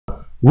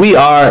We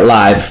are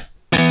live.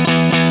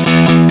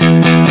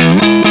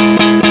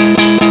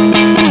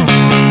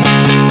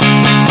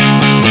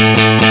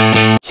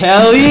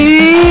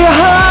 Kelly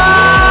Hunt!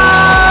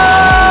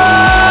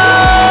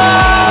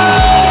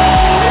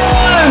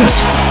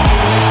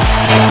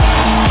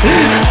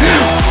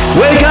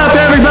 Wake up,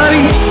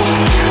 everybody!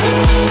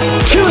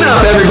 Tune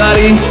up,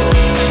 everybody!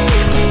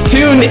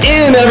 Tune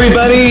in,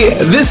 everybody!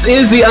 This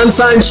is the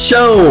Unsigned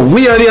Show.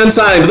 We are the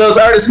Unsigned, those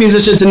artists,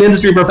 musicians, and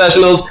industry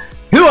professionals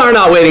who are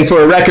not waiting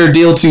for a record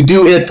deal to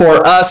do it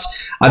for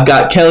us. I've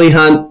got Kelly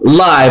Hunt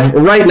live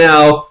right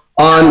now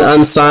on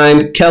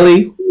Unsigned.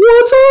 Kelly,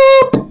 what's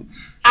up?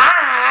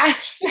 How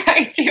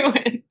you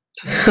doing?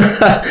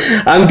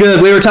 I'm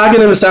good. We were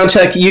talking in the sound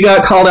check. You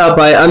got called out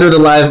by Under the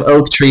Live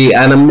Oak Tree,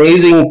 an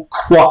amazing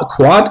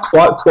quartet.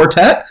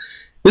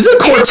 Is it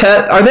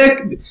quartet? Are they?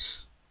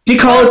 Do you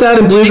call it that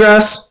in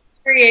bluegrass?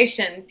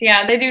 Variations.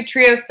 Yeah, they do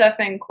trio stuff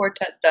and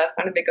quartet stuff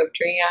on a big oak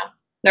tree. Yeah,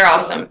 they're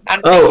awesome.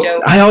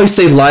 I always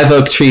say Live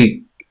Oak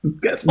Tree.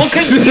 Well,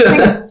 because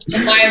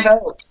Live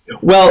Oak.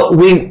 Well,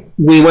 we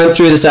went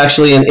through this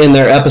actually in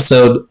their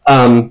episode.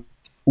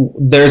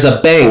 There's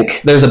a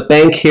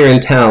bank here in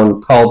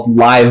town called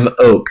Live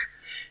Oak.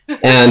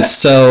 And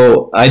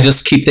so I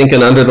just keep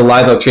thinking under the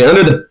Live Oak Tree,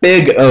 under the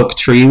big oak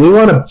tree. We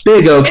want a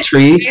big oak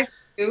tree.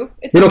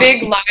 It's a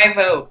big live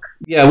oak.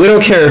 Yeah, we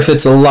don't care if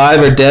it's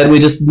alive or dead. We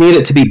just need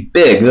it to be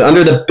big,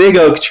 under the big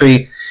oak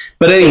tree.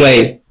 But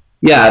anyway,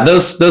 yeah,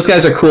 those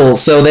guys are cool.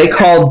 So they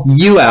called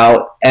you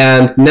out,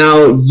 and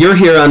now you're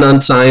here on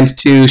Unsigned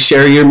to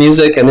share your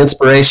music and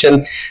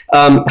inspiration.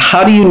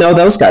 How do you know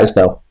those guys,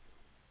 though?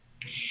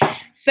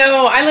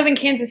 So I live in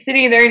Kansas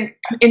City. They're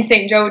in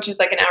St. Joe, which is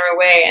like an hour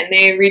away, and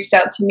they reached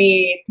out to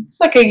me.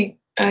 It's like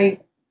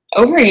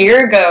over a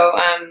year ago.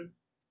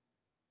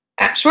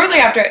 Shortly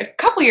after, a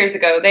couple years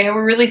ago, they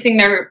were releasing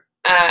their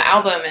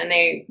album, and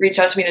they reached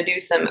out to me to do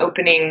some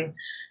opening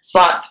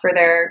slots for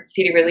their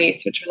CD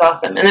release, which was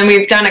awesome. And then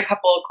we've done a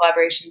couple of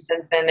collaborations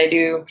since then. They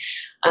do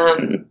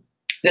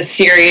this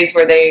series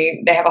where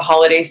they have a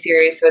holiday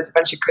series, so it's a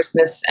bunch of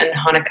Christmas and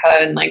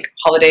Hanukkah and like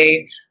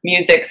holiday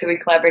music. So we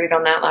collaborated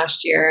on that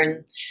last year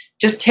and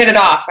just hit it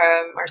off.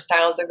 Our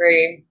styles are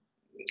very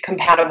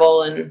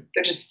compatible, and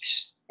they're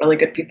just really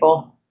good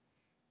people.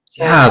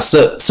 So. Yeah,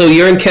 so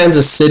you're in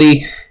Kansas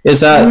City.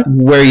 Is that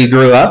where you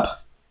grew up?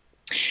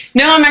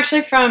 No, I'm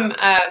actually from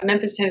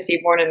Memphis,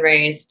 Tennessee, born and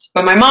raised.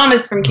 But my mom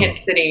is from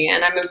Kansas City,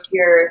 and I moved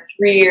here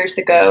 3 years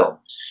ago.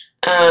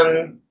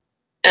 And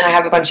I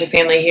have a bunch of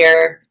family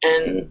here,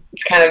 and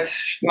it's kind of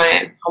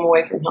my home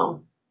away from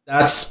home.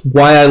 That's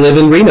why I live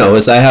in Reno,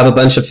 is I have a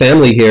bunch of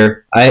family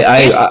here.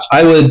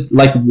 I would,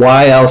 like,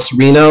 why else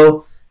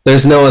Reno?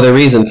 There's no other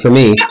reason for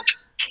me.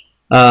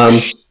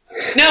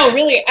 No,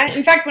 really.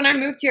 In fact, when I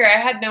moved here, I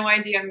had no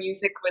idea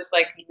music was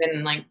like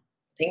even like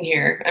thing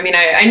here. I mean,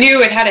 I knew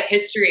it had a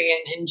history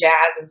in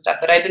jazz and stuff,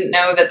 but I didn't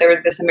know that there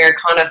was this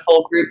Americana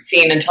folk group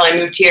scene until I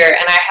moved here.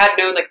 And I had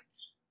no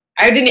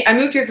I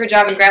moved here for a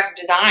job in graphic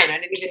design. I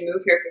didn't even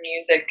move here for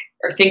music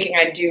or thinking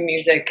I'd do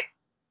music.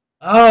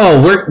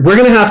 Oh, we're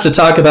gonna have to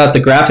talk about the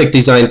graphic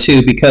design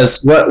too,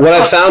 because what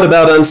I found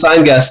about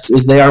Unsigned guests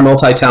is they are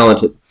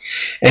multi-talented,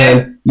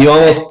 and you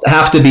almost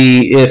have to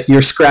be if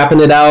you're scrapping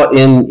it out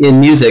in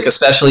music,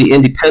 especially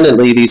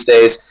independently these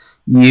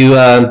days. You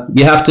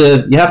have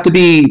to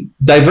be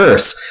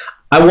diverse.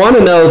 I want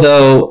to know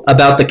though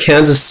about the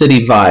Kansas City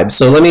vibe.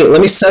 So let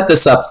me set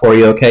this up for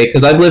you, okay?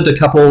 Because I've lived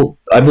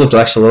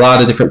actually a lot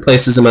of different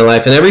places in my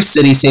life, and every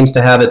city seems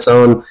to have its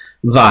own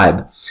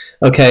vibe.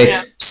 Okay,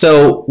 yeah.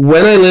 So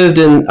when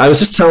I was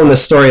just telling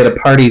this story at a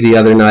party the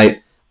other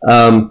night.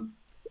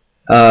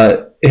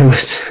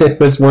 It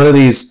was one of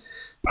these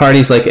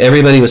parties like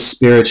everybody was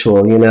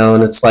spiritual, you know,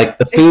 and it's like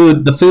the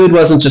food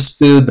wasn't just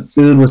food. The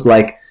food was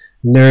like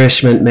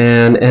nourishment,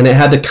 man, and it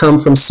had to come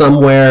from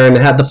somewhere, and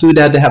the food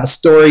had to have a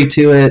story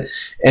to it,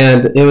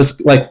 and it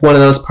was like one of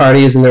those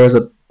parties, and there was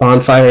a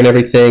bonfire and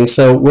everything.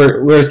 So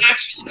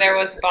actually there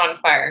was a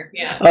bonfire.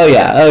 Yeah. Oh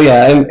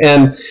yeah,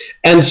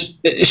 and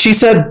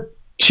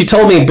she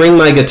told me bring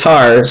my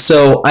guitar,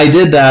 so I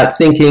did that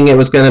thinking it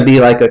was going to be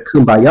like a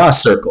kumbaya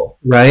circle,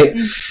 right?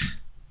 Mm-hmm.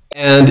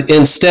 And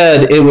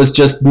instead it was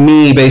just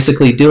me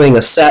basically doing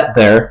a set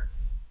there,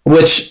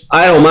 which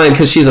I don't mind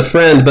because she's a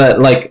friend, but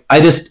like I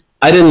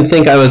didn't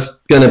think I was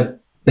going to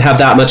have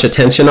that much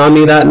attention on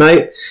me that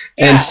night.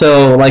 Yeah. And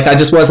so like I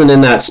just wasn't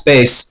in that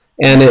space,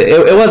 and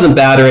it wasn't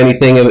bad or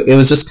anything. It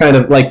was just kind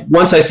of like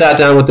once I sat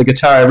down with the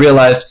guitar, I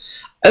realized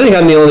I think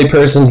I'm the only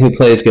person who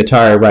plays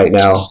guitar right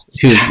now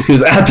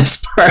who's at this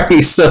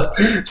party. So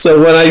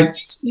when I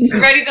He's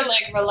ready to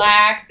like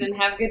relax and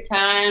have a good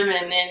time,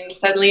 and then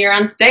suddenly you're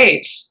on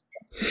stage.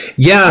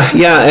 Yeah,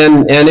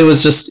 and it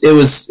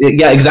was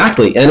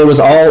exactly, and it was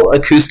all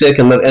acoustic,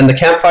 and the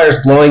campfire's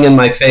blowing in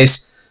my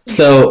face.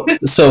 So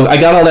I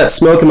got all that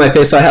smoke in my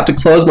face, so I have to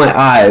close my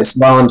eyes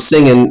while I'm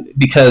singing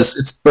because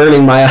it's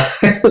burning my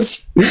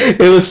eyes.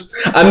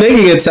 I'm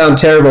making it sound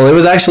terrible. It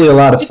was actually a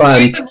lot of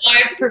fun. It's a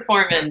live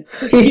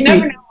performance. You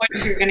never know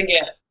what you're going to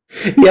get.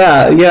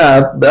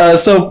 Yeah.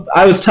 So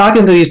I was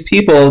talking to these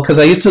people because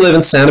I used to live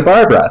in Santa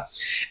Barbara,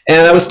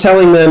 and I was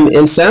telling them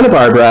in Santa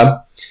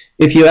Barbara,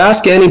 if you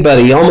ask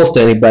anybody, almost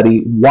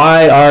anybody,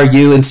 why are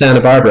you in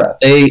Santa Barbara?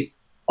 They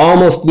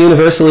almost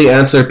universally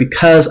answer,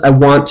 because I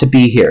want to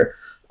be here.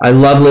 I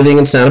love living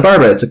in Santa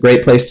Barbara. It's a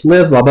great place to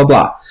live, blah, blah,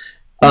 blah.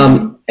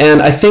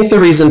 And I think the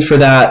reason for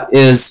that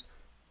is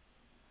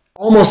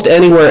almost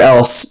anywhere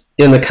else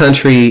in the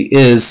country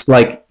is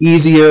like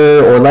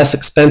easier or less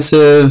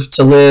expensive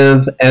to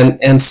live.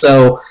 And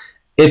so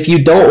if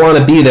you don't want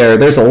to be there,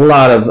 there's a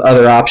lot of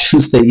other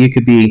options that you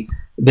could be,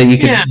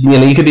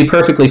 you could be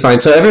perfectly fine.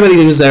 So everybody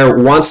who's there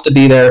wants to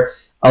be there.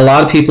 A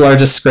lot of people are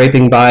just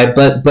scraping by,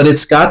 but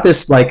it's got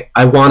this like,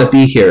 I want to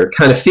be here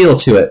kind of feel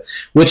to it,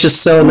 which is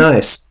so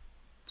nice.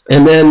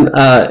 And then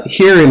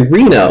here in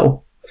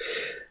Reno,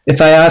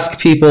 if I ask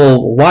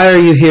people, why are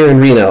you here in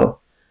Reno?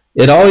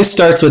 It always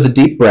starts with a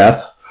deep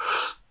breath.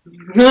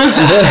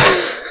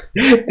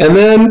 And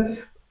then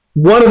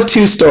one of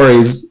two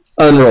stories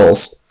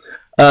unrolls.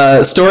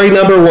 Story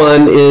number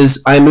one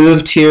is I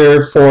moved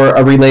here for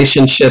a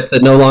relationship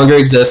that no longer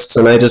exists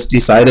and I just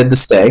decided to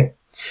stay.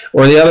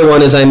 Or the other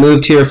one is I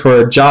moved here for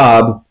a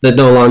job that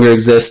no longer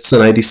exists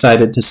and I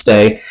decided to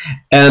stay.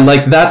 And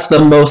like that's the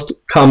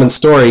most common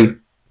story.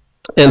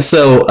 And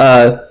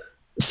so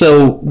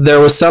so there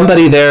was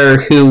somebody there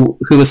who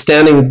was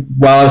standing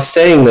while I was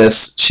saying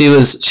this. She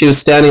was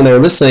standing there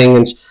listening,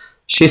 and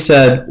she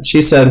said,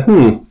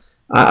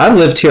 I've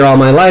lived here all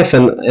my life,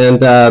 and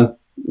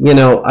you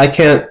know, I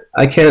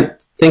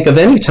can't think of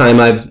any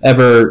time I've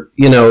ever,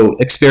 you know,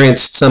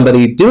 experienced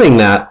somebody doing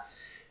that.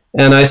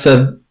 And I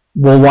said,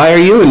 well, why are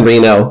you in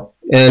Reno?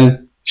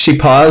 And she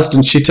paused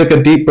and she took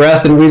a deep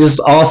breath, and we just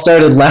all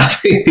started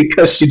laughing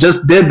because she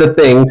just did the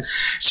thing.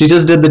 She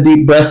just did the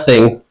deep breath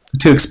thing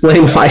to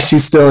explain why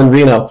she's still in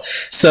Reno.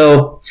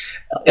 So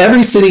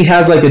every city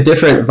has like a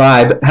different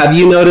vibe. Have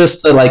you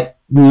noticed the like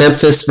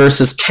Memphis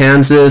versus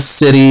Kansas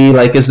City?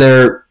 Like, is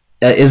there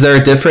a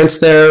difference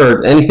there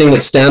or anything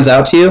that stands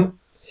out to you?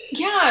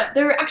 Yeah,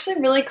 they're actually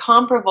really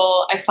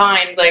comparable, I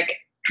find, like,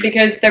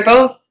 because they're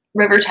both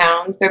river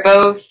towns. They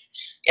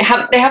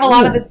have a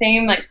lot of the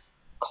same like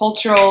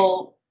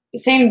cultural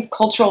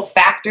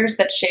factors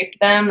that shaped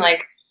them,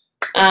 like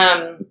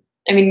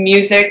I mean,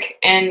 music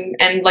and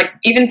like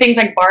even things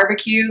like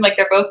barbecue. Like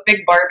they're both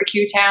big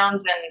barbecue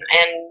towns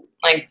and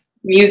like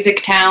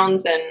music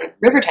towns and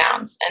river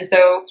towns, and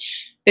so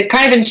they've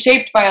kind of been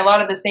shaped by a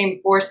lot of the same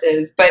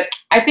forces. But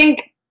I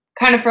think,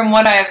 kind of from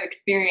what I've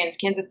experienced,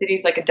 Kansas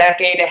City's like a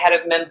decade ahead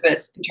of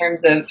Memphis in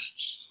terms of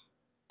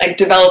like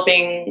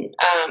developing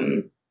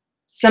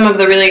some of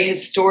the really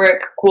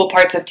historic, cool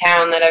parts of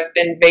town that have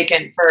been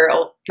vacant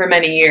for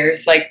many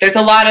years. Like there's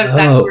a lot of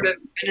that sort of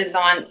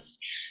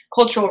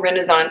cultural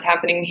renaissance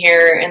happening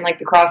here in like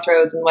the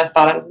Crossroads and West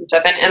Bottoms and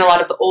stuff, and a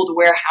lot of the old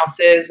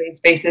warehouses and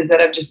spaces that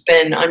have just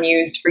been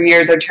unused for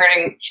years are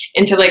turning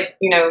into, like,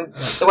 you know,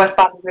 the West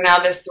Bottoms are now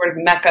this sort of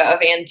mecca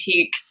of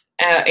antiques,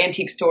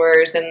 antique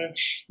stores, and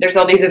there's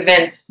all these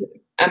events,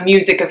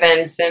 music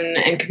events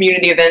and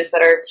community events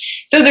that are,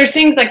 so there's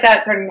things like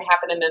that starting to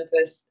happen in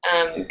Memphis,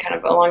 kind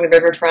of along the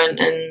riverfront,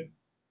 and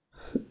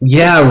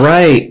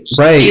right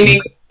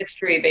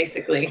history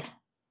basically.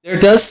 There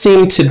does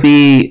seem to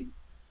be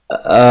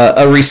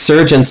a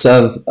resurgence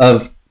of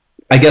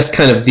I guess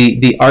kind of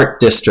the art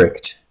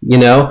district, you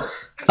know.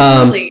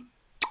 So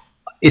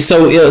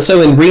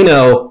in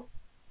Reno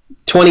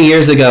 20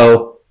 years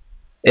ago,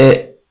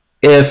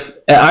 if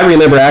I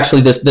remember,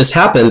 actually this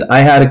happened. I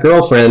had a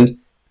girlfriend,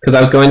 because I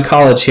was going to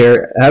college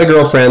here. I had a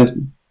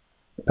girlfriend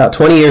about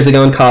 20 years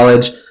ago in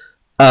college.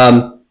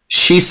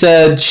 She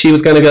said she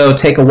was going to go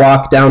take a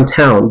walk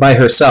downtown by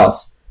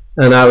herself.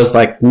 And I was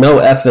like, no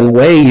effing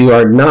way, you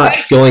are not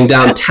going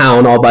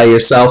downtown all by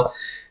yourself.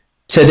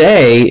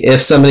 Today,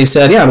 if somebody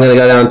said, yeah, I'm going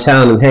to go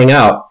downtown and hang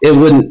out, it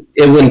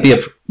wouldn't be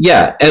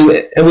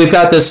and we've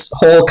got this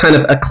whole kind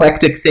of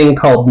eclectic thing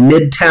called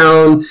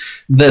Midtown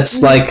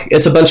that's like,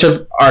 it's a bunch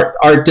of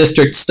art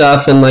district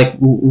stuff and like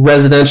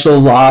residential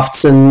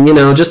lofts and, you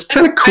know, just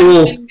kind of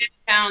cool. In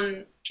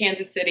Midtown,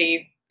 Kansas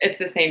City, it's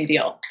the same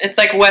deal. It's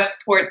like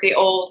Westport, the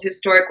old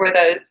historic where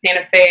the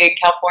Santa Fe,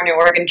 California,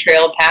 Oregon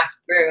Trail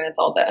passed through, and it's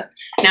all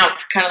now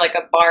it's kind of like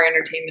a bar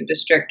entertainment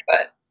district,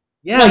 but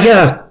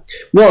yeah.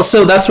 Well,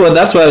 so that's what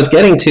I was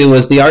getting to,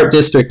 was the art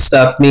district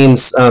stuff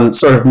means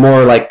sort of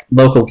more like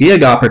local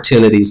gig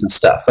opportunities and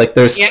stuff. Like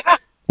there's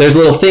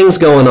little things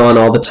going on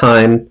all the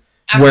time.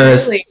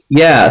 Absolutely.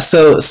 Whereas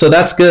so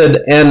that's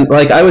good. And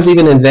like I was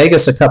even in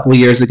Vegas a couple of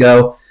years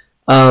ago,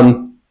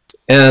 and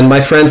my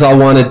friends all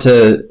wanted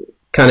to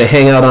kind of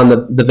hang out on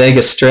the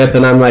Vegas Strip,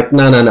 and I'm like,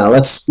 no,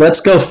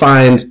 let's go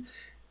find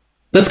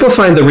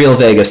the real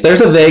Vegas.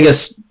 There's a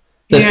Vegas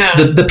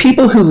that the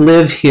people who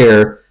live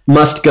here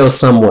must go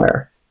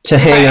somewhere to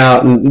hang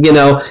out, and you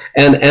know,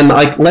 and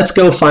like let's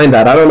go find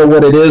that. I don't know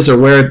what it is or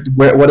where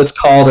what it's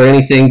called or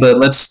anything, but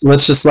let's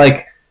just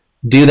like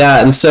do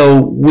that. And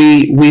so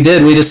we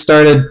just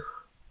started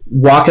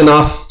walking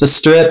off the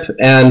strip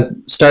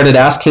and started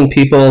asking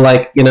people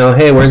like,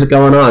 hey, where's it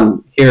going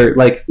on here?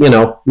 Like,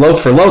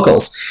 for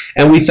locals.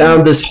 And we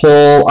found this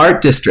whole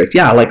art district.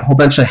 Yeah. Like a whole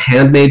bunch of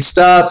handmade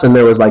stuff. And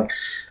there was like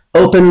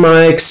open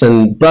mics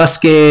and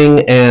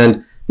busking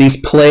and these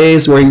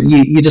plays where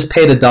you just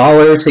paid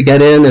 $1 to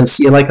get in and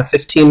see like a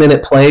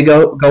 15-minute play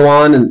go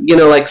on, and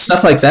like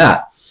stuff like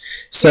that.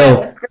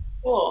 So that's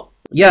cool.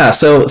 Yeah,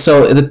 so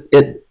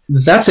it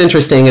that's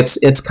interesting.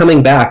 It's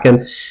coming back,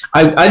 and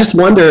I just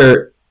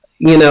wonder,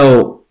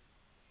 I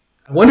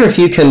wonder if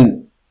you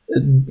can,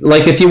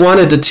 like, if you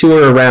wanted to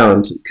tour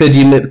around, could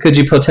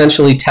you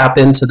potentially tap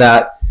into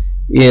that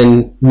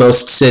in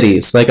most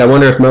cities? Like, I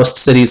wonder if most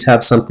cities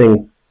have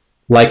something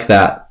like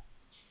that.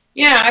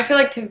 Yeah, I feel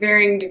like to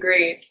varying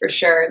degrees, for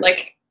sure.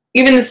 Like,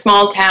 even the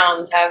small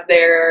towns have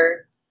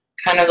their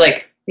kind of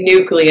like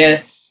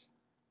nucleus.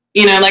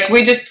 Like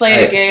we just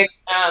played a gig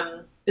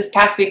this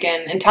past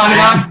weekend in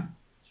Tommyknox,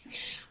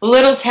 a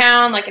little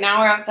town like an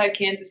hour outside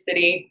Kansas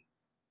City,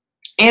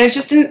 and it's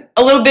just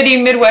a little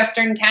bitty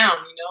Midwestern town,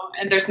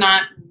 and there's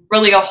not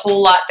really a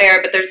whole lot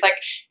there, but there's like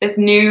this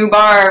new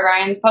bar,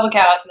 Ryan's Public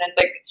House, and it's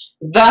like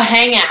the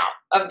hangout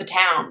of the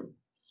town.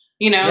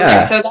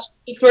 And so that's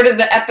just sort of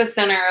the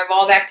epicenter of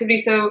all the activity.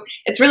 So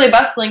it's really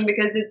bustling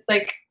because it's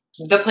like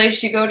the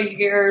place you go to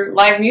hear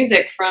live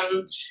music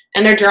from,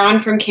 and they're drawn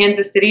from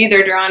Kansas City.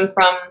 They're drawn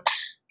from,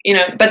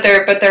 but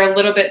they're a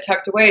little bit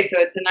tucked away.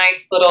 So it's a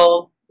nice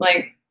little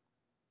like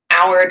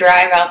hour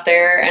drive out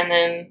there. And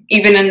then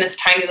even in this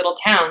tiny little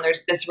town,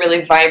 there's this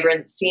really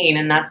vibrant scene,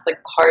 and that's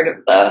like the heart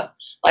of the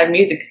live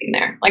music scene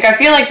there. Like, I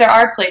feel like there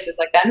are places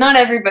like that. Not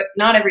every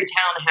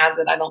town has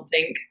it, I don't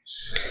think.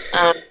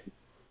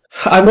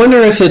 I wonder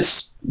if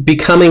it's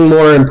becoming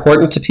more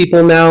important to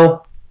people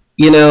now,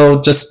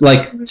 just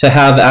like to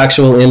have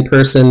actual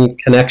in-person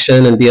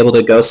connection and be able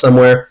to go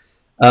somewhere.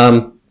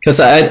 Because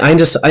I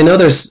know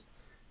there's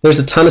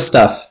a ton of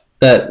stuff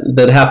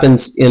that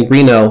happens in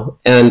Reno,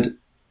 and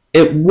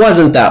it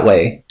wasn't that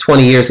way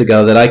 20 years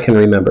ago that I can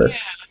remember. Yeah.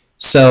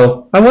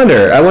 So I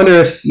wonder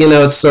if,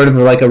 it's sort of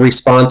like a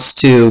response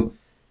to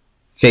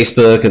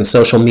Facebook and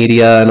social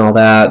media and all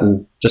that,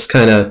 and just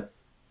kind of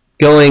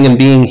going and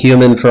being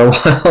human for a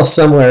while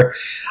somewhere.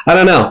 I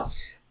don't know.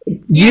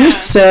 You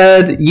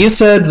said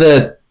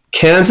that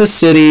Kansas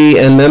City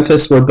and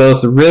Memphis were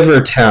both river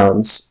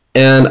towns,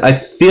 and I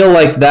feel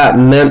like that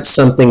meant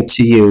something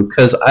to you,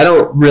 because I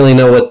don't really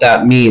know what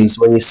that means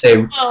when you say.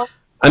 Well,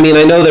 I mean,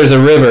 I know there's a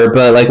river,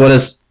 but like,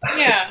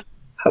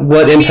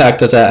 what impact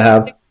does that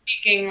have?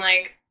 Speaking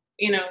like,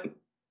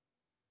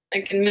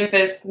 like in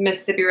Memphis,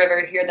 Mississippi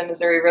River, here the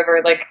Missouri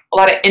River, like a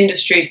lot of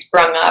industry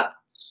sprung up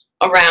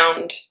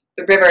around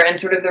the river, and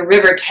sort of the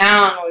river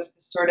town was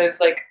this sort of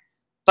like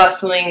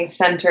bustling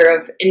center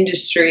of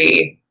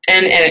industry,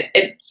 and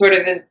it sort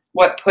of is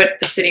what put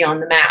the city on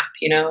the map.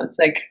 It's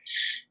like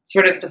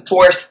sort of the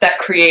force that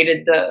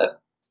created the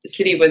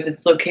city was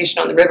its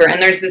location on the river, and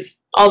there's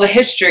this all the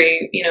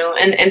history,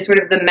 and sort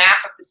of the map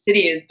of the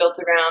city is built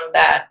around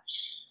that,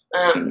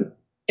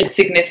 its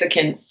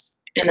significance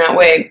in that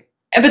way.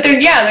 But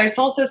there's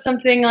also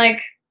something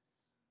like,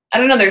 I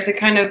don't know, there's a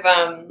kind of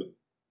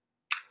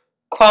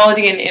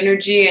quality and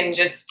energy, and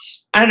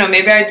just, I don't know,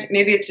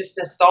 maybe it's just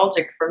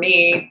nostalgic for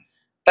me,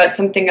 but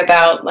something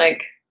about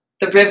like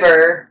the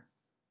river,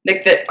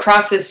 like, that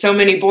crosses so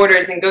many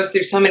borders and goes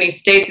through so many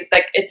states. It's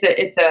like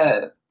it's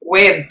a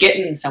way of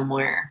getting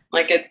somewhere.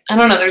 Like, I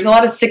don't know, there's a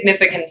lot of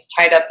significance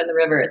tied up in the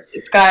river.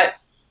 It's got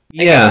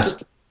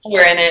just a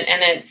color in it,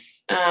 and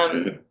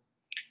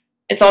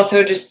it's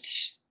also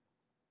just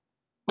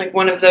like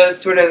one of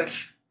those sort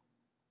of,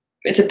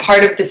 it's a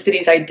part of the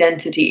city's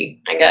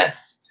identity, I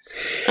guess.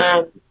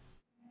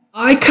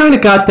 I kind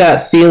of got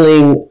that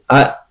feeling.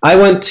 I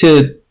went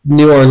to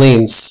New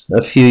Orleans a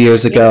few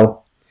years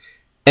ago,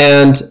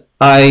 and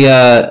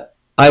I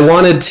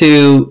wanted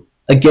to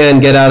again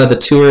get out of the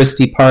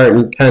touristy part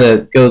and kind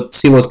of go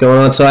see what's going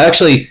on. So I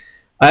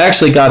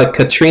actually got a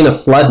Katrina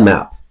flood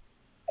map,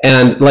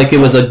 and like it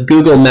was a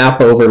Google map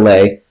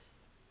overlay,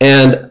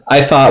 and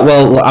I thought,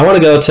 well, I want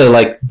to go to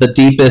like the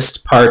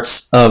deepest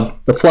parts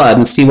of the flood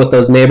and see what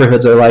those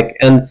neighborhoods are like.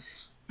 And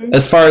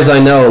as far as I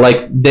know,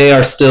 like, they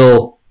are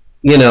still,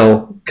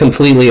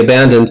 completely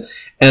abandoned,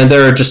 and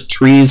there are just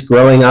trees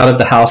growing out of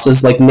the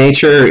houses. Like,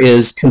 nature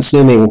is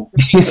consuming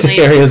these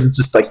areas and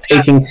just like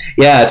taking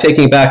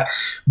it back.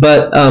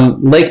 But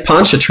Lake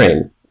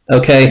Pontchartrain,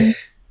 okay,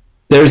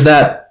 there's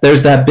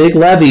that big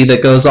levee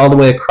that goes all the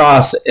way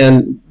across,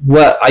 and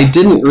what I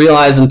didn't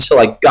realize until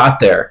I got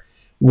there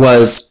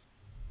was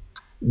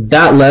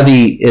that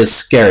levee is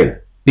scary,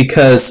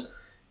 because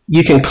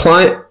you can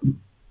climb.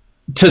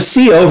 To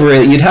see over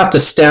it, you'd have to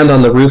stand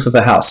on the roof of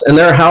a house. And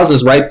there are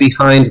houses right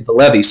behind the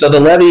levee. So the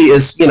levee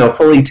is,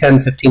 fully 10,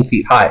 15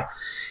 feet high.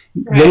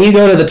 Right. When you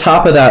go to the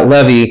top of that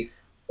levee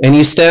and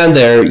you stand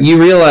there, you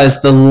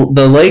realize the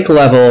lake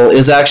level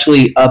is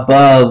actually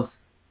above,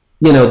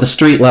 the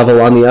street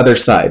level on the other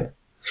side.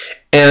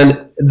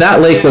 And that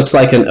lake looks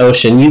like an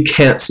ocean. You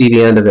can't see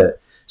the end of it.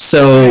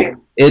 So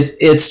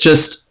it's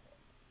just,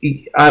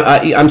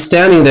 I'm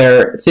standing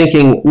there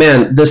thinking,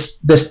 man, this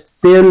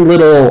thin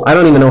little, I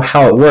don't even know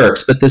how it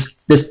works, but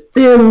this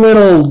thin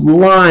little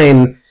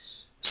line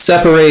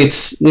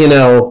separates,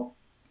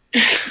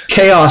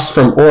 chaos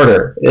from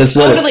order is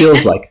what it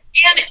feels like.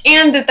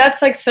 And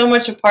that's like so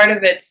much a part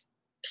of its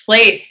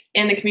place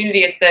in the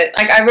community is that,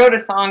 like, I wrote a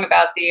song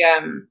about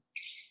the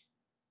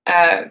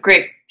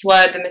Great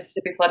Flood, the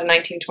Mississippi Flood in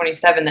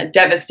 1927 that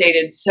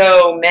devastated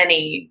so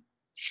many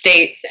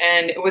states,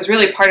 and it was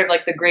really part of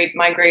like the Great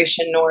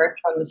Migration north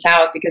from the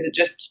South, because it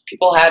just,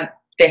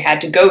 they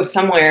had to go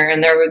somewhere,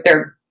 and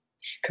their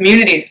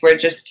communities were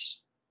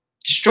just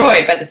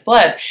destroyed by this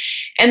flood.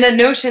 And the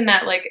notion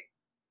that like,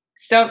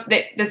 so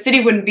the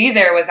city wouldn't be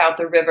there without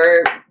the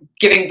river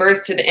giving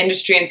birth to the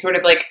industry and sort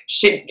of like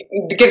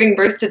giving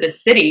birth to the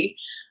city,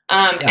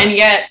 and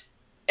yet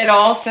it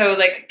also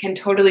like can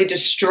totally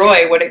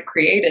destroy what it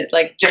created,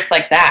 like just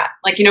like that,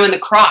 like, in the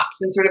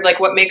crops, and sort of like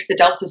what makes the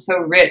Delta so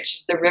rich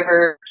is the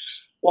river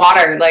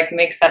water, like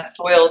makes that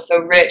soil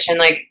so rich, and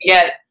like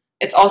yet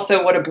it's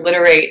also what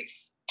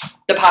obliterates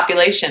the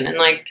population, and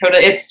like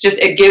totally, it's just,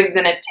 it gives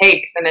and it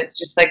takes, and it's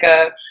just like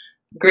a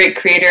great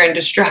creator and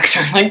destructor.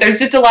 Like there's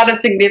just a lot of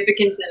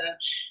significance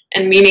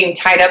and meaning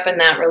tied up in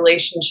that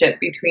relationship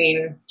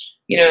between,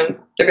 the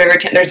river.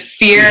 There's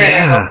fear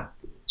and there's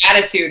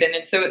attitude, and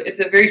it's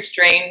a very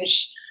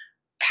strange,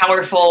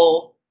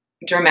 powerful,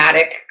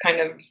 dramatic kind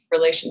of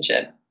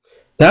relationship.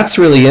 That's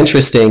really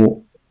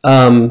interesting.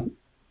 So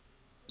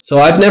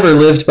I've never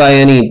lived by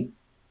any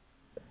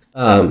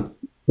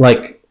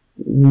like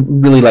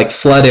really like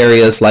flood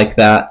areas like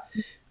that.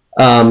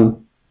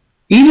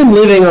 Even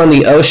living on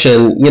the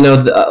ocean,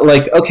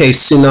 like, okay,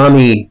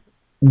 tsunami,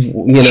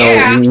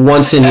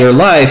 once in your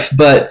life,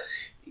 but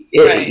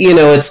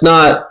it's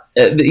not,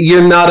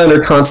 you're not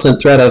under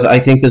constant threat of, I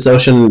think this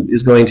ocean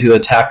is going to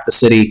attack the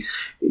city,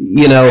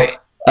 now,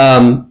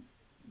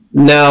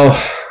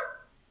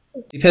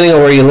 depending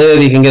on where you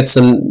live, you can get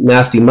some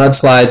nasty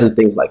mudslides and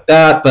things like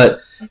that.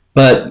 But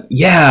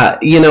yeah,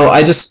 you're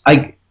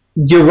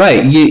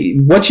right.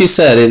 What you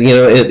said,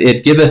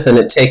 it giveth and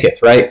it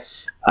taketh, right?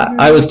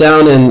 Mm-hmm. I was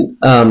down in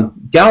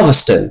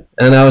Galveston,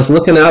 and I was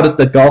looking out at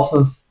the Gulf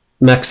of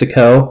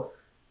Mexico,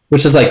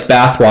 which is like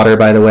bathwater,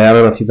 by the way. I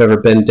don't know if you've ever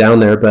been down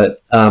there, but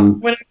when I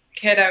was a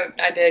kid,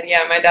 I did.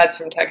 Yeah, my dad's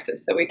from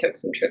Texas, so we took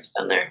some trips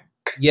down there.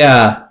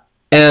 Yeah,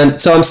 and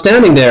so I'm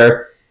standing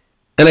there,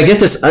 and I get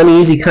this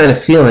uneasy kind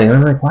of feeling.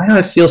 I'm like, why do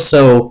I feel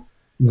so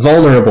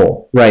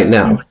vulnerable right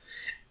now? Mm-hmm.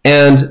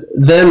 And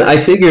then I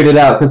figured it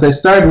out, because I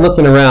started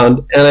looking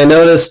around, and I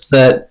noticed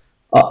that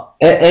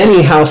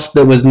any house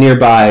that was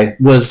nearby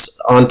was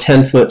on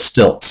 10-foot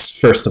stilts,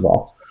 first of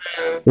all,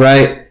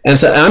 right? And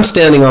so I'm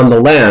standing on the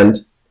land,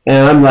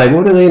 and I'm like,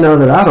 what do they know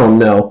that I don't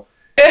know?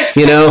 But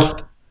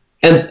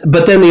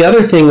then the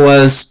other thing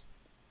was,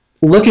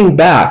 looking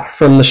back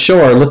from the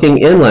shore, looking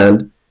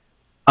inland,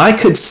 I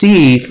could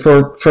see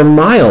for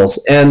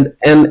miles, and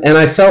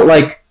I felt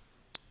like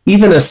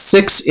even a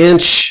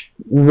 6-inch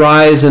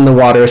rise in the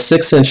water, a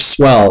 6-inch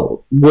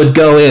swell would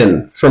go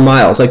in for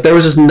miles. Like there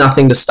was just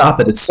nothing to stop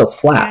it. It's so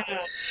flat.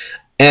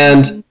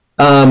 And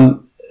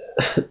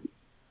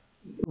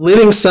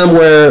living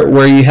somewhere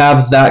where you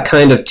have that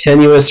kind of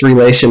tenuous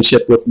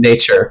relationship with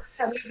nature.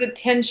 There's a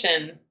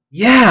tension.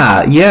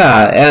 Yeah.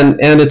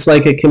 And it's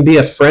like it can be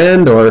a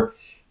friend or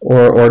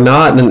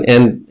not.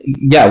 And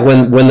yeah,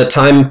 when the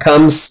time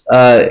comes,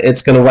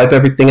 it's going to wipe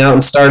everything out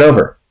and start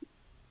over.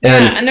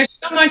 And there's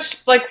so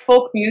much like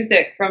folk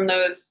music from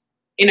those,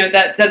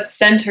 that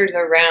centers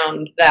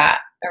around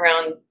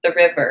the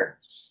river,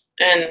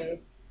 and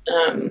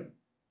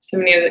so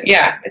many of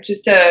it's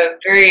just a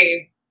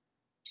very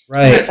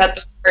it's at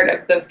the heart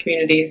of those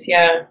communities.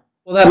 Yeah.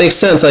 Well, that makes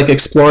sense. Like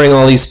exploring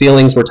all these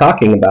feelings we're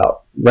talking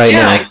about right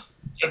now.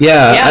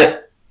 Yeah.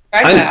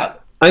 I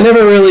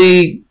never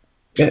really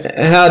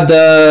had.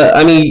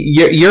 I mean,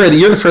 you're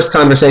the first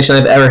conversation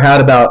I've ever had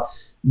about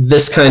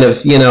this kind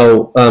of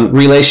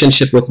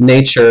relationship with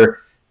nature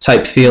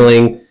type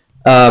feeling.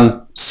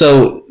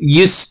 So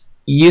you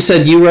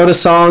said you wrote a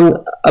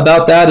song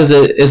about that.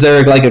 Is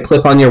there like a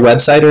clip on your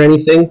website or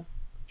anything?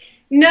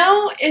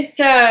 No, it's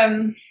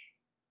a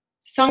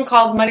song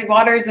called Muddy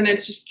Waters, and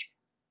it's just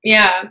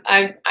I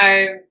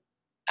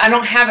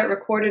don't have it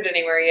recorded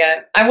anywhere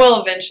yet. I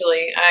will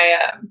eventually.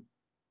 I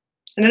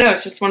don't know.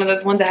 It's just one of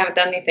those ones I haven't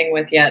done anything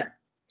with yet.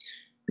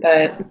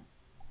 But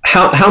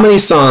how many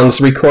songs,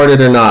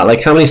 recorded or not?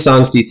 Like how many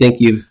songs do you think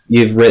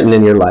you've written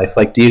in your life?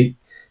 Like do you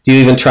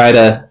even try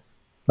to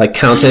like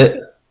count it?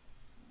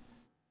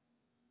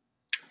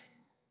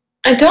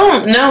 I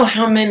don't know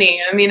how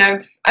many. I mean,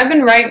 I've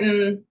been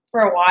writing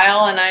for a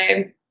while, and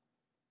I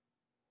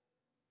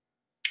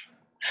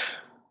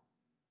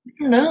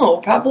don't know,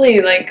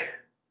 probably like,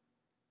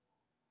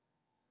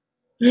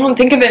 I don't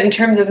think of it in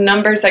terms of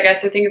numbers. I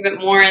guess I think of it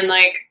more in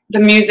like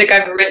the music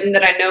I've written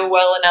that I know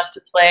well enough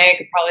to play. I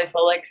could probably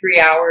fill like 3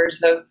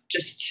 hours of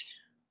just,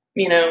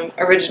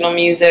 original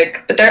music.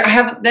 But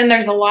then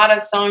there's a lot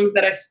of songs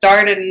that I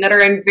started and that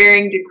are in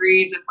varying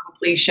degrees of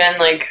completion.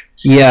 Like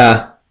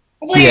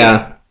probably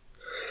over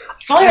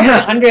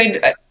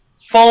 100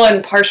 full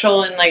and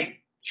partial and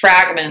like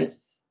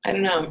fragments. I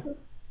don't know.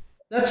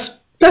 That's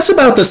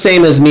about the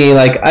same as me.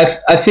 Like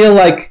I feel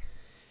like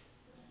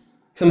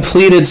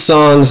completed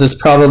songs is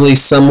probably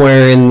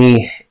somewhere in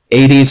the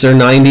 80s or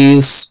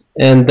 90s,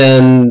 and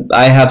then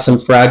I have some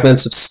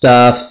fragments of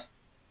stuff.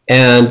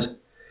 And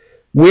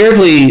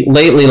weirdly,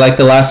 lately, like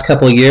the last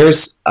couple of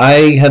years,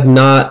 I have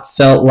not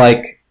felt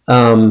like.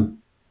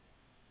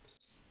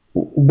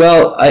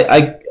 Well,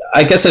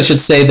 I guess I should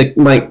say that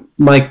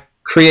my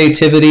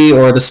creativity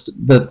or the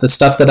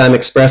stuff that I'm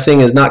expressing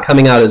is not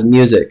coming out as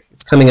music.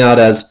 It's coming out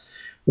as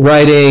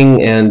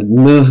writing and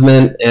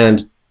movement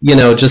and, you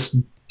know, just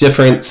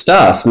different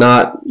stuff,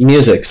 not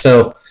music.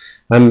 So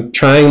I'm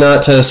trying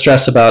not to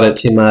stress about it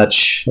too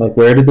much. Like,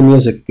 where did the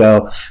music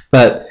go?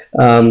 But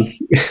no,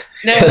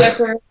 that's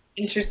a really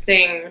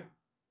interesting.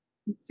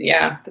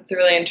 Yeah, that's a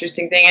really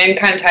interesting thing, and it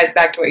kind of ties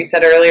back to what you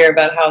said earlier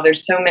about how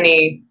there's so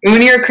many. When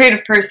you're a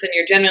creative person,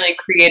 you're generally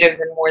creative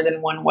in more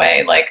than one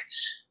way. Like,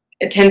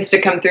 it tends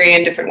to come through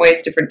in different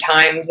ways, different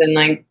times, and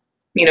like,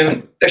 you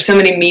know, there's so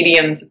many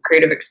mediums of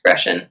creative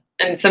expression.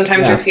 And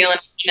sometimes you're feeling,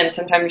 and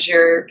sometimes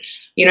you're,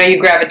 you know, you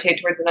gravitate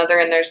towards another,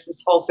 and there's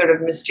this whole sort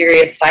of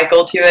mysterious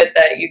cycle to it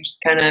that you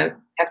just kind of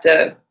have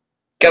to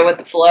go with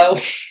the flow.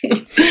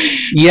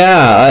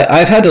 Yeah,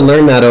 I've had to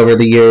learn that over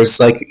the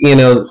years. Like, you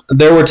know,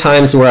 there were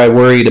times where I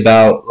worried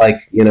about, like,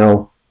 you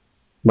know,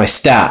 my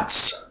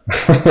stats,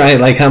 right?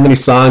 Like, how many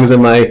songs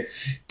am I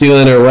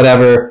doing or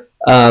whatever.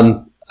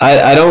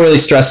 I don't really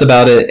stress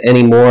about it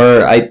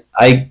anymore. I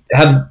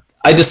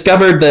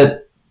discovered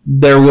that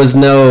there was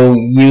no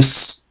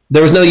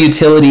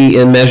utility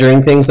in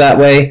measuring things that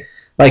way.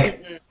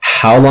 Like,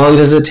 how long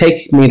does it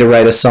take me to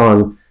write a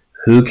song?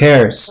 Who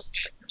cares?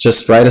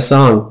 Just write a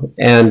song,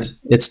 and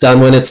it's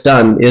done when it's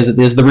done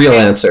is the real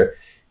answer,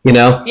 you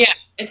know? Yeah,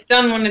 it's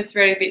done when it's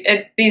ready.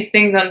 These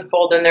things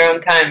unfold in their own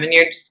time, and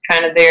you're just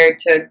kind of there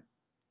to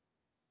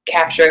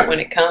capture it when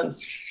it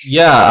comes.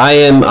 Yeah, I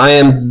am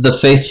the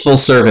faithful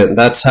servant.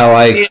 That's how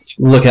I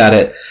look at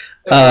it.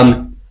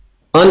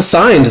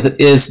 Unsynd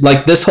is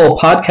like this whole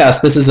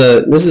podcast. This is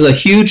a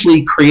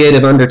hugely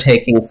creative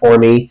undertaking for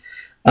me,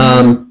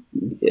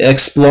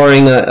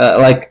 exploring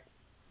a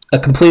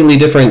completely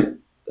different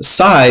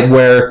side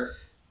where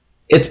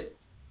it's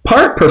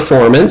part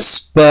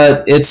performance,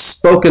 but it's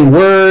spoken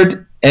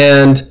word.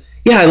 And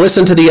yeah, I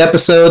listen to the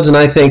episodes and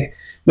I think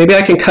maybe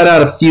I can cut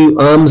out a few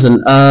ums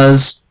and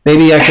uhs.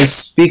 Maybe I can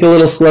speak a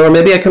little slower.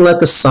 Maybe I can let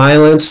the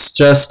silence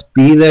just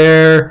be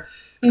there.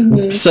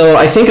 So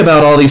I think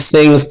about all these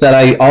things that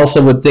I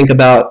also would think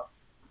about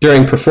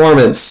during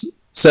performance.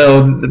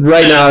 So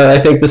right now, I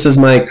think this is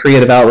my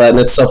creative outlet, and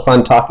it's so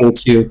fun talking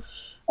to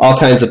all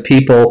kinds of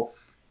people.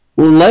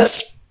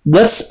 Let's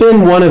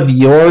spin one of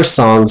your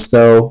songs,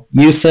 though.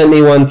 You sent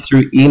me one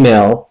through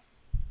email.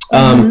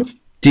 Do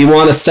you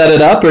want to set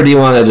it up, or do you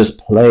want to just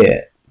play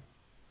it?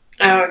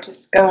 Oh,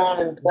 just go on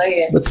and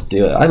play it. Let's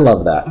do it. I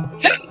love that.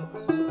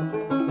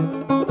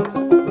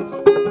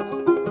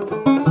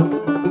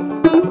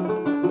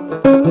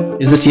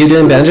 Is this you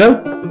doing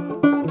banjo?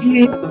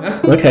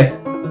 Yeah? Okay.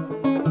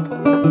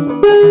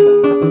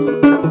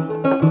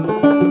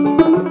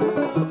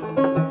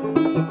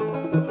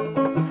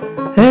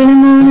 Early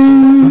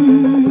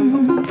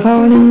morning,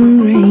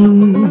 falling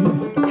rain.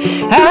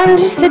 I'm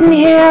just sitting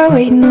here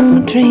waiting on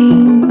a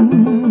train.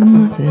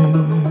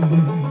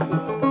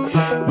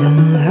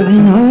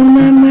 Nothing on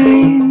my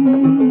mind.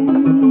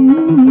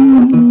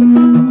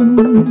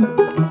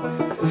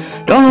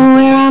 Don't know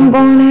where I'm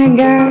gonna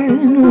go,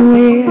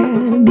 nowhere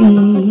to be.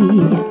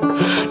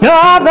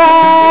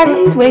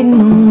 Nobody's waiting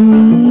on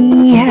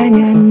me. I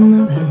got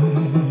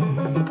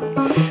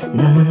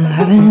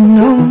nothing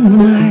on my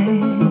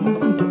mind.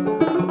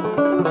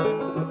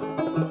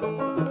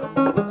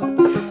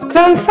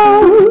 Some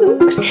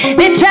folks,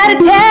 they try to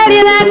tell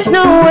you that's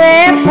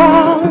nowhere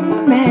for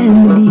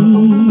man to be.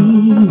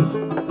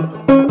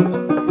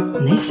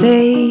 They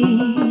say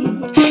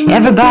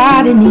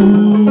everybody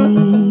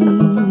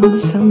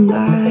needs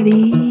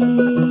somebody.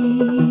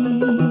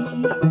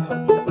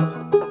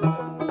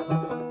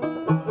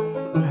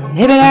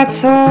 Maybe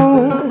that's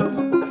all,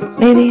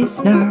 maybe it's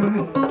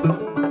not.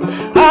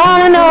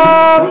 All I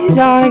know is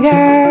all I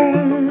got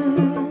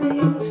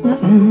is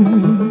nothing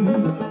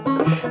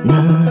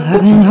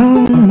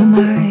on my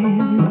mind.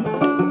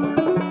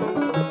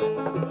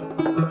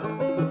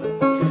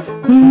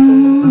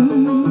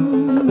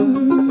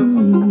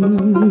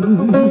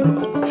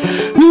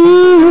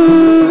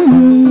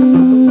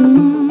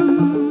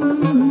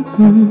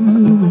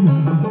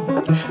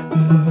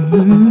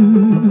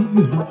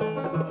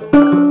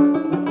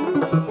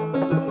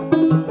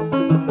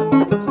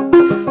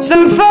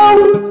 Some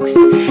folks,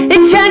 they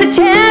try to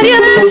tell you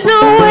there's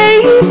no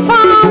way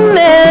for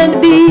man to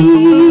be.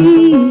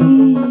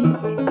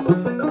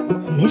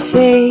 And they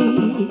say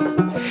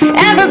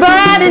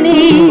everybody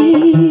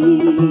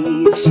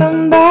needs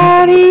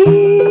somebody.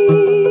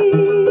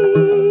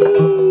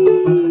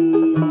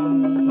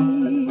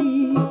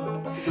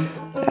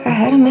 But I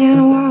had a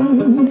man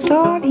once,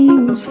 thought he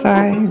was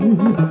fine.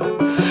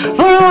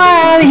 For a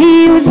while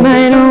he was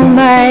mine, oh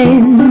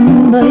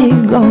mine. well,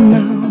 he's gone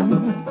now.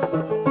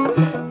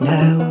 And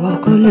I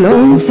walk a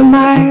lonesome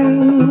mile.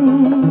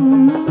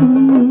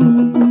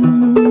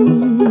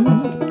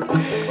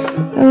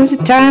 There was a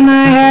time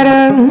I had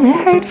a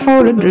head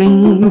full of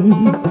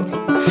dreams,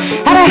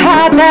 had a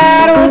heart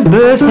that was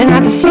bursting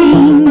at the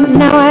seams.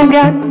 Now I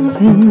got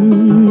nothing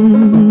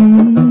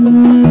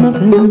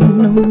on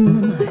my mind.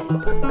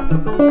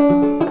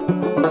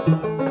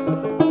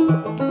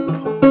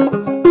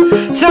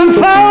 Some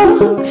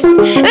folks,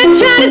 they're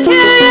trying to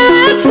tell you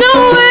that's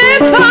nowhere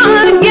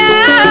fun to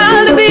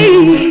gotta be.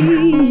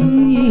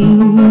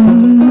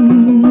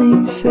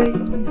 They say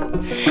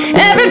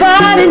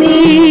everybody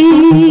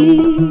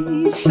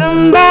needs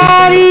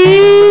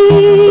somebody.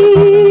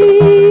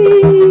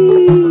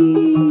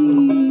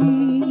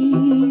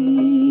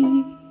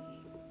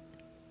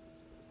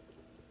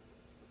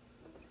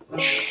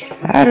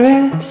 I'd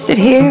rather sit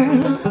here in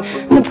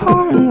the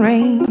pouring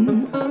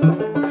rain,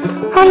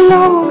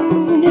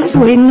 alone, just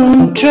waiting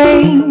on the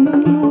train,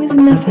 with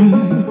nothing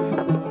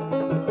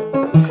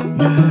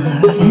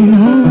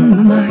on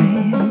my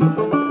mind.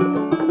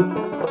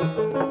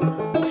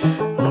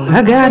 Oh,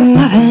 I got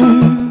nothing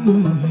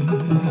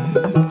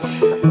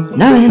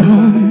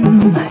on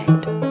my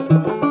mind.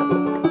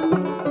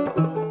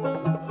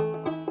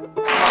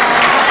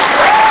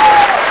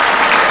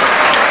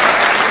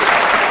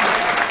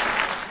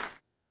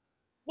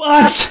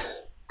 What?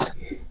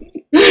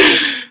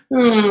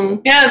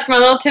 Yeah, it's my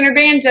little tenor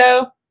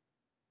banjo.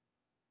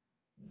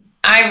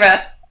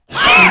 Ira.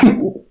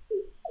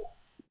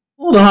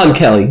 Hold on,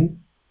 Kelly.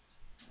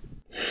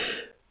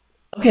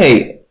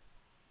 Okay,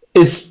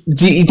 this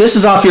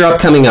is off your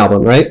upcoming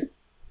album, right?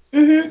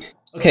 Mm-hmm.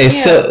 Okay,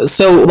 Yeah.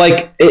 so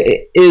like,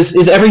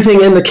 is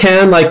everything in the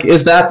can? Like,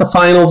 is that the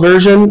final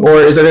version,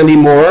 or is there gonna be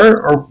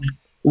more, or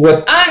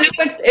what? No,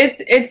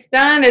 it's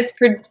done. It's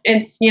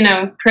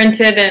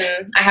printed,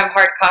 and I have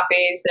hard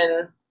copies,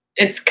 and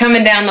it's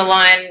coming down the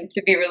line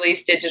to be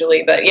released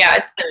digitally. But yeah,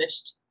 it's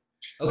finished.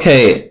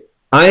 Okay,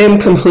 I am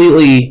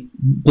completely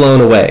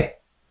blown away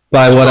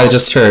by what I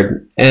just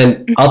heard,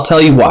 and I'll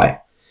tell you why.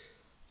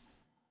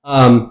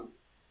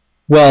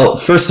 Well,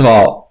 first of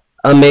all,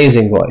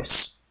 amazing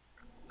voice.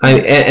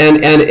 And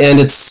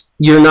it's,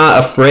 you're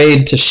not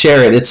afraid to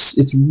share it.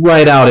 It's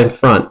right out in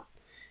front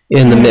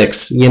in the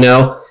mix, you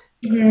know?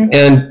 Mm-hmm.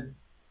 And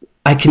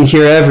I can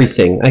hear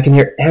everything. I can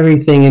hear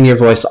everything in your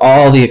voice,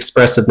 all the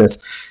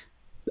expressiveness.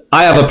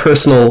 I have a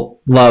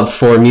personal love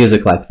for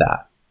music like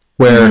that,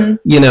 where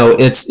you know,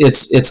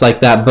 it's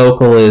like that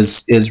vocal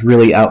is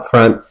really out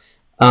front.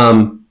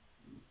 The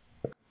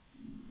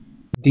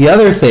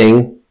other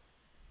thing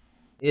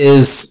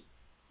is,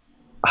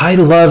 I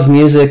love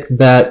music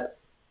that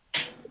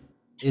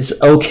is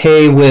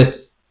okay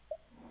with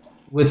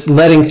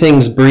letting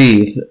things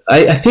breathe.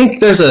 I think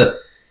there's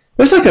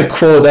like a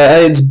quote.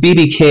 It's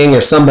B.B. King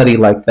or somebody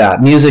like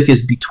that. Music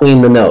is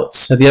between the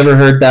notes. Have you ever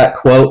heard that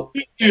quote?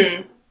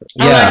 Mm-hmm.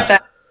 Yeah. I like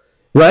that.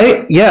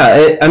 Right?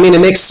 Yeah. I mean,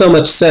 it makes so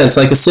much sense.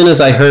 Like, as soon as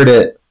I heard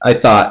it, I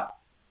thought,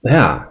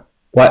 yeah,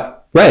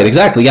 what? Right,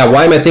 exactly. Yeah.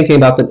 Why am I thinking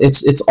about that?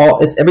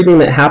 It's everything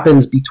that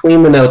happens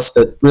between the notes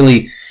that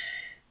really,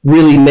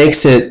 really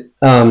makes it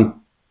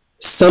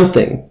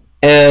something.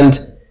 And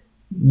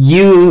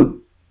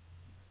you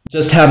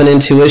just have an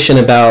intuition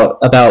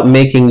about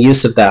making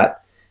use of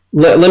that.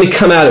 Let me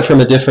come at it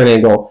from a different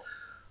angle.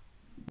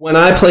 When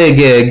I play a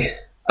gig,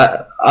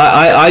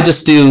 I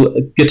just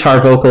do guitar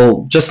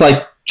vocal, just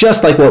like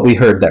what we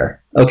heard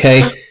there,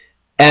 okay?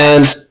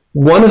 And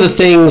one of the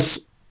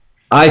things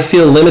I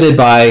feel limited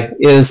by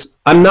is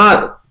I'm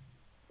not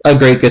a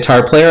great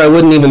guitar player. I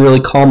wouldn't even really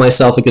call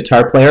myself a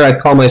guitar player. I'd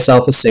call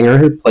myself a singer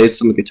who plays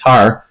some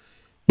guitar,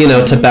 you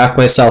know, to back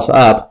myself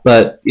up,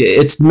 but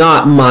it's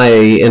not my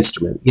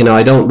instrument. You know,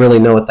 I don't really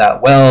know it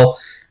that well.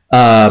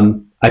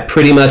 I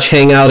pretty much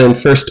hang out in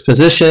first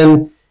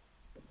position.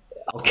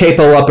 I'll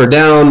capo up or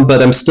down,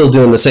 but I'm still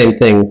doing the same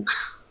thing,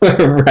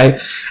 right?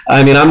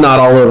 I mean, I'm not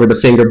all over the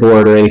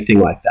fingerboard or anything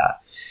like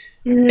that.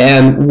 Mm-hmm.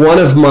 And one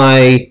of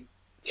my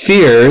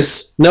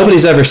fears,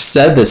 nobody's ever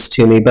said this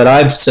to me, but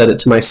I've said it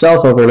to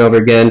myself over and over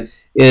again,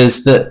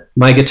 is that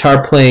my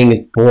guitar playing is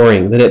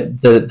boring, that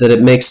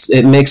it makes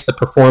the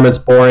performance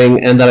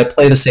boring, and that I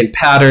play the same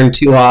pattern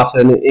too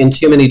often in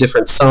too many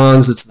different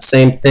songs. It's the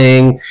same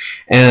thing,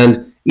 and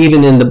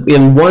even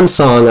in one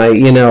song,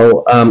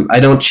 I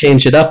don't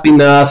change it up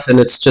enough,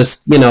 and it's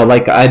just, you know,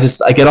 like I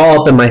get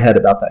all up in my head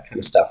about that kind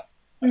of stuff.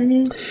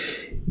 Mm-hmm.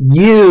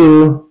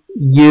 You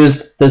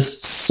used the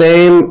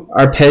same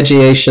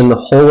arpeggiation the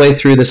whole way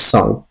through this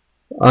song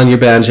on your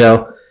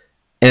banjo,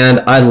 and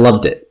I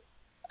loved it.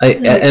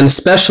 And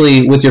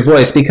especially with your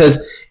voice,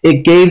 because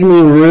it gave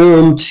me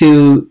room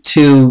to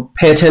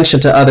pay attention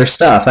to other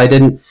stuff. I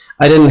didn't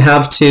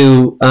have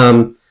to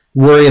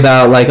worry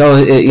about, like,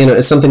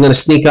 is something going to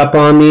sneak up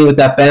on me with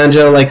that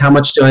banjo? Like, how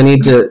much do I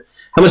need to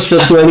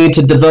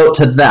devote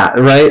to that?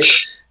 Right?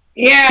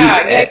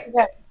 Yeah.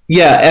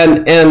 Yeah,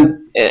 and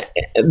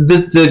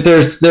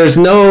there's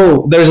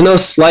no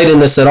slight in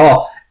this at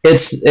all.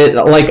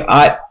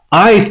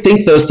 I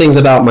think those things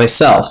about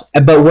myself.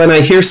 But when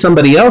I hear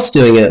somebody else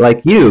doing it,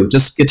 like you,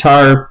 just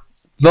guitar,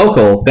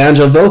 vocal,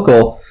 banjo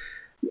vocal,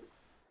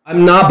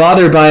 I'm not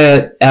bothered by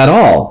it at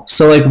all.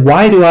 So like,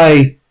 why do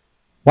I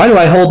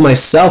hold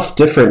myself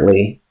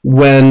differently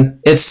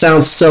when it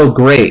sounds so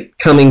great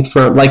coming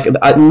from, like,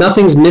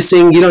 nothing's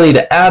missing. You don't need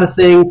to add a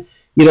thing.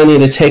 You don't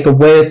need to take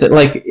away with it.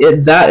 Like,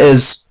 that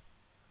is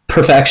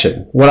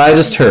perfection, what I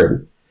just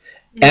heard.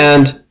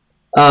 And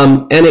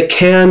it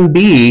can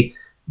be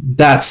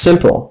that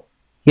simple,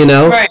 you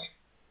know? Right.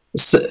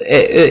 So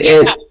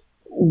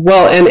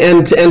well,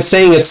 and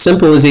saying it's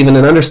simple is even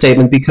an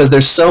understatement, because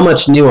there's so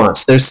much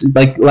nuance. There's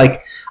like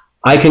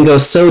I can go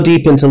so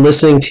deep into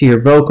listening to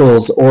your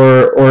vocals,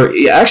 or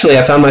actually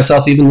I found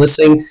myself even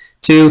listening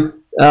to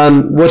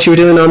what you were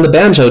doing on the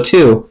banjo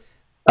too.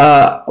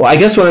 I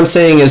guess what I'm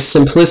saying is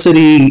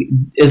simplicity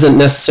isn't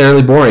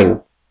necessarily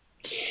boring.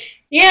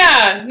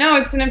 Yeah, no,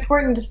 it's an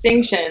important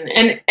distinction.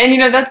 And you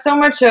know, that's so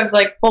much of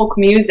like folk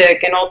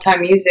music and old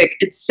time music.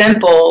 It's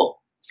simple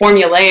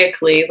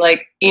formulaically,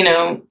 like, you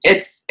know,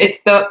 it's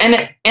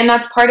and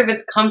that's part of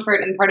its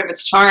comfort and part of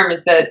its charm,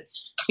 is that,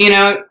 you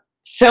know,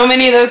 so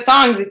many of those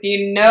songs, if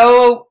you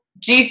know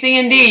G, C,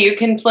 and D, you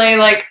can play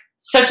like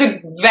such a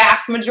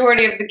vast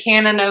majority of the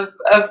canon of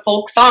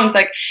folk songs.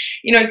 Like,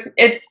 you know,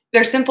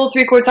 they're simple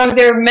 3-chord songs.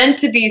 They were meant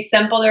to be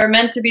simple. They were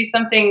meant to be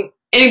something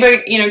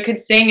anybody, you know, could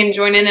sing and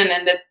join in,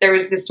 and that there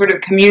was this sort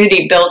of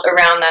community built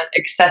around that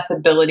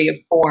accessibility of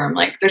form.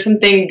 Like, there's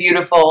something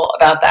beautiful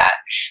about that.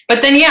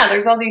 But then, yeah,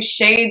 there's all these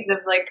shades of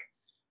like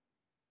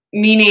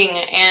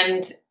meaning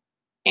and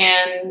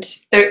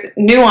the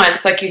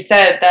nuance, like you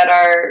said, that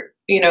are,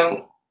 you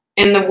know,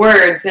 in the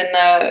words, in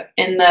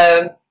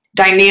the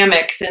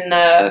dynamics, in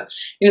the,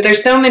 you know,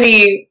 there's so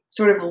many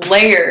sort of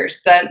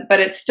layers but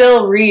it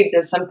still reads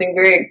as something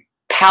very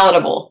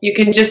palatable. You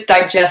can just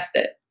digest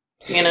it,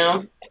 you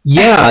know?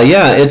 Yeah,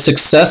 it's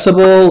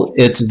accessible,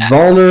 it's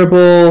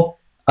vulnerable.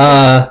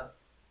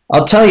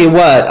 I'll tell you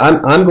what,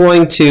 I'm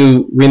going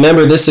to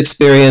remember this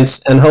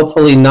experience and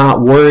hopefully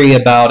not worry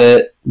about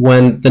it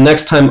when the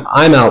next time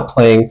I'm out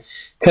playing,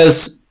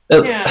 because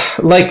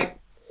like,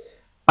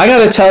 I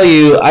gotta tell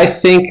you, I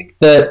think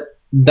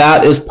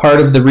that is part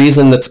of the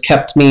reason that's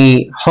kept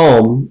me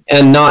home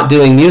and not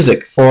doing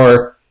music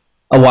for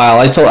a while.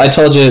 I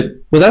told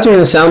you, was that during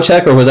the sound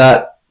check, or was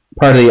that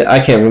part of I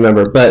can't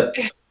remember, but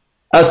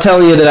I was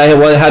telling you that I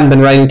hadn't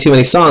been writing too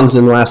many songs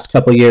in the last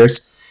couple of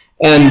years,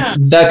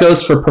 and that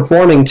goes for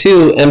performing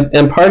too.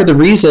 And part of the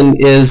reason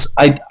is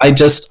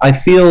I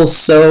feel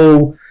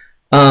so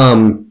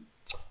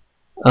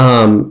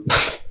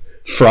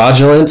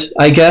fraudulent,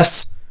 I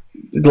guess,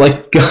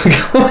 like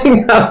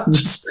going out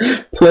just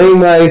playing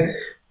my,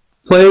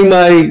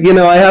 you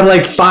know, I have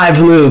like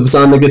 5 moves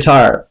on the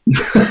guitar,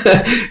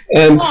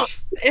 and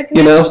it's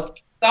you know,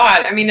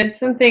 thought. I mean, it's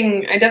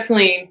something I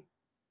definitely.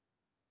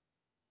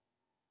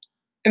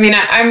 I mean,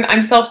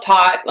 I'm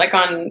self-taught, like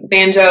on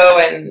banjo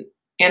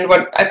and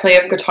what I play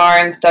of guitar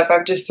and stuff.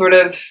 I've just sort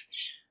of,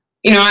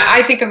 you know,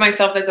 I think of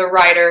myself as a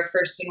writer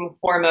first and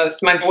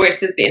foremost. My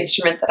voice is the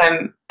instrument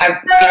that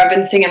I've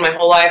been singing my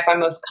whole life. I'm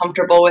most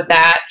comfortable with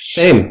that.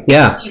 Same,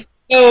 yeah.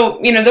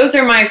 So, you know, those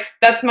are my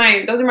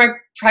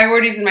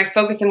priorities and my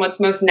focus and what's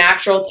most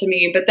natural to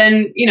me. But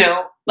then, you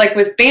know, like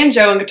with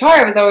banjo and guitar,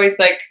 I was always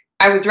like,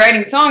 I was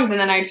writing songs, and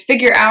then I'd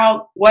figure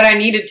out what I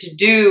needed to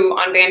do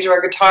on banjo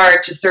or guitar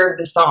to serve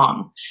the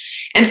song.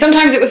 And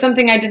sometimes it was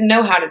something I didn't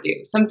know how to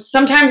do.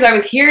 Sometimes I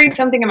was hearing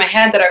something in my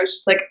head that I was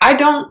just like, I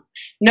don't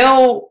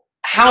know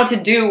how to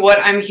do what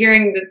I'm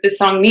hearing that this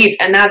song needs.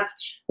 And that's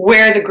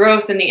where the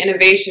growth and the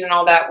innovation and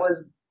all that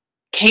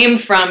came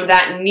from,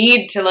 that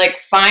need to like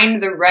find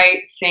the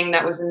right thing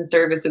that was in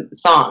service of the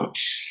song.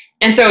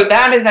 And so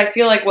that is, I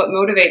feel like, what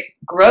motivates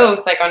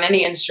growth, like on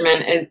any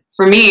instrument. And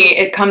for me,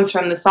 it comes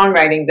from the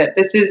songwriting, that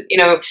this is, you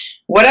know,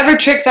 whatever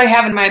tricks I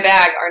have in my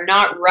bag are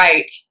not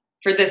right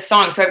for this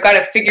song. So I've got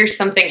to figure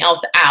something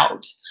else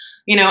out,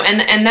 you know,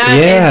 and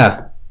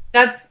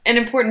that's an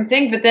important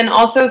thing. But then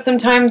also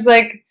sometimes,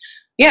 like,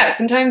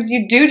 sometimes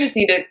you do just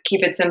need to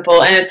keep it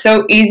simple. And it's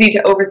so easy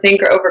to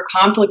overthink or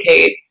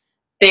overcomplicate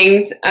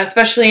things,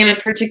 especially in a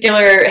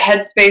particular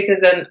headspace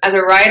as a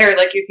writer.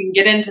 Like, you can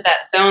get into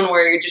that zone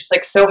where you're just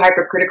like so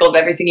hypercritical of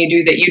everything you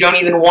do that you don't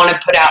even want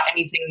to put out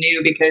anything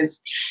new,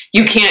 because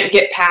you can't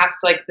get past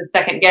like the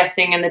second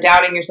guessing and the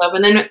doubting yourself.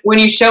 And then when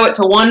you show it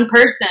to one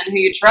person who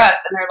you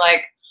trust and they're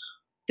like,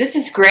 this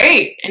is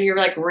great, and you're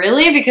like,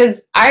 really?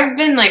 Because I've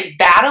been like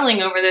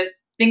battling over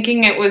this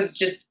thinking it was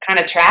just kind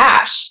of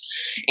trash.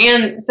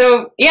 And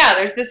so,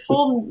 there's this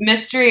whole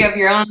mystery of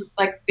your own,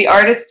 like the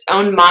artist's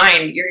own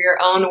mind. You're your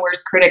own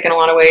worst critic in a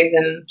lot of ways.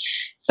 And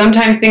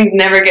sometimes things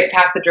never get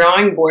past the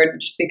drawing board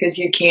just because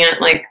you can't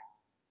like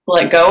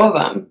let go of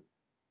them.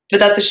 But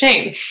that's a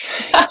shame.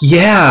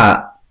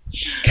 Yeah.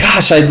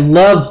 Gosh, I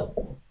love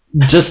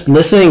just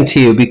listening to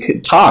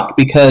you talk,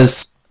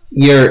 because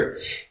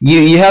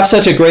you have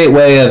such a great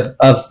way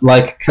of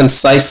like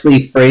concisely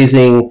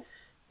phrasing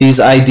these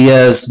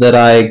ideas that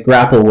I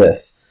grapple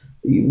with.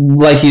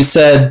 like you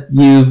said,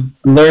 you've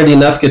learned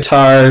enough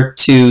guitar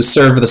to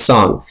serve the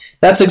song.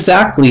 That's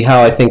exactly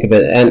how I think of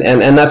it,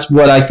 and that's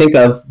what I think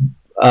of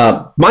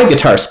my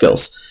guitar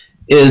skills.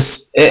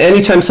 Is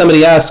anytime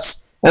somebody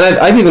asks, and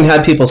I've even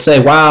had people say,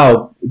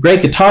 "Wow,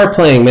 great guitar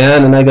playing,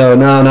 man," and I go,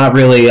 "No, not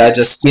really. I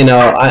just,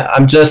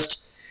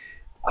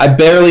 I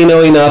barely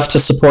know enough to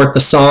support the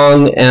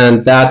song,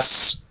 and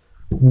that's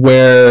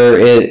where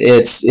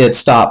it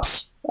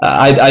stops.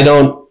 I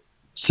don't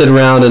sit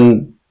around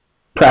and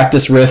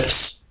practice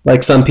riffs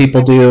like some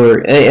people do,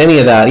 or any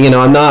of that.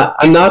 I'm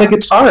not a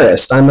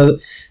guitarist. I'm a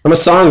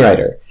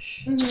songwriter.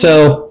 Mm-hmm.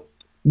 So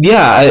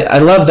yeah, I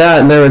love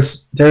that. And there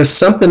was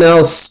something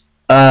else.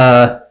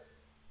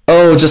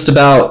 Just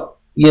about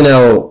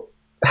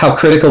how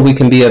critical we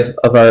can be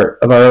of our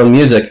own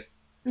music.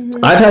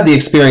 Mm-hmm. I've had the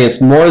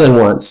experience more than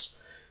once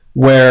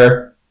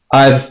where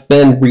I've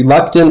been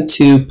reluctant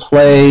to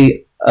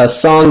play a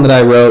song that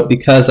I wrote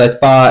because I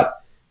thought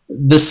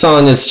this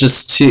song is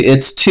just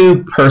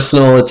too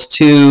personal.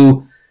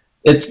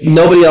 It's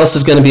nobody else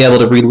is going to be able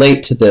to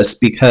relate to this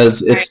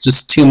because it's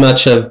just too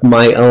much of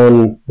my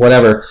own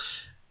whatever.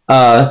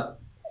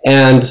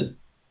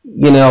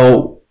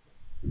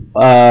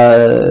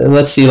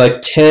 Let's see,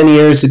 like 10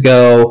 years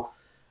ago,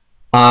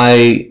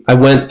 I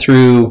went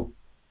through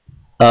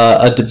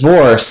a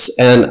divorce,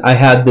 and I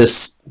had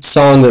this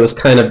song that was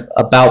kind of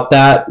about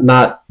that,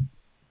 not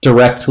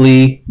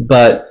directly,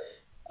 but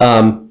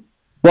I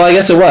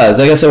guess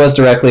it was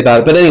directly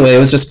about it. But anyway, it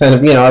was just kind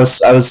of, I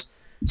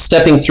was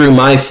stepping through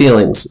my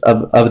feelings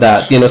of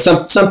that.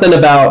 Something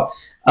about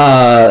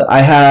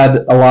I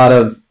had a lot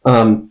of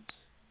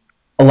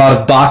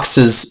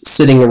boxes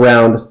sitting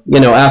around.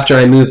 After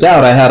I moved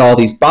out, I had all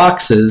these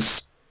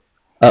boxes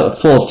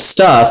full of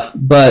stuff,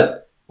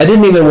 but I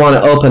didn't even want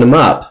to open them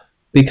up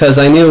because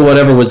I knew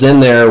whatever was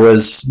in there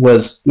was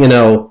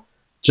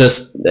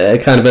just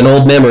kind of an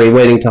old memory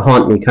waiting to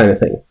haunt me, kind of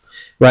thing,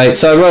 right?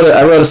 So I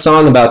wrote a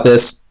song about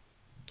this,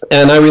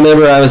 and I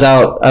remember I was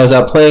out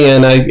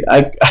playing, and I did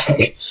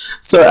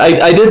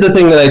the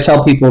thing that I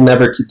tell people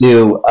never to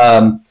do.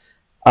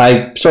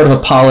 I sort of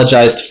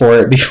apologized for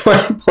it before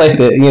I played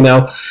it,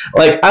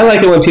 Like, I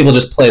like it when people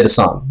just play the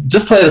song.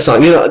 Just play the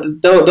song,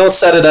 don't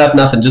set it up,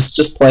 nothing.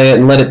 Just play it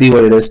and let it be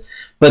what it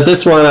is. But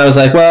this one, I was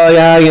like, well,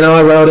 yeah,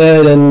 I wrote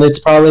it, and it's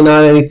probably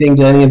not anything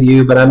to any of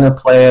you, but I'm going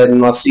to play it,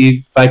 and I'll see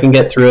if I can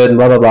get through it, and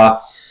blah, blah, blah.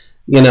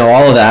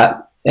 All of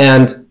that.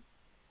 And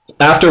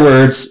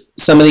afterwards,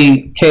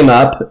 somebody came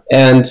up,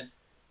 and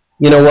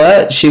you know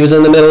what? She was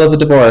in the middle of a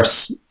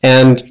divorce,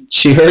 and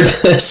she heard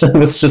this and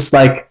was just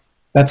like,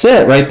 that's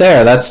it right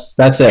there. That's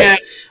it. Yeah.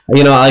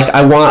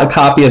 I want a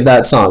copy of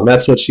that song.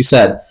 That's what she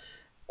said.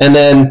 And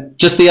then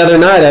just the other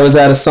night, I was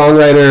at a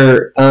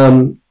songwriter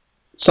round.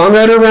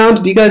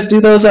 Do you guys do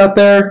those out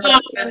there? Oh,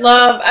 I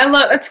love.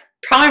 It's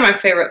probably my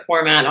favorite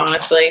format,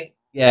 honestly.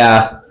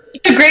 Yeah.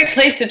 It's a great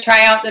place to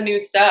try out the new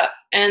stuff,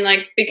 and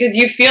because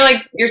you feel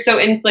like you're so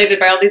insulated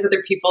by all these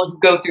other people who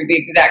go through the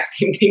exact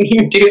same thing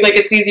you do. Like,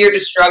 it's easier to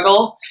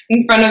struggle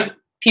in front of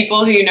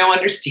people who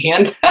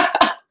understand.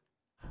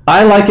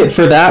 I like it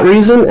for that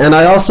reason, and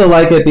I also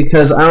like it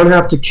because I don't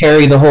have to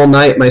carry the whole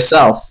night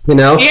myself,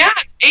 Yeah,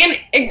 and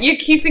you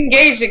keep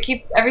engaged. It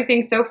keeps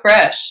everything so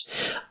fresh.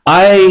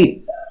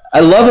 I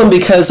love them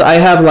because I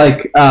have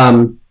like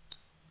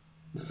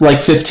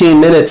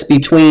 15 minutes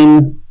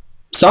between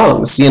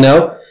songs,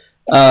 By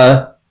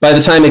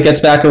the time it gets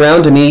back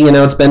around to me,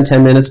 it's been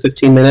 10 minutes,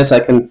 15 minutes. I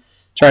can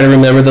try to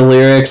remember the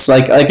lyrics.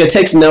 Like it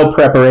takes no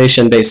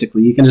preparation,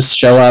 basically. You can just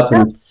show up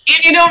and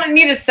you don't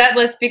need a set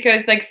list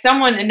because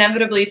someone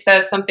inevitably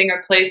says something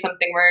or plays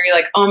something where you're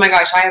like, oh my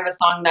gosh, I have a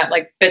song that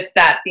fits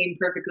that theme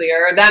perfectly,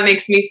 or that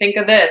makes me think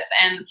of this.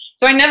 And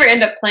so I never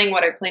end up playing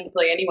what I plan to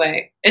play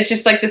anyway. It's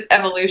just this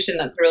evolution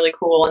that's really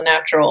cool and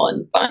natural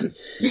and fun.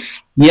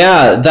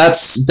 Yeah,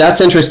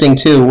 that's interesting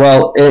too.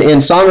 Well, in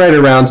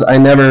songwriter rounds, I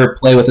never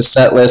play with a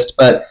set list,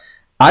 but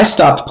I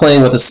stopped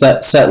playing with a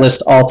set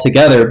list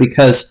altogether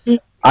because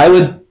I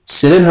would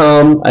sit at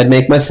home, I'd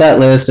make my set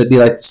list, I'd be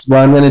like, this is what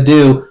I'm going to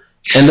do.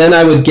 And then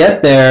I would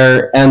get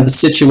there and the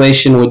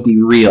situation would be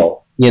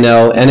real, and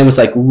it was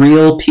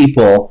real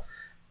people.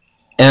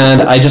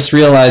 And I just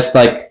realized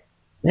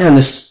man,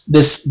 this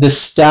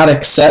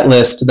static set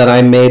list that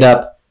I made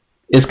up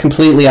is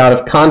completely out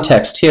of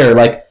context here.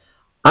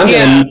 I'm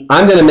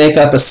going to make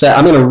up a set.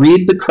 I'm going to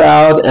read the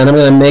crowd and I'm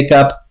going to make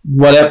up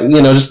whatever,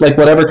 just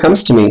whatever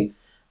comes to me.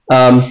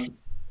 And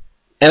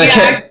I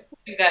can't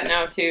do that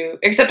now too,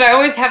 except I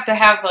always have to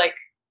have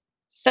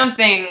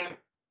something.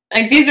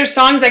 These are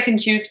songs I can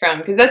choose from,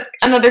 because that's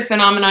another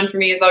phenomenon for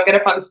me is I'll get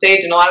up on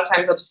stage and a lot of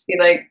times I'll just be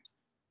like,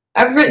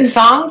 I've written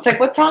songs.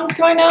 What songs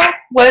do I know?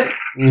 What?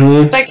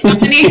 Mm-hmm.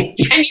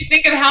 And you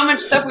think of how much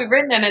stuff we've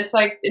written, and it's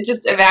it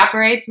just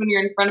evaporates when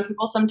you're in front of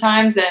people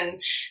sometimes. And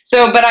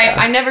so, but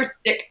I never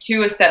stick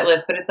to a set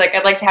list. But it's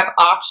I'd like to have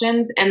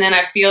options, and then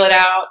I feel it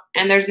out,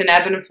 and there's an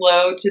ebb and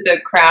flow to the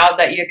crowd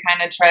that you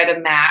kind of try to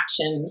match.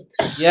 And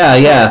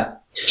yeah.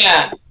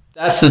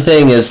 That's the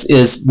thing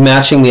is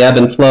matching the ebb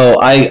and flow.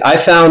 I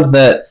found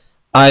that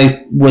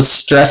I was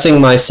stressing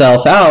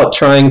myself out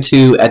trying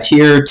to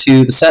adhere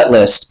to the set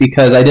list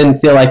because I didn't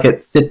feel like it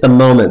fit the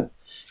moment,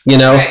 you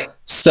know? Right.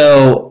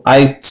 So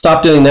I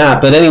stopped doing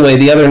that. But anyway,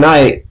 the other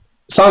night,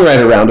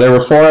 songwriter round, there were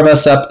 4 of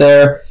us up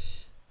there.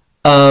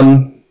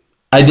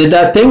 I did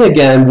that thing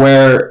again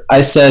where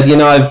I said, you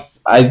know,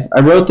 I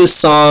wrote this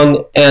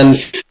song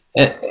and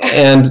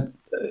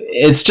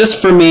it's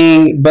just for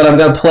me, but I'm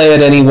going to play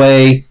it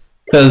anyway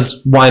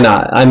because why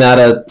not? I'm at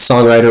a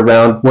songwriter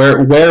round.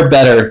 Where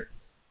better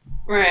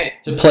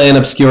to play an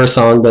obscure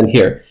song than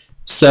here?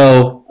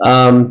 So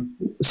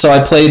so I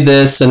played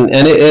this, and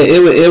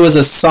it was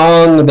a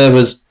song that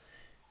was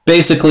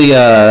basically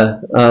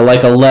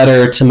like a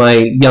letter to my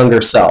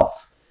younger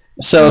self.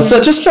 So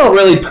it just felt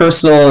really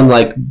personal and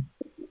like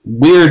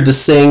weird to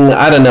sing.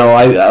 I don't know.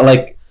 I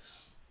like,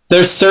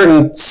 there's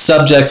certain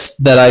subjects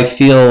that I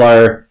feel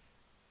are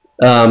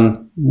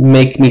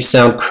make me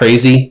sound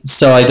crazy,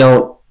 so I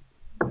don't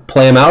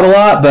play them out a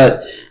lot.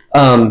 But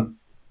and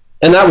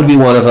that would be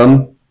one of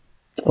them,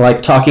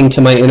 like talking to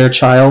my inner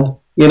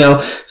child, you know.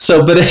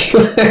 So, but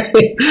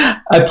anyway,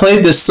 I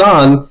played this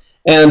song,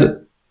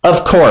 and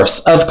of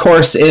course,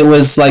 it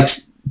was like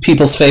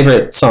people's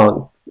favorite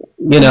song,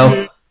 you know.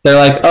 Mm-hmm. They're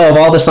like, oh, of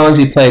all the songs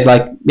you played,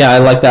 like, yeah, I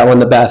like that one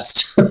the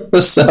best.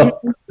 So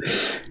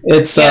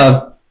it's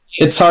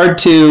hard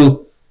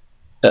to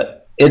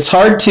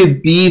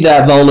be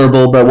that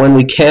vulnerable, but when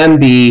we can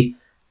be,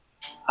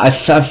 I've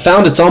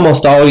found it's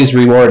almost always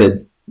rewarded,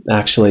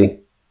 actually.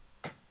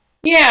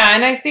 Yeah,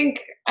 and I think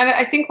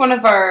one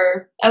of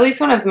our, at least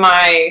one of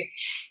my,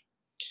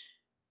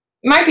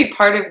 might be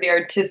part of the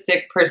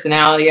artistic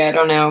personality, I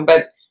don't know,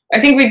 but I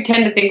think we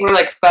tend to think we're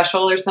like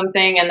special or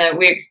something, and that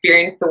we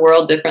experience the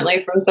world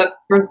differently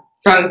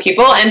from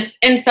people. And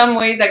in some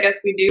ways, I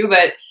guess we do,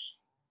 but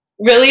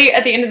really,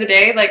 at the end of the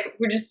day, like,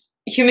 we're just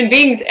human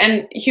beings,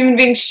 and human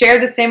beings share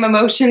the same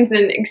emotions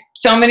and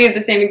so many of the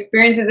same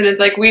experiences. And it's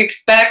like we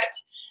expect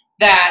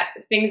that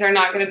things are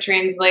not going to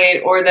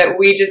translate, or that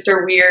we just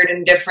are weird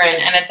and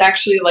different. And it's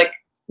actually like,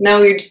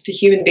 no, you're just a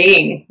human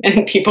being,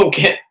 and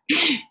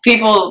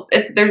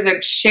there's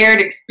a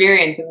shared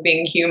experience of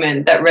being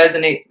human that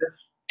resonates with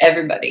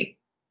everybody.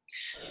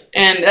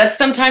 And that's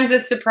sometimes a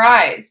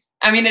surprise.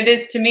 I mean, it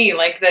is to me,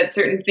 like, that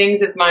certain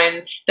things of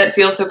mine that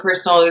feel so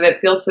personal, or that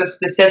feel so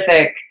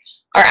specific,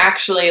 are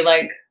actually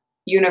like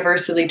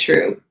universally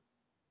true.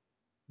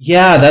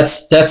 Yeah,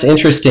 that's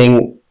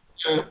interesting.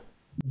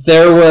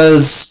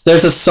 There's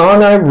a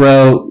song I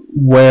wrote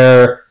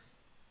where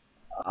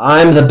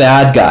I'm the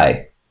bad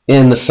guy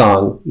in the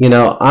song. You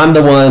know, I'm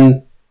the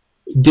one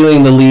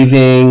doing the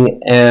leaving,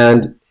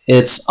 and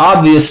it's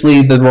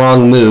obviously the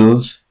wrong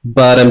move,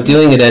 but I'm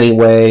doing it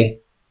anyway,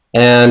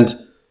 and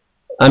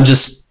I'm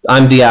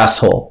the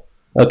asshole,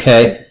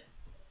 okay?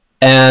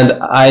 And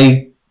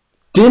I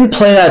didn't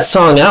play that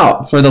song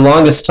out for the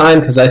longest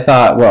time because I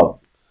thought,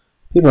 well,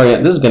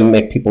 this is going to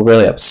make people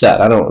really upset.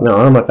 I don't know.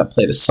 I'm not going to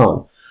play this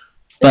song.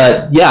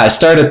 But yeah, I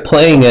started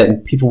playing it,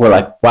 and people were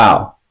like,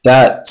 wow,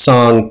 that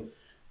song,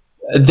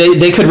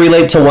 they could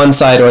relate to one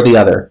side or the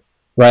other,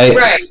 right?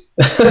 Right.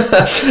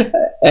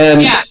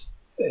 And yeah.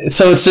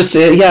 So it's just,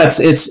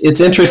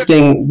 it's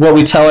interesting what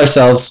we tell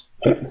ourselves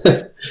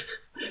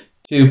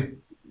to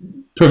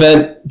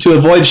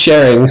avoid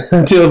sharing,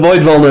 to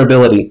avoid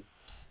vulnerability.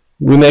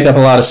 We make up a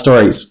lot of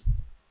stories.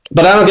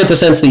 But I don't get the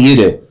sense that you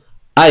do.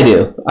 I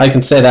do. I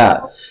can say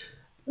that.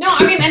 No,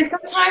 I mean, and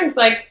sometimes,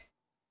 like,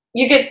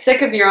 you get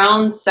sick of your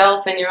own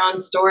self and your own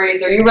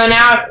stories, or you run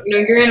out, you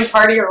know, you're in a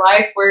part of your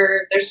life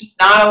where there's just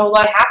not a whole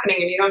lot happening,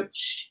 and you don't,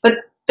 but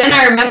then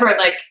I remember,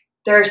 like,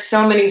 there are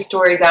so many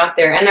stories out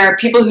there, and there are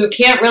people who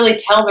can't really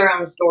tell their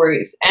own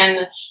stories,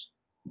 and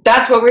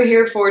that's what we're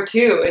here for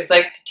too, is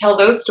like to tell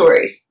those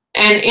stories.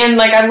 And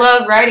like, I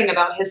love writing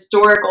about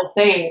historical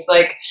things,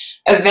 like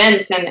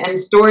events and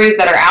stories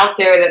that are out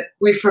there that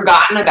we've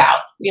forgotten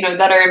about, you know,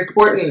 that are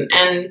important,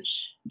 and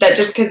that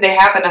just because they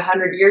happened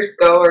 100 years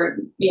ago, or,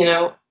 you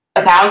know,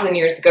 1,000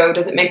 years ago,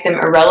 doesn't make them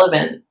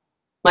irrelevant.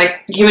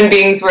 Like, human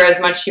beings were as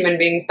much human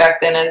beings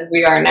back then as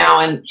we are now,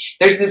 and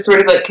there's this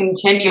sort of like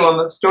continuum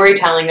of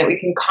storytelling that we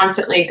can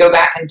constantly go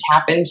back and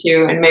tap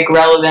into and make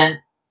relevant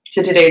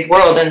to today's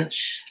world. And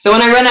so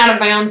when I run out of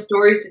my own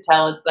stories to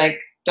tell, it's like,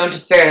 don't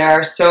despair. There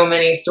are so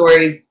many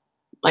stories,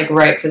 like,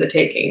 ripe for the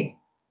taking.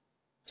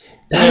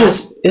 That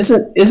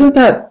isn't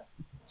that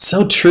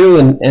so true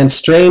and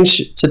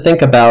strange to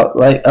think about?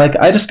 Like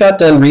I just got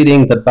done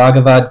reading the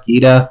Bhagavad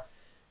Gita,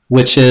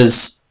 which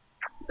is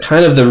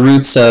kind of the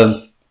roots of,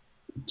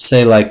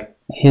 say, like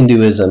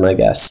Hinduism, I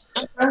guess.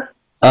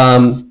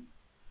 Well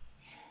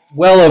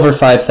over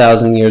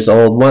 5,000 years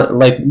old.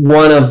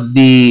 One of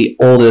the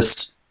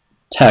oldest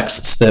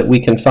texts that we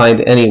can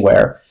find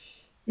anywhere.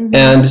 Mm-hmm.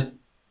 And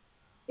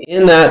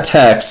in that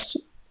text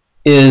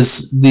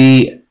is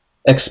the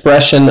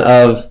expression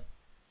of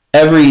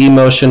every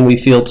emotion we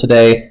feel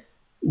today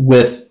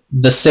with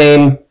the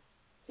same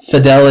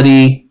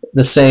fidelity,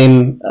 the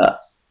same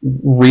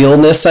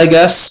realness, I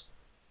guess.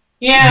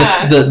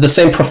 Yeah. The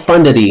same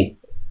profundity,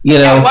 you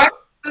know. Yeah, why is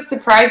it so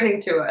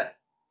surprising to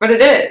us? But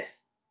it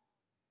is.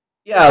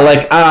 Yeah,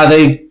 like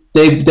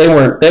they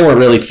weren't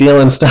really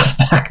feeling stuff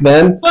back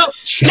then. Well,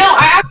 no,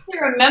 I actually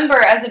remember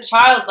as a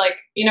child, like,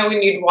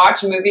 when you'd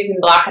watch movies in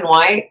black and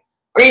white,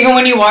 or even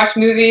when you watch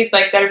movies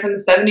like that are from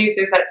the 70s,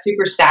 there's that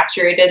super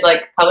saturated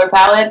like color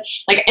palette.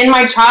 Like in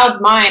my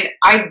child's mind,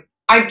 I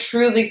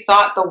truly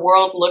thought the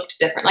world looked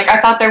different. Like I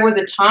thought there was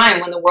a time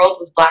when the world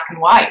was black and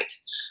white.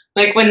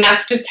 Like when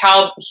that's just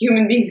how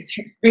human beings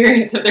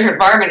experience of their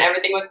environment,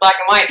 everything was black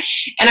and white.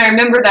 And I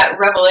remember that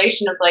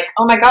revelation of like,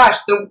 oh my gosh,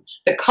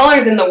 the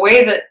colors and the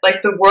way that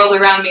like the world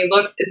around me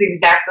looks is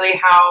exactly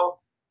how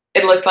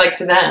it looked like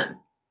to them,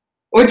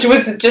 which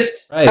was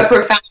just a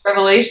profound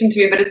revelation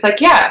to me. But it's like,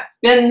 yeah, it's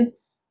been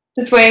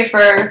this way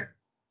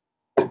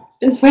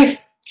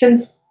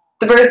since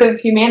the birth of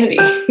humanity.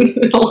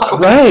 In a lot of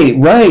ways.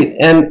 Right,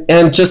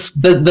 and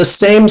just the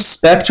same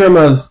spectrum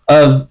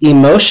of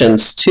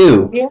emotions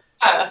too. Yeah.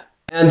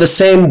 And the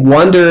same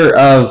wonder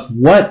of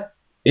what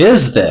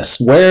is this?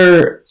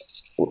 Where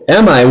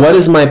am I? What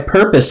is my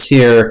purpose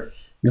here?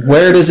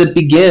 Where does it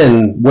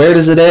begin? Where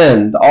does it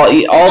end?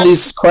 All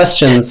these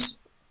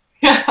questions.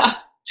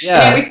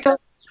 Yeah, we still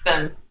ask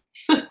them.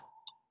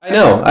 I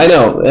know.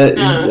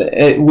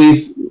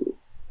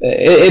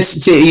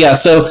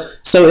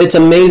 So it's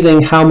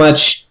amazing how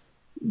much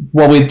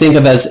what we think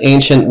of as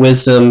ancient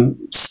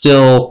wisdom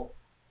still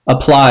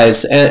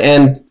applies,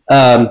 and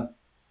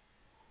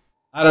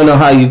I don't know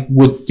how you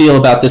would feel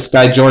about this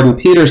guy Jordan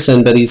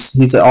Peterson, but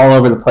he's all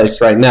over the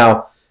place right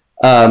now.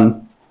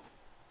 I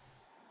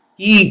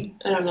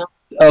don't know.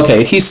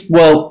 Okay, he's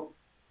all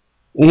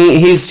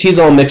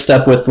mixed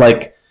up with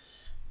like,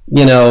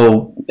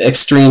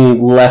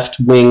 extreme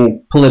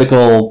left-wing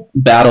political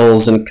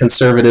battles and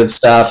conservative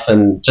stuff,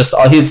 and just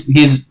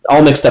he's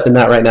all mixed up in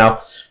that right now.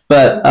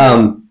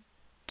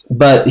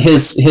 But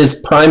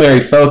his primary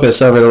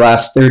focus over the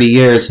last 30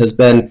 years has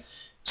been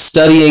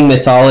studying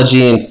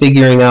mythology and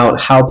figuring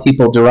out how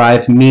people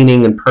derive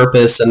meaning and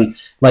purpose, and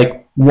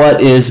like what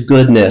is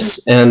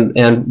goodness and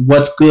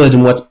what's good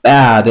and what's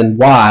bad and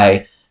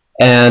why.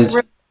 And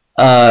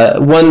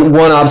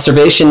one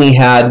observation he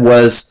had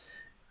was,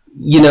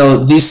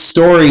 these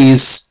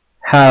stories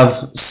have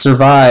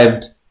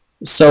survived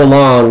so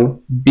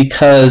long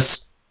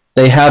because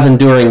they have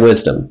enduring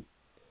wisdom,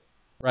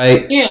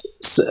 right? Yeah.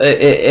 So,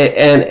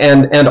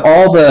 and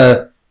all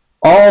the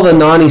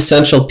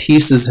non-essential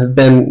pieces have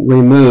been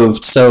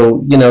removed.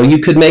 So, you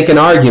could make an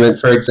argument,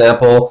 for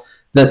example,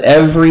 that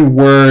every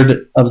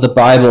word of the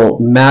Bible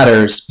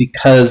matters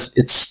because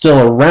it's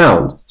still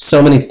around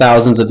so many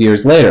thousands of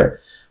years later.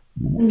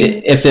 Mm-hmm.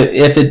 If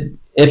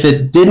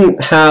it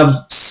didn't have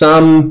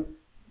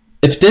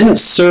if it didn't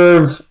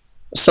serve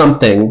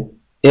something,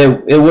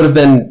 it would have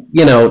been,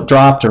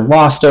 dropped or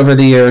lost over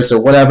the years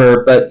or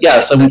whatever. But yeah,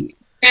 so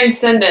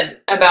transcendent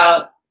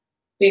about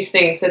these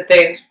things that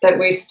they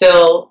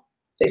still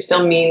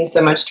mean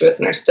so much to us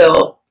and are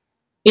still,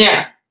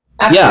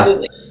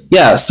 absolutely.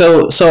 Yeah.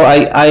 So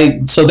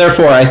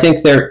therefore I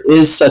think there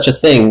is such a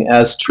thing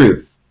as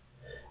truth.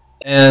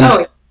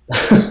 And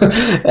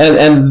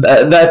and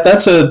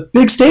that's a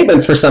big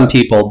statement for some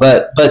people,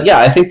 but yeah,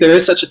 I think there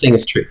is such a thing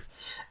as truth.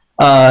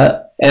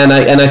 And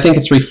I think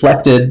it's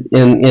reflected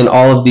in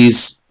all of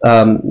these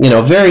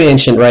very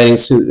ancient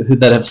writings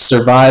that have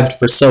survived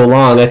for so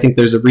long. I think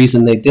there's a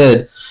reason they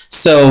did.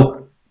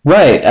 So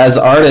right, as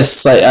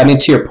artists,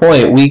 to your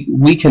point,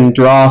 we can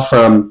draw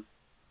from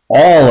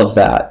all of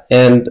that.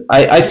 And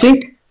I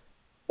think,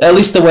 at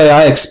least the way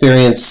I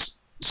experience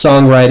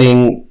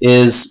songwriting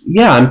is,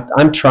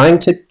 I'm trying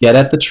to get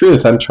at the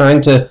truth. I'm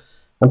trying to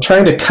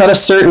cut a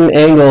certain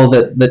angle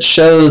that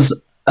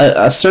shows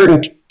a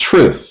certain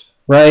truth,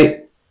 right?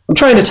 I'm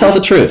trying to tell the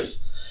truth.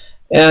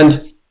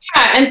 And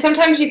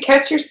sometimes you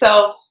catch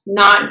yourself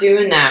not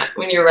doing that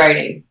when you're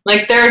writing.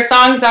 Like there are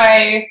songs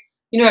I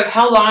have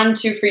held on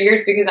to for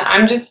years because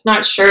I'm just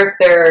not sure if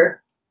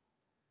they're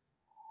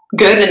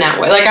good in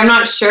that way. Like I'm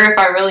not sure if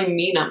I really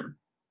mean them.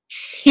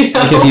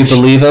 Like if you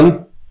believe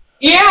them?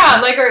 Yeah,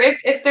 like, or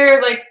if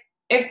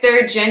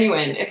they're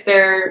genuine, if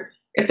they're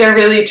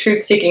really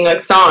truth-seeking,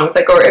 like songs,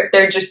 like, or if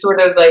they're just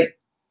sort of like,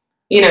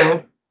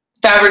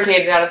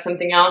 fabricated out of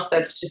something else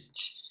that's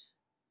just,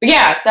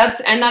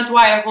 that's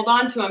why I hold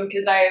on to them,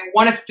 because I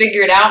want to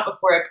figure it out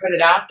before I put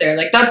it out there.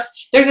 Like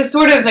there's a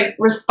sort of like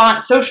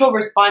social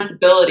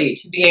responsibility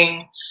to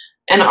being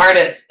an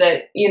artist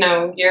that,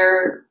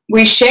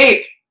 we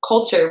shape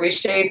culture, we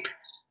shape,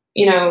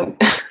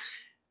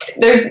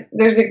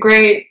 there's a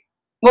great,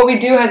 what we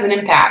do has an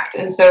impact,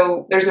 and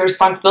so there's a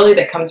responsibility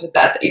that comes with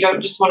that you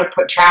don't just want to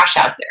put trash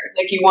out there. It's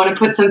like you want to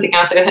put something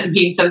out there that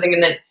means something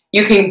and that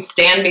you can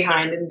stand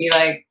behind and be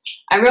like,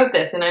 I wrote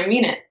this and I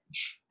mean it.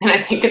 And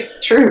I think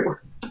it's true.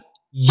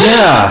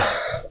 Yeah,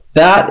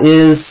 that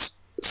is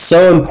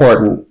so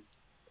important.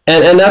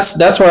 And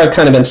that's where I've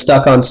kind of been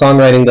stuck on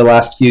songwriting the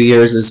last few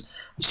years,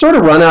 is I've sort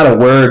of run out of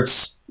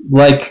words.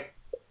 Like,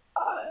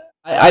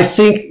 I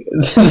think,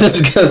 this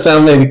is going to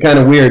sound maybe kind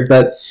of weird,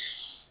 but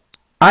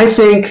I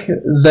think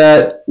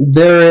that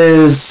there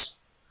is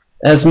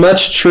as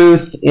much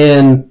truth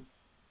in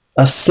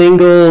a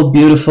single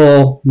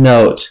beautiful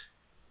note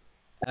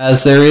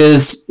as there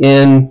is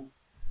in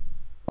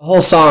a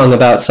whole song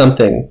about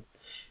something.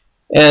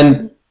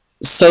 And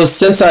so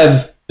since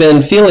I've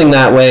been feeling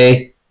that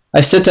way,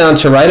 I sit down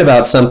to write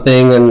about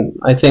something, and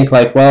I think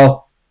like,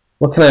 well,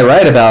 what can I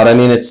write about? I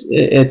mean, it's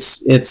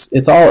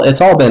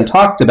all been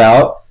talked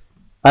about.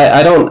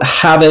 I don't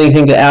have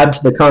anything to add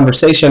to the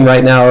conversation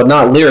right now,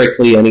 not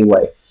lyrically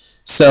anyway.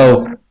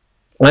 So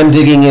I'm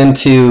digging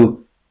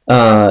into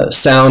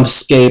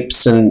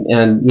soundscapes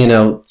and you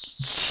know,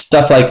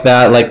 stuff like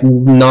that, like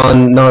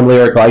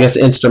non-lyrical, I guess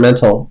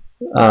instrumental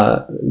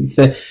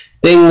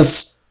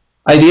things,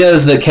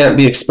 ideas that can't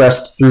be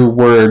expressed through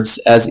words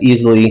as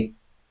easily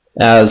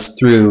as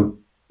through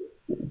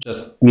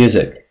just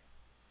music.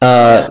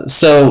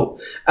 So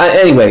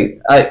anyway,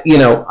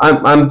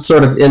 I'm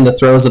sort of in the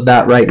throes of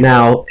that right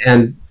now,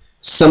 and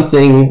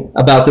something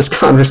about this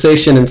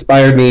conversation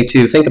inspired me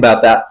to think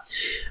about that.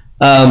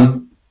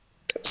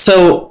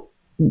 So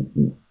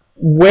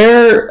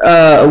where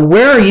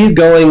are you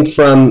going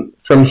from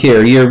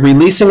here? You're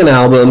releasing an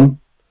album.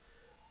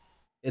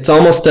 It's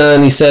almost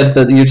done. You said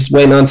that you're just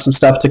waiting on some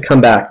stuff to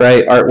come back,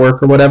 right?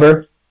 Artwork or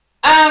whatever?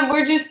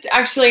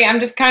 I'm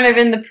just kind of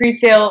in the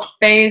pre-sale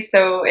phase,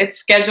 so it's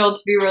scheduled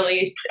to be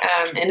released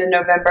into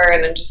November,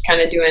 and I'm just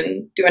kind of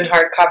doing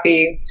hard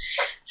copy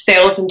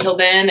sales until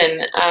then,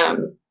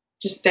 and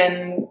just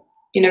been,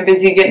 you know,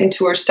 busy getting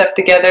tour stuff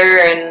together,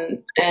 and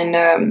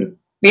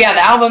yeah,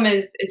 the album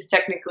is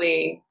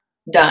technically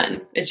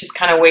done. It's just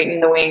kind of waiting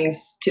in the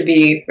wings to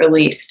be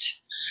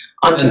released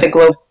onto the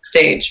global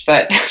stage,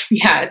 but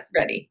yeah, it's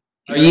ready.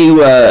 Are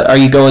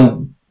you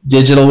going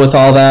digital with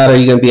all that? Are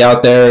you going to be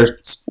out there,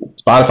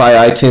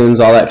 Spotify, iTunes,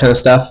 all that kind of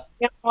stuff?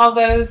 Yeah, all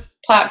those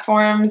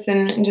platforms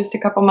in just a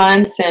couple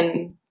months,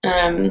 and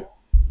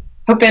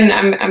hoping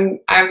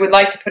I would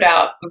like to put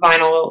out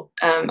vinyl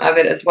of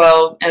it as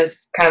well,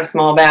 as kind of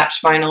small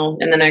batch vinyl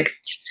in the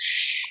next.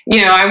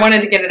 You know, I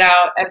wanted to get it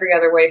out every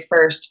other way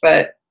first,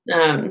 but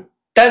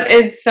that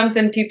is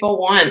something people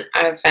want,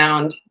 I've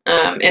found,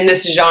 in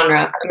this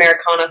genre,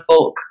 Americana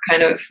folk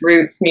kind of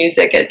roots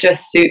music. It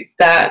just suits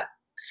that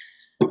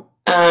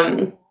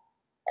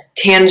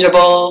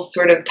tangible,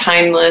 sort of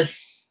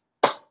timeless,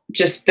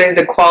 just there's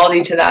a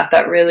quality to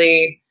that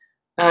really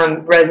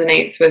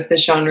resonates with the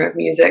genre of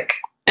music.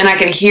 And I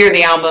can hear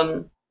the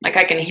album, like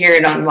I can hear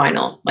it on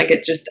vinyl. Like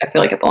it just, I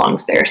feel like it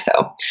belongs there.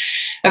 So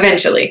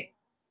eventually.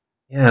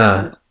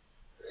 Yeah.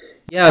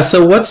 Yeah.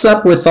 So what's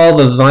up with all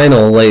the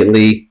vinyl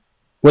lately?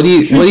 What do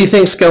you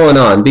think's going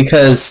on?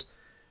 Because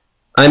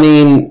I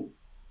mean,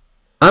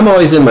 I'm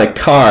always in my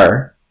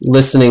car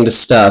listening to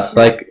stuff.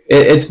 Like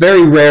it's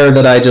very rare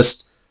that I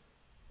just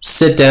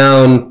sit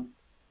down.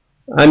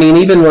 I mean,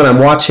 even when I'm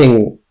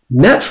watching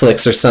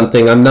Netflix or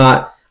something,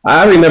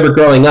 I remember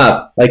growing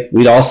up, like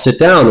we'd all sit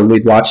down and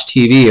we'd watch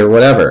TV or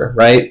whatever,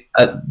 right?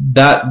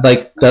 That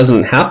like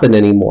doesn't happen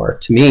anymore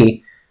to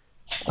me.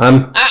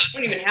 I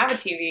don't even have a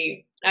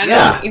TV.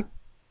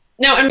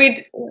 No,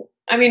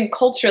 I mean,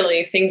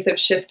 culturally, things have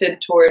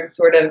shifted towards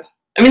sort of.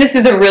 I mean, this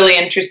is a really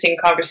interesting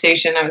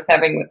conversation I was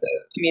having with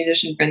a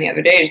musician friend the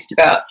other day, just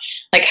about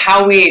like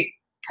how we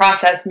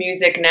process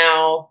music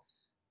now,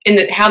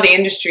 how the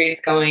industry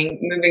is going,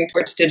 moving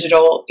towards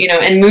digital, you know,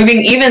 and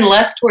moving even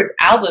less towards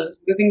albums,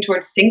 moving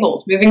towards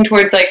singles, moving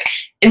towards like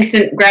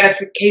instant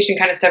gratification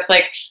kind of stuff,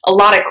 like a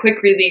lot of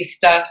quick release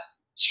stuff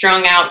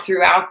strung out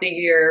throughout the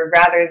year,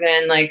 rather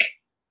than like,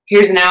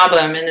 here's an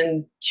album, and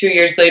then 2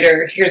 years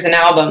later, here's an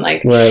album.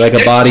 Like, right, like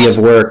a body of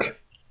work.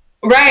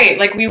 Right.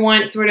 Like we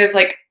want sort of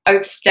like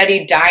a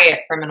steady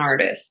diet from an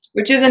artist,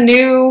 which is a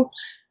new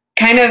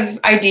kind of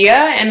idea.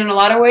 And in a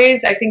lot of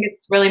ways, I think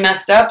it's really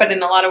messed up. But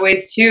in a lot of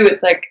ways too,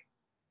 it's like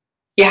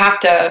you have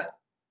to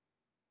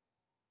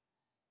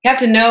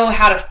know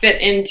how to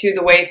fit into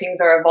the way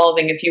things are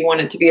evolving if you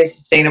want it to be a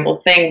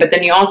sustainable thing. But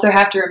then you also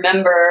have to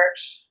remember,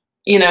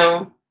 you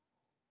know,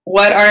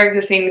 what are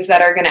the things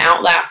that are going to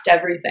outlast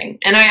everything?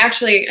 And I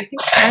think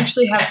I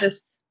actually have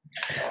this.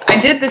 I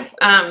did this.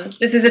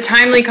 This is a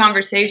timely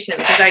conversation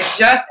because I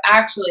just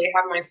actually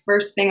have my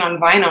first thing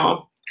on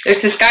vinyl.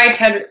 There's this guy,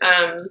 Ted.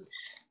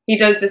 He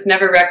does this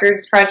Never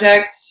Records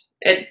project.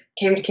 It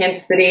came to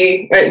Kansas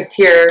City. It's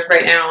here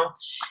right now.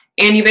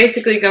 And you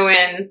basically go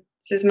in.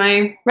 This is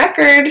my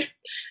record.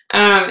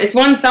 It's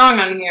one song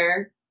on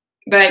here,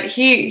 but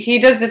he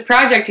does this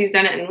project. He's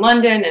done it in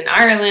London and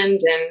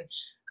Ireland and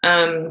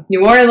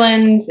New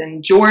Orleans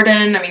and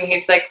Jordan. I mean,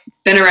 he's like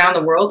been around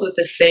the world with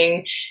this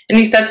thing, and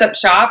he sets up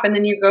shop, and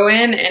then you go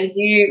in and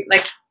he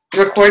like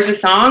records a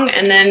song,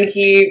 and then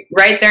he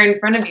right there in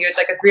front of you, it's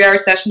like a 3-hour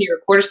session. You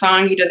record a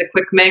song, he does a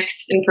quick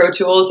mix in Pro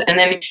Tools, and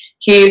then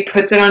he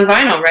puts it on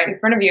vinyl right in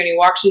front of you, and he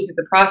walks you through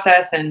the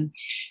process, and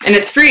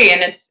it's free,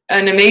 and it's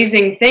an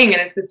amazing thing,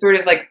 and it's this sort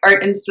of like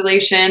art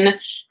installation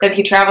that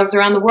he travels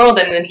around the world,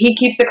 and then he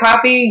keeps a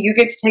copy, you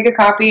get to take a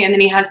copy, and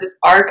then he has this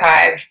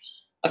archive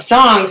of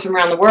songs from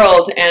around the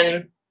world.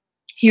 And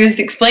he was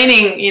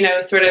explaining, you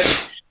know, sort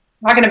of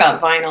talking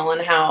about vinyl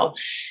and how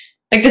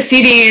like the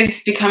CD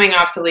is becoming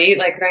obsolete.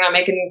 Like they're not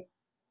making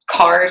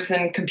cars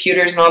and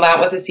computers and all that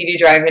with a CD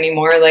drive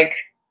anymore. Like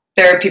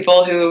there are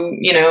people who,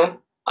 you know,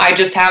 I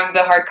just have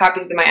the hard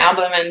copies of my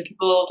album, and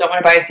people don't want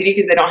to buy a CD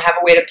because they don't have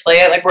a way to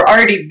play it. Like, we're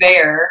already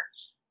there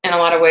in a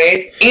lot of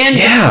ways.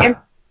 And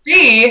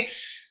MP3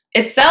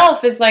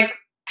 itself is like,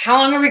 how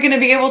long are we going to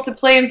be able to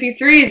play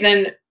MP3s?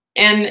 And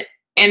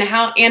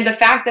the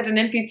fact that an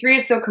MP3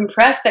 is so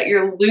compressed that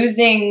you're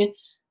losing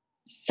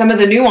some of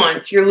the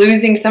nuance. You're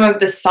losing some of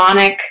the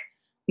sonic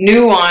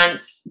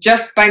nuance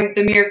just by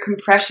the mere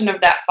compression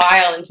of that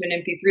file into an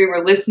MP3.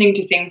 We're listening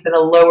to things at a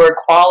lower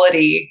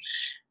quality.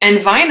 And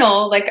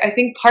vinyl, like, I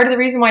think part of the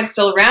reason why it's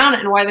still around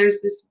and why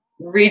there's this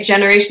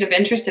regeneration of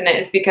interest in it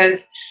is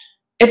because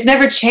it's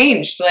never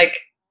changed. Like,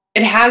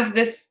 it has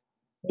this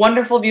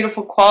wonderful,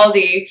 beautiful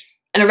quality,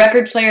 and a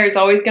record player is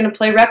always going to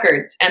play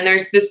records. And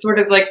there's this sort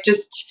of like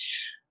just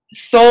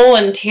soul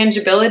and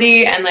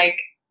tangibility, and like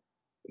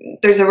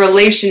there's a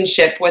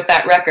relationship with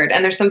that record.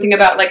 And there's something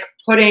about like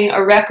putting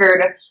a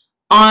record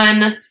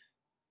on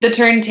the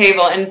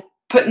turntable and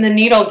putting the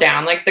needle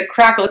down, like the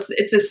crackle.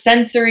 It's a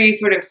sensory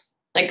sort of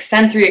like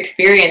sensory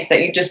experience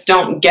that you just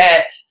don't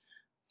get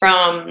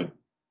from,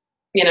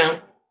 you know.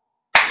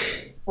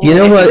 You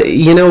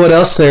know what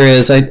else there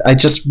is? I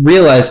just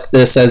realized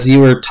this as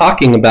you were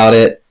talking about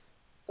it.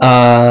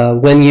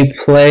 When you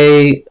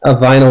play a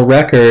vinyl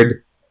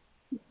record,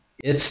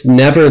 it's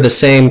never the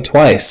same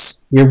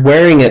twice. You're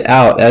wearing it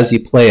out as you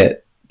play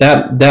it.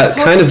 That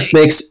totally. Kind of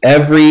makes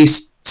every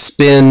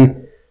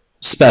spin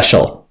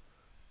special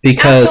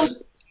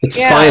because it's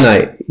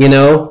finite, you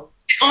know?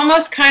 It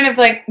almost kind of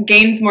like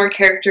gains more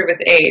character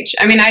with age.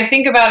 I mean, I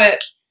think about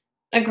it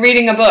like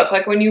reading a book.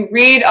 Like when you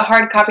read a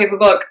hard copy of a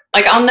book,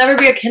 like I'll never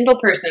be a Kindle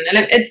person.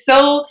 And it's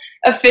so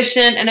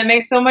efficient and it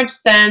makes so much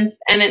sense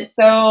and it's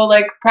so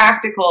like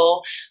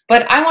practical.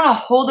 But I want to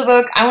hold a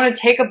book. I want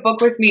to take a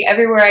book with me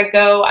everywhere I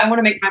go. I want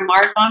to make my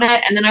mark on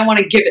it, and then I want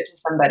to give it to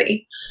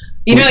somebody.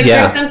 You know, like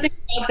there's something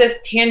about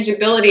this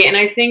tangibility. And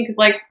I think,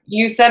 like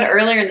you said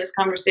earlier in this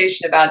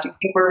conversation about, do you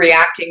think we're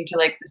reacting to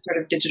like this sort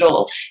of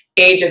digital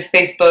age of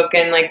Facebook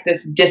and like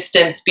this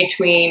distance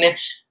between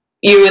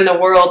you and the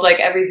world, like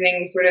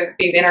everything sort of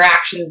these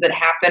interactions that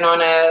happen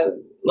on a,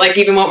 like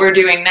even what we're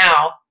doing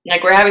now,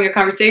 like we're having a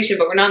conversation,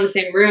 but we're not in the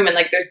same room. And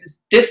like, there's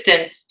this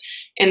distance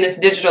in this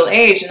digital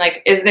age. And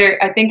like,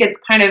 I think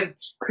it's kind of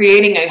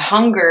creating a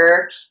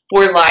hunger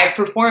for live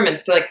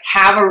performance, to like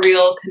have a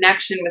real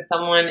connection with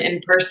someone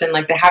in person,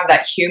 like to have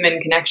that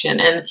human connection.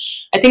 And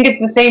I think it's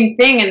the same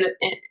thing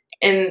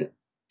in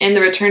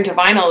the return to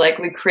vinyl. Like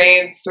we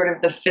crave sort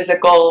of the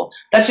physical,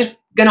 that's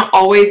just going to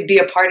always be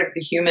a part of the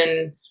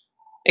human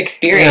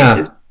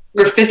experience.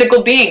 We're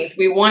physical beings.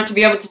 We want to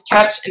be able to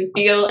touch and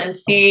feel and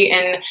see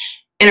and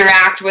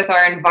interact with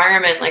our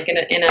environment, like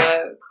in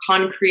a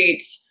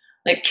concrete,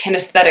 like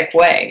kinesthetic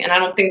way. And I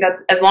don't think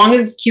that's, as long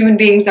as human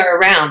beings are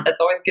around, that's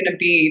always going to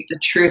be the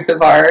truth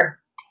of our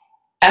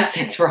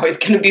essence. We're always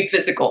going to be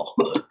physical.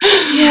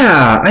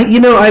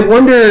 I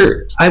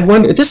wonder,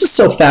 this is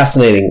so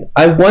fascinating.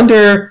 I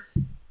wonder,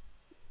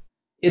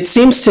 it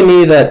seems to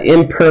me that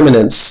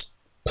impermanence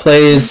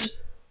plays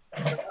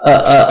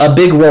a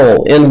big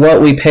role in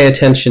what we pay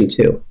attention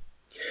to.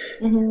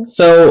 Mm-hmm.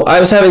 So I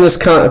was having this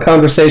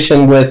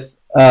conversation with,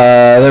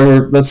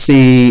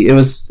 it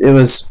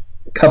was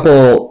a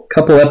couple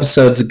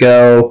episodes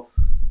ago.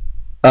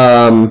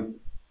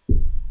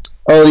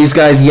 These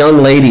guys,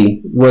 Young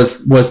Lady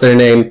was their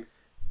name.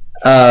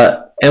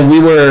 And we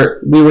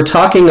were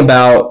talking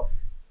about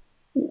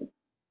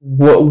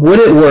would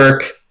it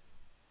work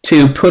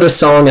to put a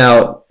song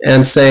out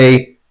and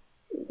say,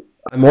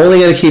 I'm only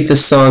going to keep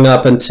this song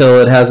up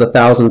until it has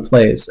 1,000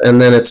 plays, and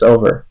then it's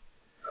over.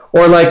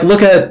 Or like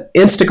look at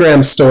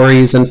Instagram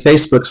stories and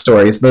Facebook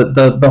stories.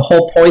 The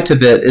whole point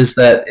of it is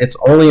that it's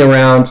only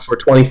around for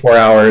 24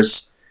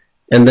 hours,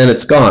 and then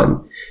it's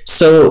gone.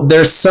 So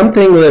there's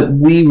something that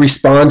we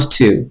respond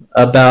to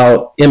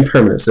about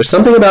impermanence. There's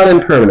something about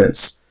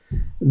impermanence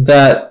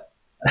that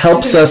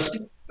helps us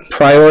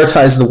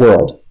prioritize the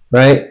world,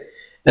 right?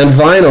 And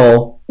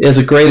vinyl is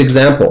a great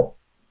example.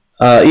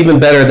 Even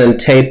better than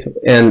tape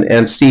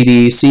and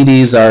CD.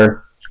 CDs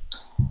are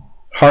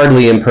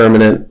hardly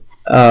impermanent.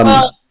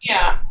 But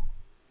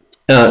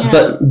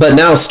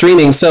now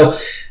streaming. So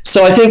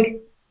I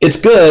think it's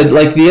good.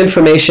 Like the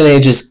information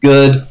age is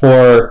good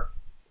for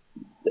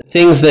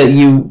things that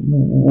you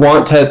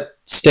want to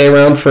stay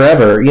around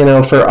forever, you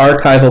know, for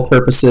archival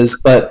purposes.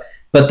 But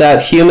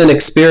that human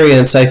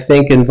experience, I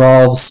think,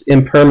 involves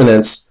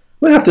impermanence.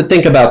 I'm gonna have to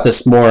think about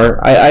this more.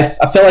 I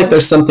feel like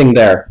there's something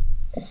there.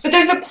 But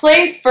there's a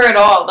place for it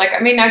all. Like,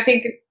 I mean, I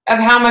think of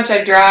how much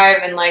I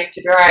drive and like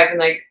to drive, and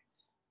like,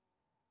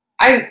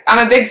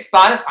 I'm a big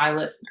Spotify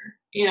listener,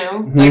 you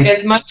know, mm-hmm. Like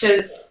as much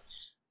as,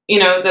 you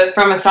know,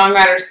 from a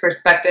songwriter's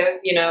perspective,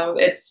 you know,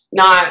 it's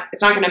not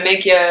going to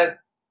make you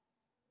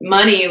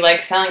money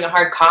like selling a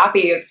hard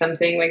copy of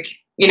something, like,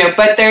 you know,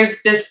 but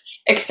there's this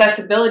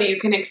accessibility. You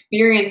can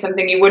experience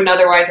something you wouldn't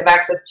otherwise have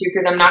access to,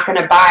 because I'm not going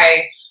to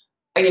buy,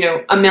 you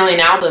know, 1 million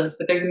albums,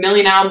 but there's 1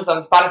 million albums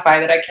on Spotify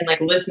that I can like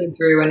listen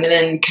through and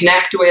then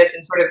connect with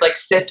and sort of like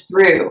sift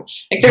through.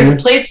 Like there's mm-hmm.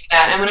 a place for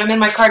that. And when I'm in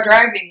my car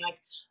driving, like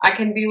I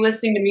can be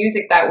listening to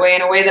music that way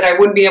in a way that I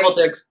wouldn't be able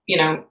to, you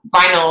know,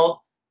 vinyl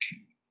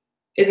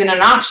isn't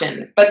an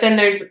option. But then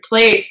there's a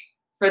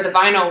place for the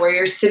vinyl where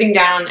you're sitting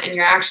down and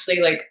you're actually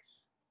like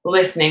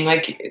listening,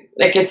 like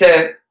it's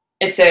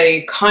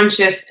a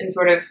conscious and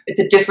sort of, it's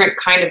a different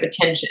kind of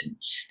attention.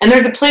 And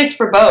there's a place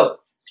for both.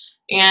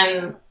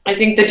 And I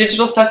think the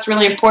digital stuff's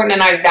really important,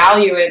 and I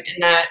value it in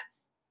that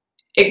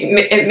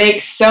it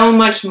makes so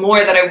much more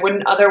that I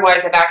wouldn't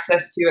otherwise have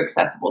access to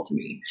accessible to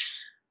me,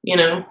 you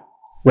know?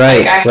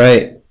 Right, like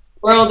right. The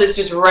world is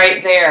just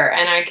right there,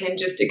 and I can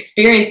just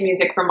experience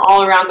music from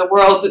all around the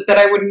world that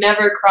I would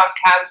never cross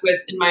paths with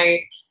in my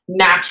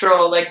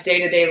natural, like,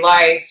 day-to-day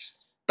life.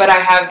 But I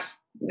have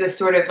this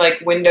sort of,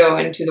 like, window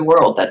into the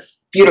world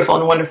that's beautiful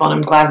and wonderful, and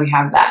I'm glad we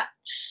have that.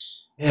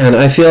 Man,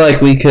 I feel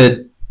like we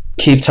could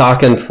keep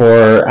talking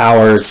for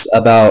hours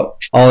about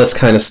all this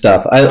kind of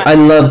stuff. I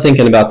love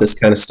thinking about this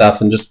kind of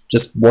stuff and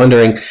just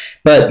wondering.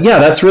 But yeah,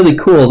 that's really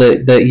cool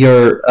that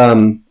you're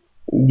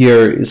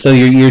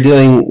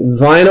doing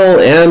vinyl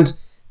and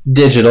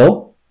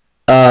digital,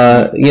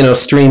 you know,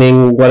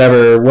 streaming,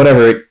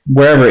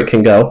 wherever it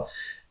can go.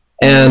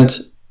 And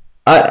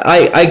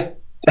I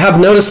have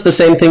noticed the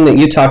same thing that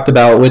you talked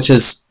about, which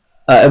is,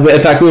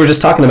 in fact, we were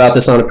just talking about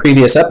this on a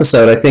previous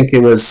episode. I think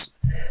it was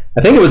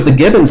the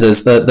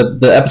Gibbonses,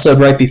 the episode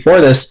right before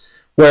this,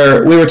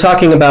 where we were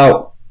talking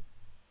about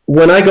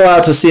when I go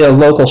out to see a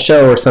local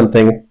show or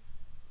something,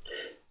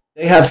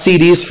 they have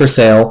CDs for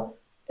sale,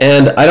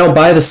 and I don't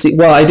buy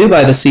I do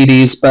buy the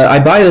CDs, but I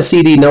buy the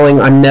CD knowing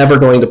I'm never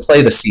going to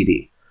play the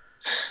CD.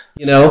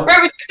 You know?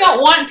 Right, but you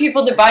don't want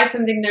people to buy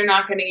something they're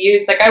not going to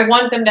use. Like, I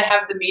want them to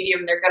have the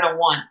medium they're going to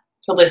want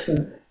to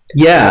listen.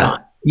 Yeah.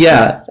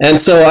 Yeah, and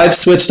so I've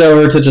switched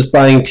over to just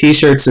buying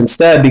T-shirts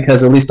instead,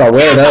 because at least I'll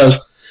wear those.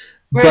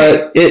 Right.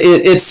 But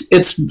it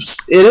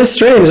is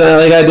strange.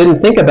 I didn't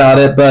think about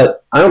it,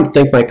 but I don't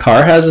think my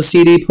car has a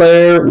CD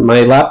player.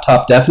 My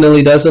laptop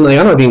definitely doesn't. Like,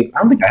 I don't think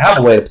I have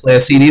a way to play a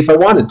CD if I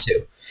wanted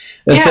to.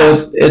 And so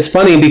it's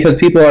funny because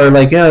people are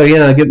like,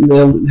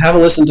 have a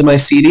listen to my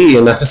CD,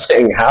 and I'm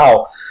saying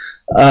how.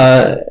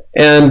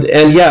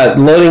 And yeah,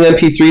 loading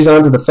MP3s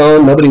onto the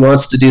phone, nobody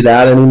wants to do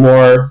that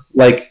anymore.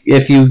 Like,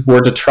 if you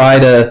were to try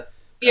to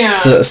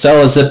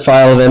sell a zip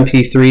file of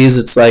MP3s,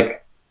 it's like,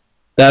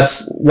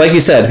 that's, like you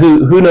said,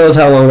 who knows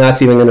how long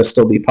that's even going to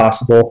still be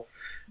possible.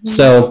 Mm-hmm.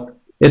 So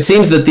it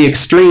seems that the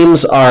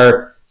extremes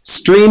are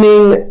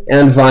streaming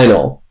and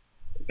vinyl.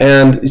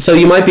 And so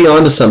you might be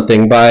onto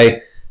something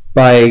by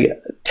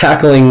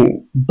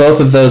tackling both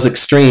of those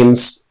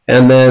extremes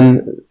and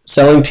then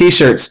selling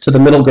T-shirts to the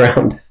middle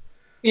ground.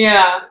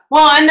 Yeah.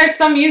 Well, and there's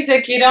some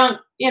music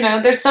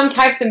there's some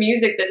types of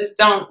music that just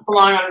don't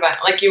belong on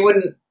vinyl. Like, you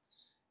wouldn't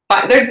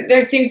buy,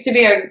 there seems to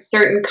be a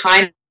certain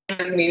kind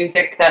of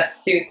music that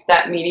suits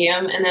that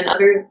medium, and then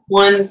other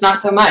ones not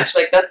so much.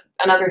 Like, that's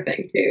another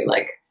thing too.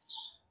 Like,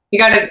 you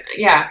gotta,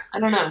 I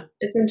don't know.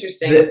 It's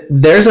interesting.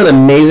 There's an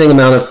amazing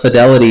amount of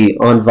fidelity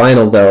on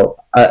vinyl, though.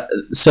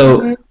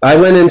 So I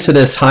went into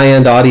this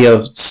high-end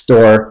audio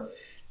store.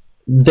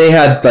 They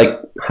had like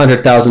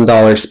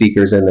 $100,000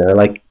 speakers in there,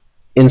 like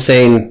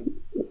insane.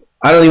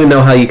 I don't even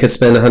know how you could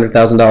spend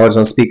 $100,000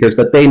 on speakers,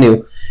 but they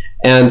knew.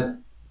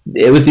 And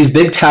it was these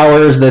big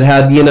towers that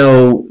had,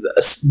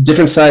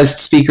 different sized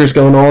speakers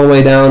going all the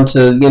way down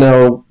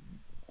to,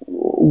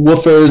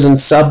 woofers and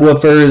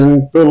subwoofers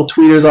and little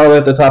tweeters all the way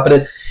at the top of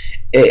it.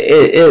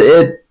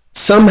 It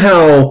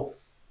somehow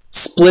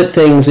split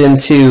things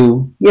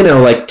into,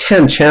 like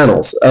 10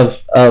 channels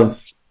of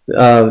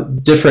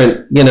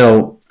different,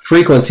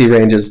 frequency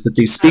ranges that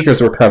these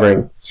speakers were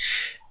covering.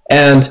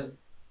 And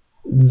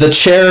the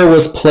chair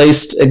was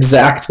placed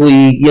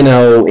exactly, in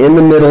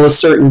the middle, a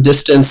certain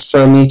distance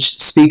from each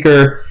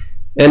speaker.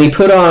 And he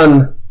put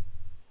on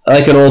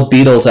like an old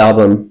Beatles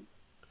album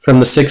from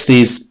the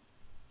 60s.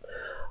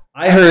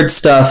 I heard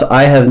stuff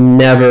I have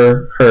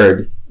never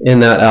heard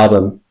in that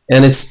album.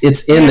 And it's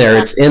in there.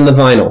 It's in the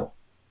vinyl.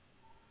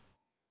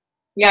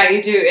 Yeah,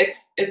 you do.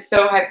 It's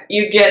so hype.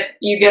 You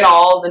get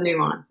all the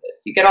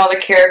nuances. You get all the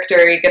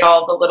character. You get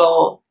all the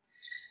little,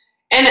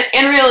 and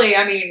really,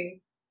 I mean,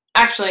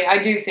 actually, I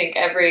do think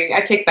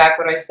I take back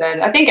what I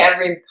said. I think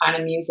every kind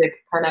of music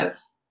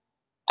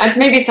it's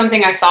maybe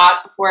something I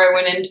thought before I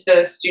went into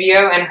the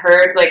studio and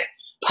heard like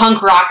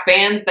punk rock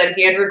bands that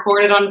he had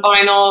recorded on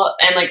vinyl,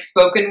 and like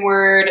spoken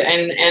word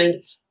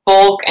and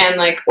folk and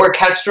like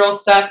orchestral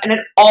stuff, and it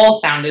all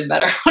sounded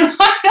better on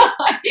vinyl.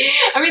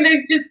 I mean,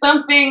 there's just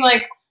something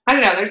like, I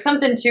don't know, there's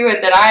something to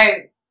it that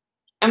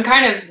I'm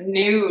kind of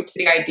new to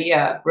the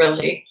idea,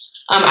 really.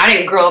 I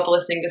didn't grow up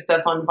listening to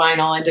stuff on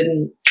vinyl. I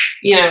didn't,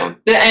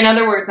 in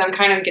other words, I'm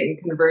kind of getting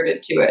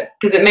converted to it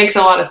because it makes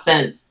a lot of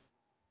sense.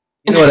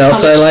 You know what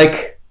else I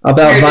like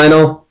about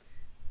vinyl?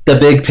 The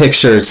big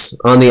pictures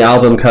on the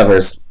album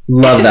covers.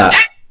 Love that.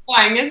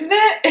 Satisfying, isn't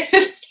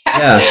it?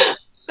 Yeah.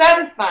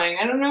 Satisfying.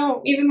 I don't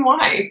know even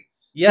why.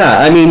 Yeah,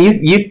 I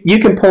mean, you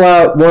can pull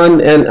out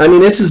one, and I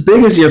mean, it's as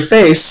big as your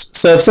face.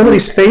 So if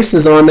somebody's face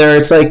is on there,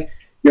 it's like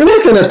you're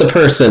looking at the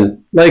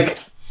person, like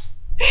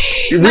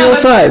real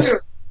size. True.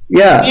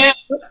 Yeah.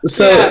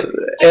 So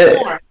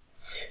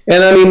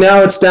And I mean,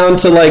 now it's down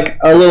to like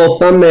a little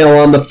thumbnail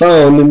on the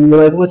phone, and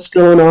you're like, what's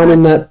going on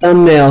in that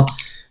thumbnail?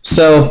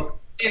 So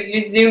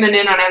you're zooming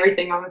in on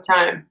everything all the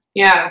time.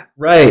 Yeah.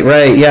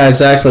 Right. Yeah,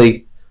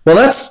 exactly. Well,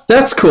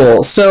 that's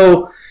cool.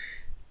 So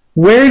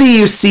where do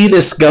you see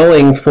this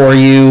going for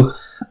you?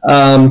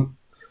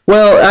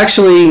 Well,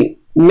 actually,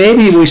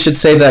 maybe we should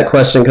save that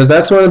question, because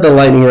that's one of the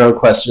lightning round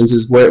questions,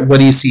 is what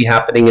do you see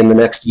happening in the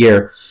next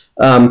year?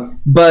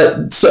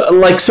 But so,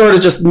 like, sort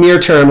of just near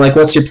term, like,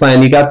 what's your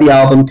plan? You got the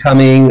album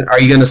coming. Are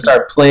you going to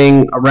start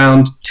playing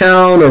around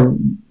town, or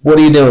what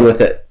are you doing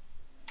with it?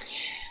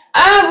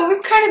 Well,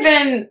 we've kind of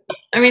been,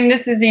 I mean,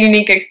 this is a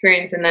unique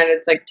experience in that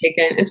it's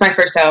my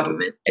first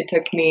album. It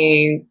took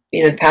me,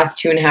 the past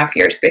 2.5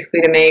 years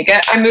basically to make.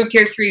 I moved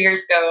here 3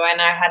 years ago,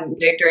 and I hadn't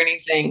gigged or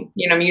anything.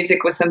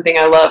 Music was something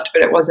I loved,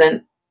 but it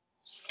wasn't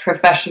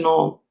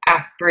professional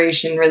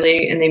aspiration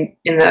really. And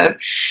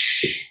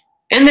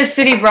the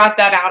city brought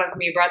that out of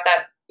me,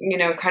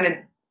 kind of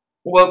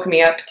woke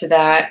me up to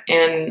that.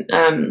 And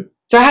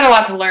so I had a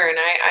lot to learn.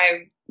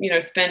 I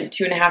spent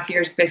 2.5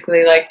 years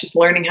basically like just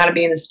learning how to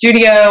be in the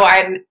studio.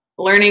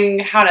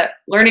 Learning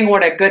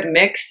what a good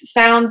mix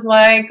sounds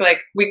like.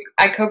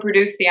 I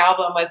co-produced the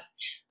album with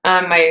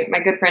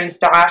my good friend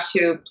Stosh,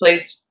 who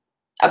plays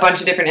a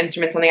bunch of different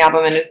instruments on the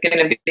album and is going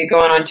to be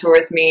going on tour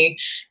with me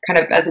kind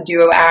of as a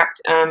duo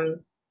act. But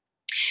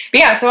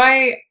yeah, so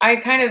I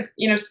kind of,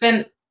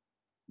 spent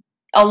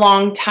a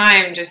long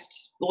time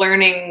just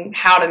learning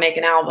how to make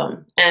an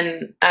album.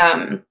 And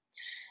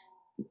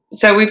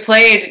so we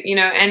played,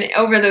 and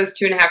over those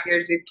 2.5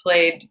 years, we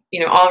played,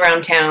 all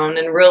around town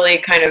and really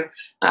kind of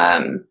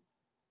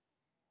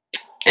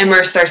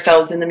immersed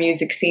ourselves in the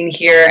music scene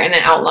here and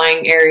in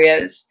outlying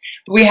areas.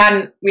 We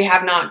have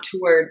not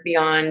toured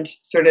beyond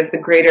sort of the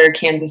greater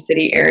Kansas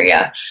City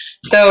area.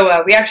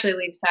 So we actually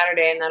leave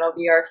Saturday, and that'll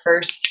be our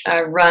first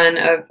run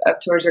of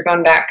tours. We're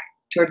going back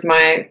towards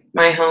my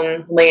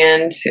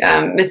homeland,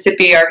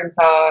 Mississippi,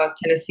 Arkansas,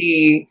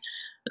 Tennessee,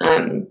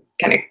 kind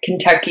of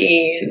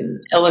Kentucky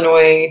and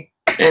Illinois,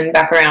 and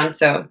back around.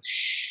 So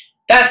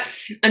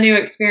that's a new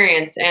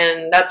experience,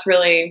 and that's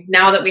really,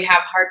 now that we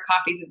have hard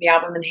copies of the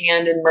album in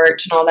hand and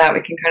merch and all that,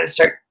 we can kind of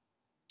start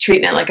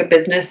treating it like a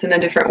business in a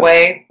different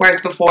way.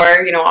 Whereas before,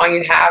 all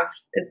you have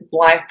is this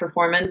live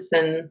performance,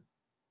 and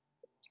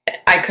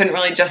I couldn't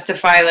really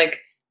justify like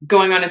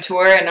going on a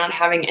tour and not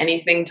having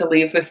anything to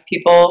leave with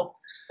people,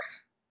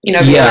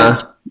 Yeah.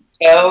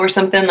 show or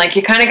something. Like,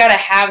 you kind of got to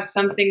have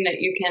something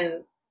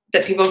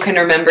that people can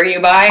remember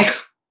you by.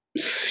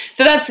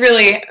 So that's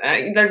really,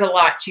 there's a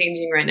lot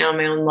changing right now in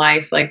my own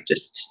life, like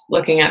just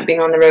looking at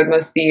being on the road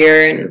most of the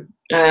year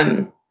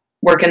and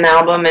working the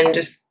album and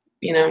just,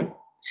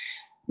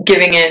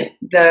 giving it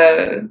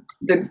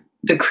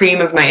the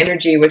cream of my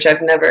energy, which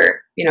I've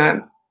never,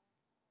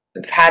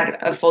 I've had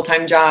a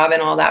full-time job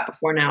and all that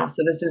before now.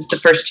 So this is the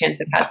first chance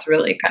I've had to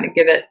really kind of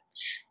give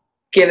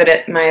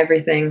it my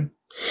everything.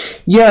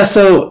 Yeah.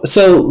 So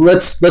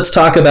let's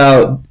talk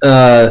about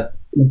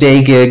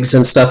day gigs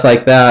and stuff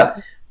like that.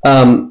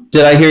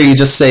 Did I hear you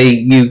just say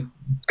you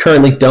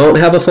currently don't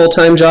have a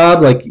full-time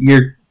job? Like,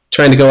 you're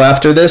trying to go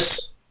after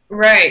this?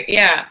 Right.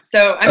 Yeah.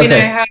 So, I mean,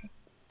 Okay.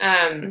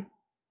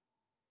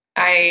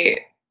 I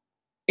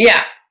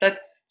have,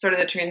 that's sort of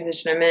the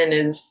transition I'm in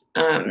is,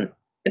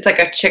 it's like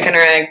a chicken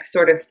or egg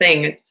sort of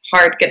thing. It's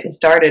hard getting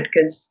started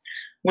because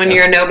when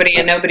you're nobody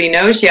and nobody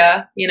knows you,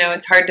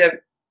 it's hard to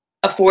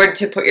afford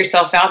to put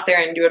yourself out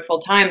there and do it full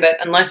time. But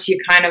unless you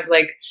kind of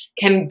like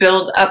can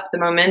build up the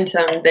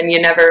momentum, then you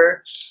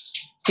never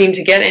seem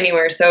to get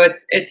anywhere. So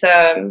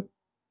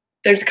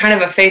there's kind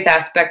of a faith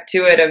aspect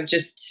to it of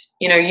just,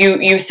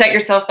 you set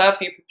yourself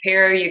up, you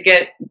prepare, you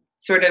get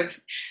sort of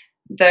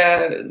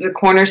the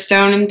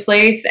cornerstone in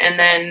place, and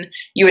then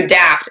you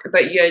adapt,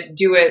 but you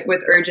do it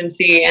with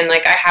urgency. And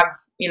like, I have,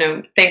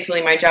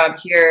 thankfully my job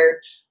here,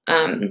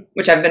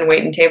 which I've been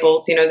waiting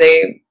tables,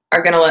 they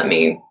are going to let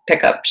me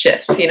pick up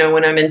shifts,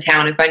 when I'm in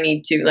town, if I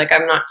need to. Like,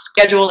 I'm not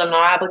scheduled, I'm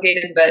not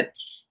obligated, but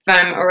if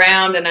I'm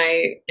around and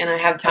I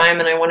have time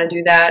and I want to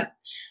do that,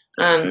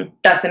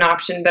 that's an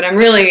option. But I'm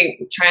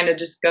really trying to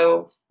just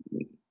go,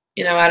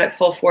 at it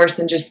full force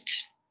and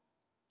just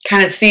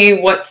kind of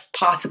see what's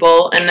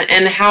possible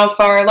and how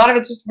far. A lot of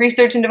it's just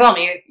research and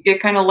development. You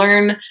kind of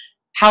learn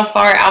how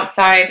far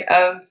outside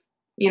of,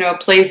 a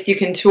place you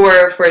can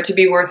tour for it to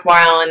be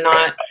worthwhile and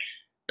not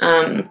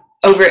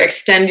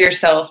overextend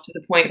yourself to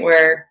the point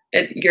where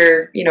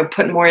you're,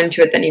 putting more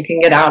into it than you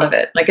can get out of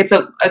it. Like, it's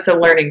a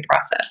learning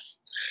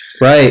process.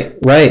 Right.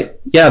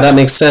 Yeah, that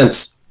makes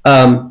sense.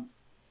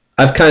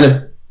 I've kind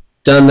of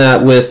done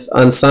that with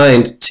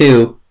Unsynd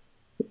too.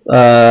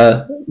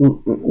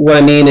 What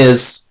I mean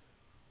is,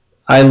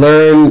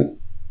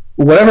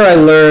 whatever I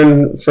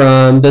learn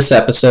from this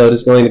episode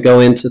is going to go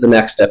into the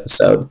next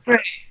episode.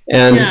 Right.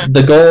 And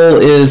the goal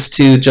is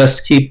to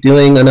just keep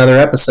doing another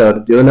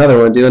episode, do another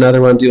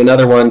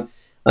one,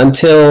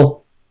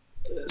 until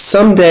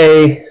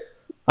someday,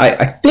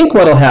 I think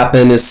what'll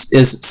happen is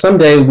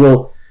someday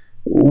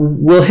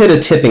we'll hit a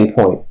tipping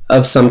point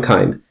of some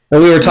kind.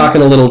 And we were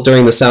talking a little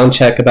during the sound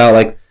check about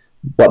like,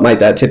 what might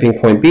that tipping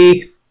point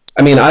be?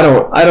 I mean, I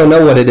don't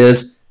know what it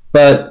is,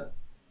 but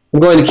I'm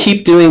going to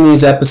keep doing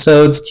these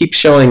episodes, keep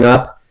showing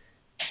up,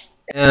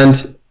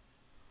 and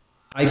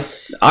I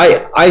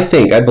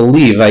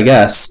believe, I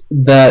guess,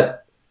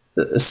 that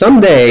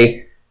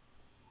someday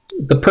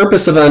the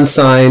purpose of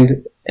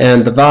Unsynd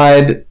and the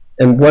vibe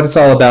and what it's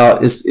all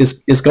about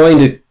is going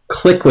to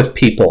click with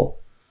people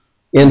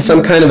in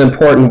some kind of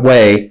important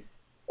way,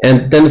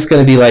 and then it's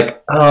going to be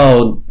like,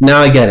 oh, now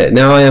I get it.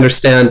 Now I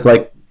understand,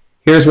 like,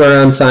 here's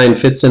where Unsynd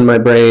fits in my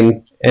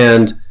brain,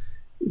 and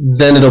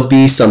then it'll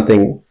be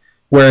something.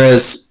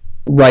 Whereas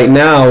right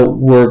now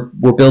we're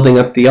building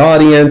up the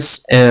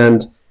audience,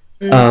 and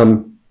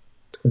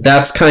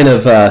that's kind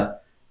of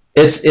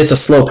it's a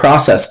slow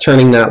process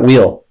turning that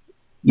wheel,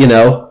 you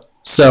know.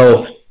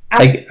 So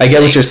I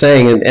get what you're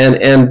saying,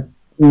 and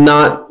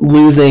not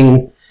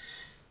losing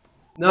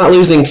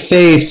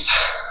faith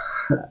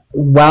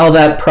while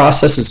that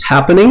process is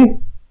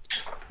happening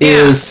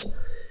is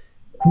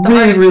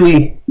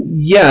really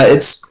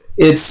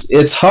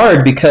it's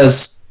hard,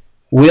 because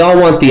we all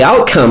want the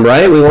outcome,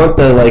 right? We want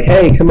the, like,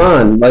 hey, come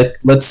on, like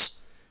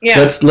let's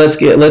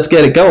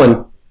get it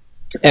going.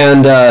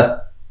 And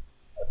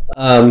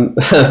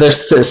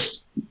there's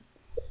this,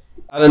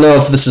 I don't know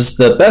if this is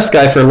the best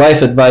guy for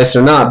life advice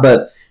or not,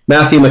 but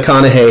Matthew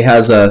McConaughey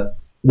has a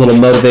little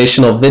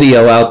motivational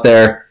video out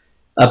there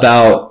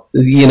about,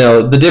 you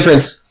know, the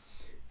difference.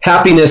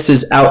 Happiness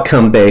is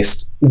outcome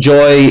based.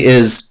 Joy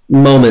is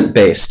moment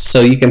based.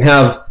 So you can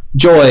have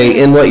joy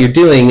in what you're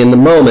doing in the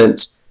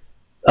moment,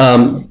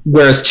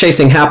 whereas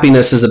chasing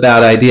happiness is a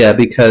bad idea,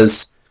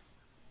 because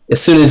as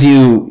soon as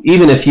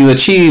even if you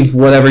achieve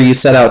whatever you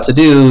set out to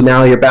do,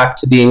 now you're back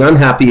to being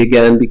unhappy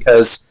again,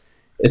 because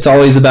it's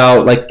always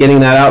about, like, getting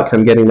that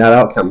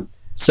outcome.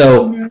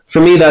 So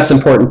for me, that's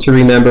important to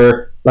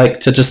remember, like,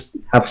 to just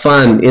have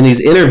fun in these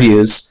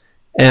interviews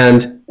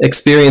and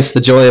experience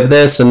the joy of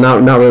this, and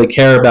not really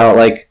care about,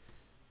 like,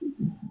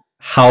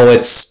 how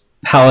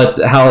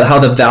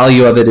the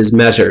value of it is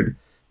measured.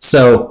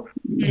 So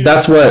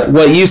that's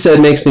what you said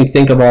makes me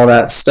think of all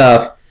that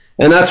stuff.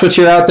 And that's what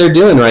you're out there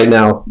doing right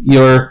now.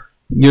 You're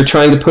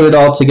trying to put it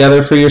all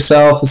together for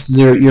yourself. This is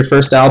your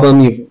first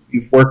album.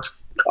 You've worked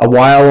a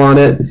while on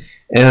it,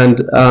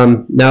 and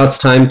now it's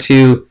time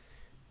to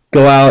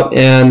go out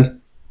and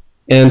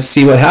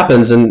see what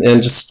happens,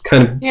 and just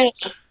kind of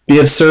be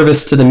of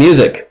service to the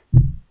music.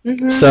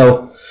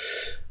 So,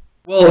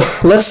 well,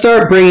 let's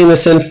start bringing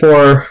this in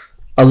for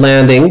a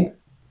landing.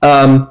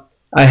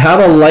 I have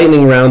a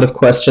lightning round of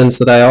questions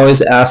that I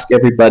always ask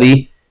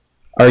everybody.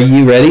 Are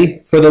you ready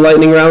for the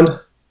lightning round?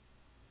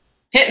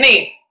 Hit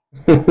me.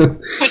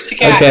 What you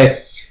got? Okay.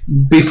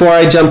 Before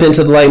I jump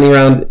into the lightning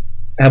round,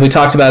 have we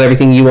talked about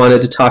everything you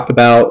wanted to talk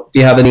about? Do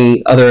you have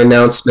any other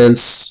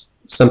announcements,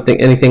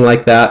 anything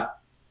like that?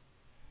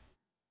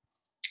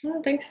 I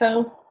don't think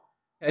so.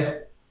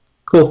 Okay.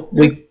 Cool.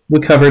 We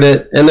covered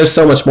it, and there's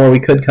so much more we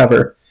could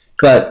cover,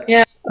 but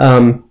yeah.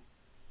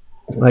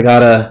 I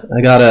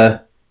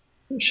gotta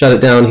shut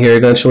it down here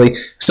eventually.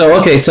 So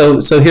okay,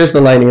 so here's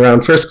the lightning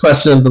round. First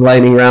question of the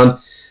lightning round: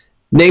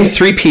 name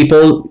 3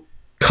 people.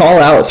 Call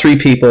out 3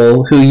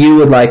 people who you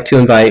would like to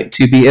invite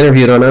to be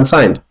interviewed on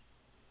Unsynd.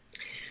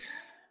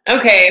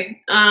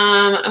 Okay,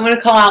 I'm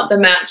gonna call out the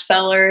Match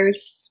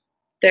Sellers.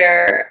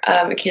 They're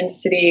a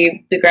Kansas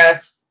City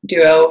bluegrass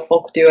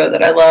folk duo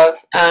that I love.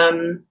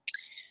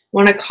 I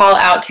want to call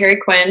out Terry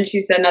Quinn.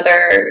 She's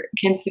another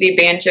Kansas City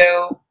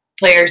banjo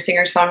player,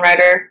 singer,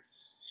 songwriter.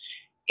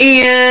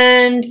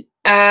 And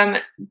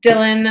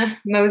Dylan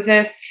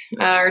Moses,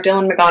 or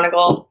Dylan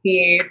McGonigal.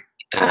 He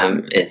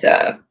is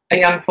a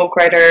young folk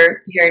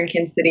writer here in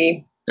Kansas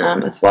City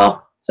as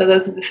well. So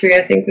those are the 3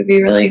 I think would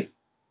be really,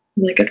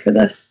 really good for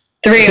this.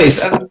 3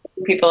 of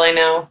people I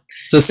know.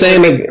 So say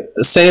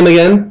them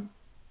again.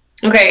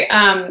 Okay,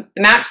 the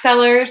Match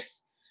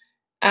Sellers,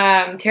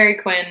 Terry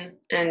Quinn,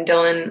 and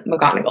Dylan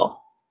McGonigal.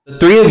 The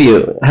 3 of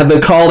you have been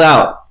called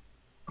out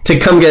to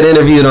come get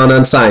interviewed on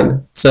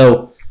Unsynd.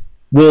 So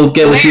we'll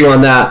get with you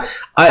on that.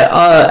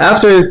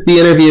 After the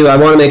interview, I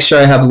want to make sure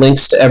I have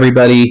links to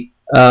everybody,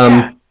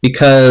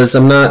 because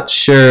I'm not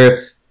sure if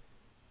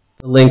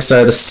the links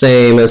are the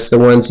same as the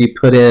ones you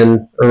put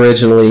in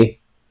originally.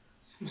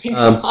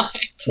 But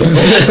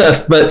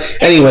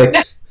anyway,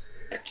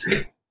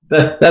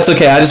 that's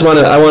okay. I want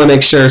to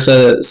make sure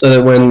so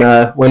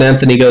that when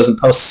Anthony goes and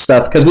posts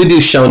stuff, because we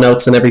do show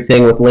notes and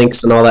everything with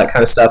links and all that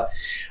kind of stuff.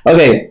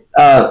 Okay,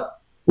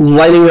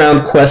 lightning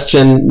round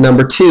question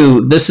number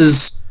 2. This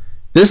is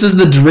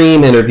the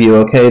dream interview.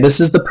 Okay, this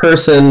is the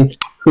person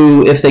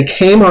who, if they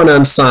came on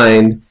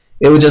Unsynd,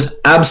 it would just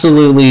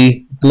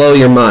absolutely blow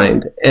your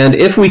mind. And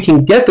if we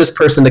can get this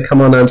person to come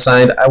on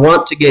Unsynd, I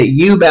want to get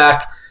you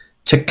back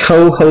to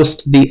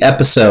co-host the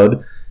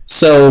episode.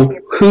 So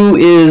who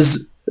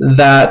is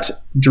that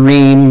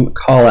dream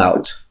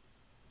call-out?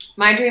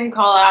 My dream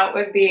call-out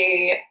would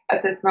be,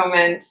 at this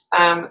moment,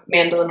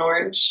 Mandolin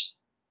Orange.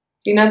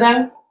 Do you know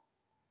them?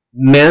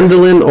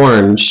 Mandolin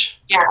Orange.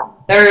 Yeah,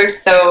 they're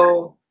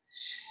so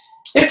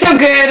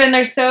good, and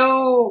they're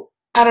so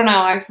I don't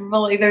know.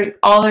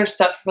 All their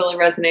stuff really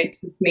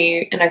resonates with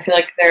me, and I feel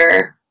like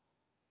they've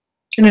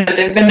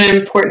been an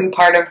important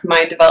part of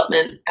my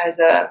development as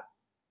a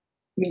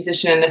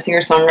musician and a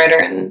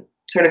singer-songwriter, and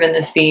sort of in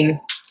the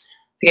scene.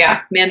 So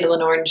yeah,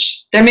 Mandolin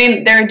Orange. They're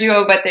a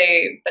duo, but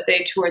they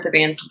tour the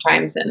band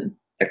sometimes, and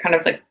they're kind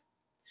of like,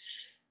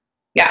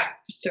 yeah,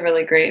 just a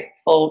really great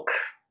folk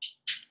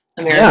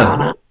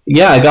Americana.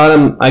 Yeah, I got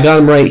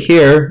them right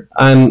here.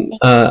 I'm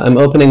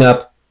opening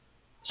up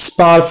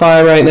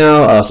Spotify right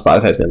now. Oh,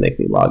 Spotify's gonna make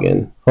me log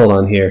in. Hold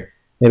on here.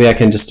 Maybe I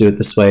can just do it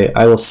this way.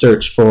 I will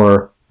search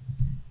for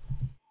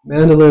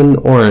Mandolin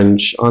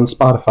Orange on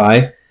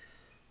Spotify.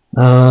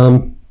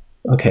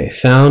 Okay,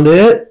 found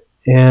it,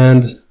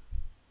 and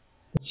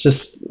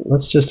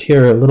let's just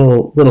hear a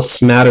little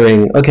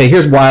smattering. Okay,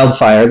 here's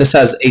Wildfire. This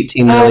has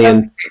 18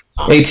 million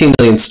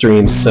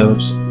streams, so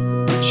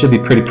it should be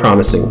pretty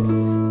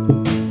promising.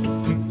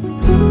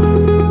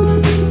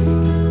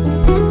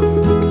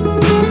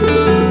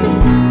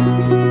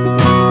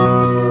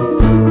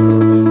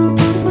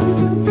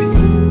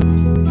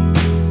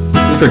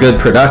 Super good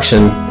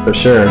production for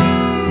sure.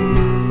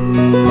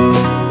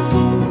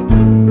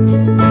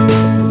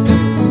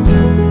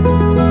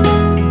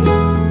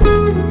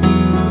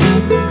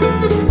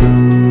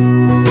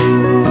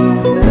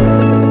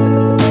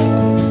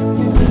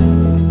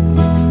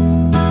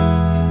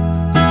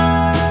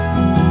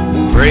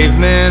 Brave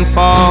men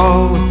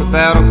fall with the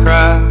battle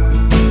cry.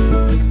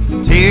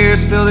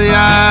 Tears fill the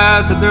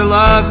eyes of their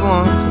loved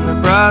ones and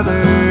their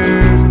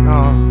brothers in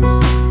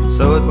arms.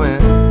 So it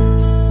went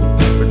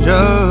for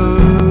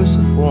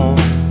Joseph Warren.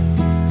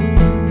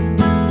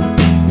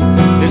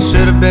 It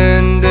should have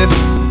been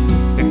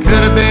different. It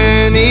could have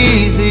been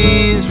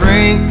easy. His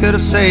ring could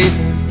have saved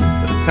him,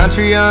 but a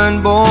country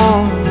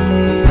unborn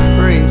is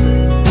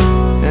bravery,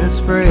 and it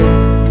spread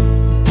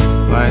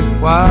like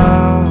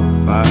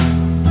wildfire.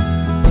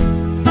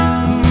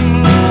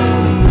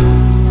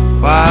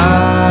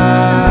 Wildfire.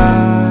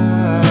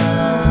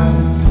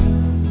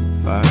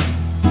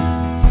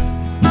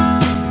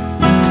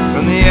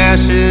 From the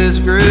ashes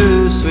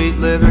grew sweet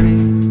liberty,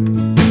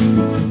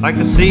 like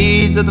the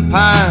seeds of the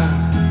pines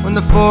when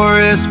the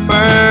forest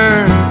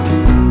burns.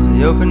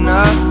 They open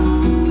up,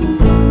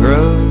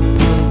 grow,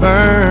 and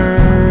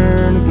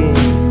burn again.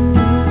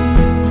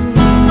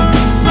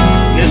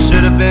 It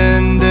should have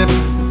been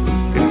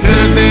different. It could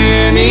have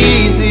been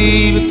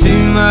easy, but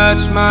too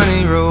much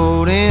money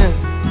rolled in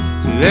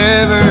to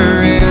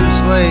ever end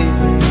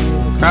slavery.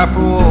 The cry for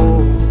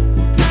war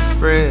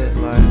spread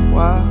like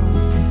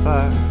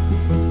wildfire.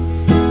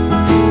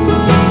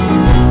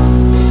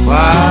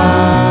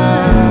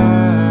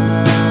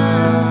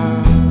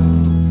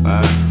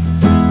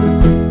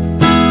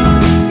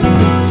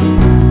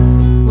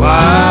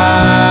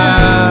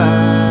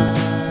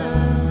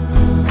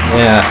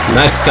 Yeah,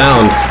 nice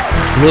sound.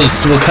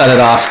 We'll cut it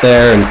off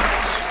there and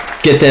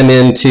get them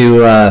in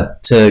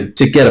to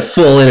get a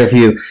full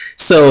interview.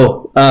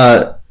 So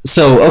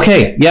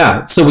okay,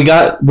 yeah. So we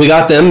got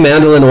them,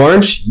 Mandolin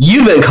Orange.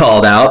 You've been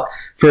called out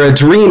for a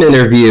dream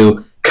interview,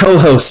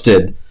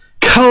 co-hosted.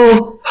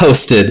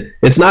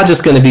 It's not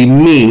just going to be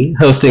me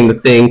hosting the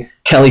thing.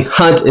 Kelly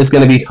Hunt is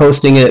going to be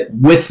hosting it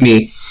with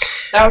me.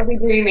 That would be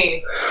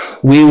dreamy.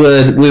 We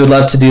would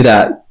love to do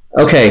that.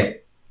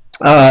 Okay.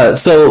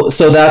 So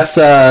that's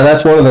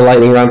one of the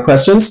lightning round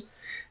questions.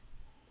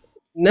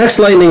 Next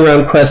lightning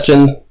round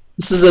question.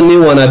 This is a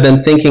new one I've been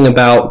thinking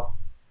about.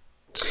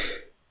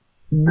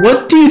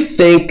 What do you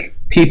think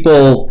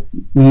people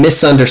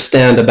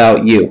misunderstand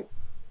about you?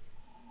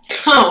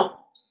 Oh.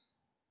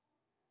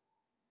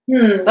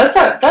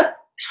 That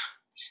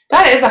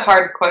is a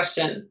hard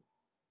question.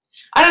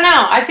 I don't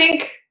know. I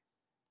think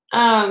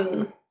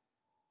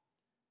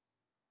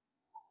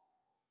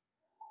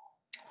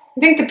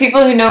the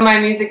people who know my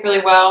music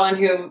really well and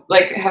who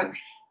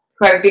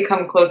I've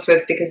become close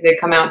with because they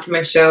come out to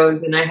my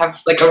shows and I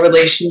have like a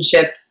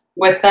relationship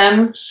with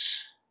them.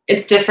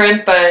 It's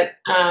different, but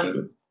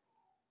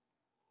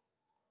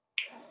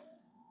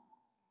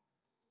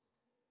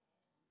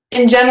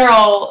in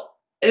general,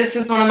 this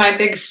was one of my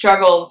big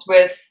struggles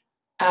with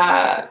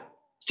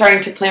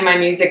starting to play my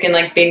music and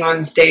like being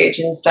on stage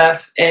and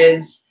stuff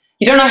is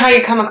you don't know how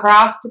you come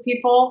across to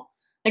people.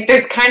 Like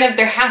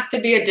there has to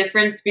be a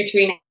difference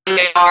between how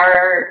you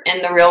are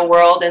in the real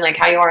world and like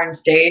how you are on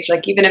stage.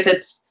 Like even if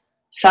it's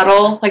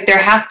subtle, like there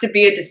has to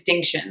be a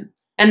distinction.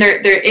 And there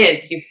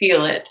is, you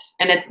feel it.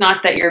 And it's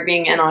not that you're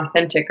being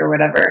inauthentic or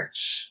whatever.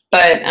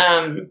 But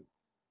I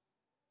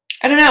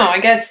don't know, I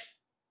guess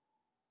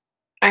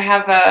I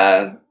have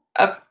a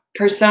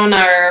persona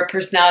or a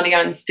personality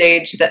on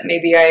stage that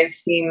maybe I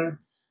seem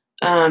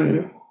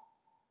I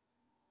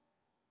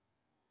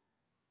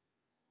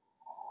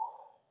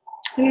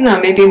don't know,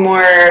 maybe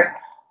more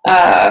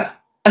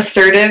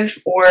assertive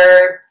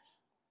or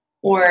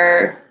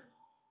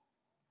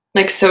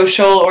like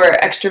social or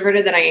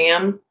extroverted than I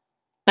am.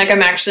 Like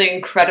I'm actually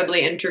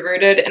incredibly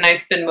introverted and I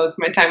spend most of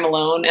my time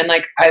alone and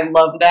like I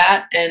love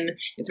that and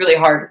it's really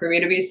hard for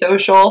me to be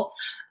social.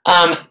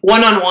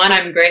 One-on-one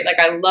I'm great. Like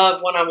I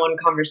love one-on-one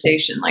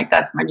conversation. Like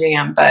that's my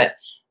jam. But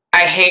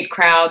I hate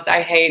crowds.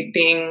 I hate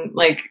being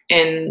like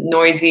in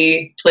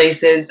noisy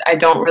places. I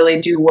don't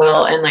really do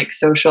well in like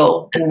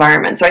social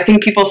environments. So I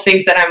think people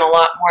think that I'm a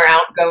lot more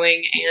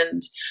outgoing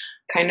and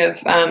kind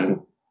of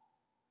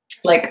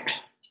like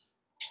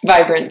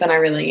vibrant than I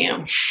really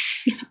am.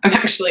 I'm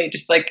actually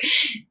just like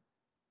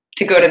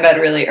to go to bed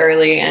really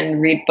early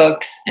and read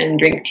books and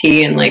drink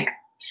tea and like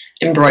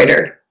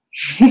embroider.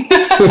 I'm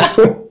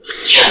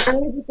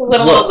just a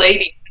little old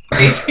lady,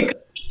 basically.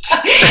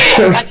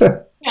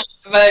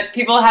 But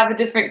people have a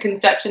different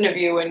conception of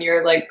you when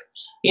you're like,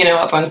 you know,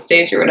 up on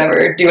stage or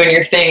whatever, doing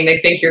your thing. They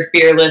think you're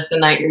fearless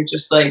and that you're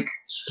just like,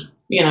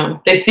 you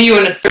know, they see you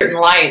in a certain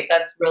light.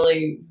 That's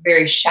really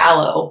very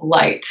shallow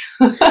light.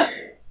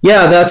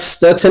 Yeah,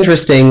 that's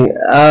interesting.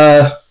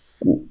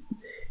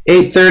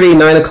 8:30,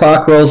 9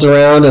 o'clock rolls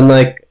around, and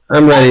like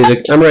I'm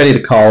ready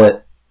to call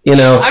it. You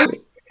know, I'm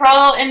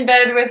crawl in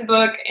bed with a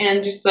book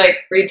and just like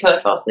read till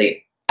I fall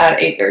asleep at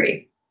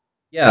 8:30.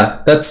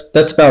 Yeah,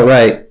 that's about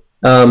right.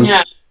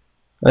 Yeah.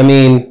 I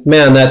mean,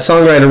 man, that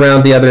song right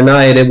around the other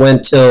night, it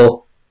went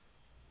till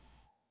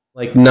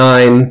like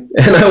 9,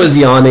 and I was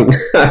yawning.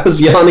 I was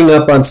yawning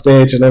up on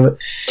stage, and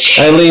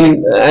I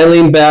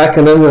lean back,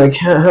 and I'm like,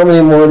 how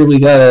many more do we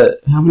got?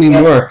 How many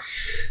more?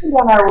 We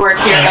got our work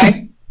here,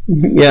 right?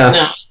 Yeah.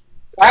 No.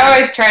 I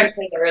always try to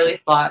play the early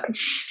slot.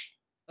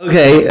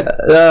 Okay,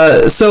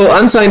 so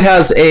Unsynd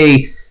has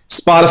a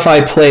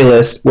Spotify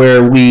playlist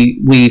where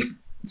we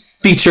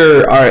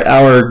feature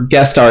our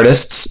guest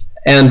artists,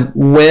 and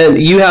when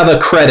you have a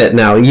credit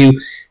now,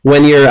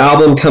 when your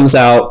album comes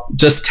out,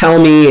 just tell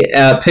me,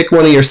 pick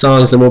one of your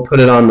songs, and we'll put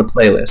it on the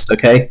playlist.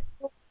 Okay.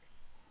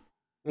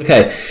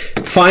 Okay.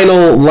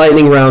 Final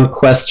lightning round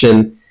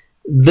question.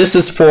 This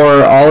is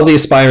for all of the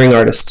aspiring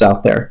artists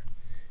out there.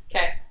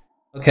 Okay.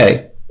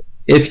 Okay.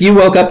 If you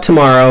woke up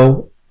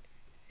tomorrow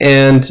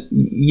and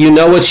you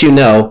know what you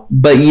know,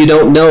 but you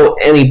don't know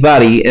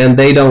anybody and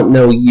they don't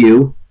know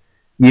you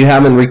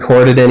haven't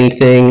recorded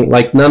anything,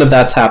 like none of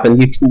that's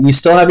happened. You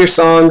still have your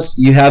songs,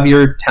 you have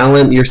your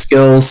talent, your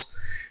skills,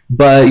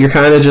 but you're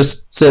kind of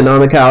just sitting on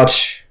the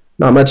couch,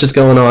 not much is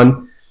going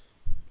on.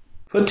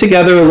 Put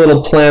together a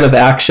little plan of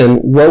action.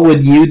 What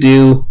would you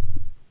do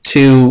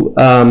to,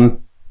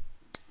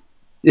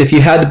 if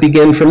you had to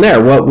begin from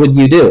there, what would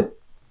you do?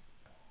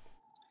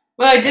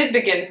 Well, I did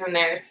begin from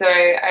there, so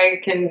I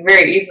can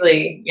very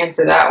easily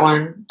answer that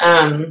one.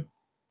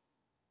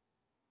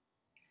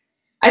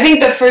 I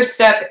think the first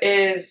step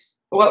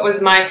is what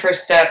was my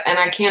first step, and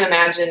I can't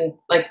imagine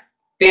like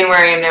being where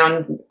I am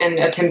now and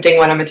attempting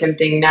what I'm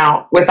attempting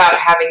now without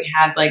having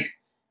had like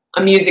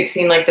a music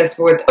scene like this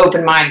with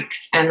open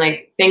mics and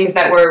like things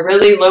that were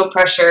really low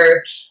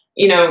pressure.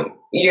 You know,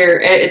 you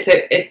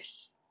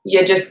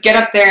just get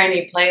up there and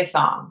you play a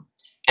song,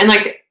 and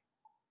like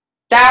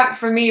that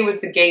for me was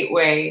the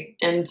gateway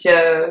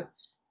into,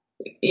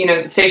 you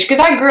know, stage, because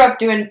I grew up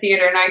doing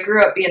theater and I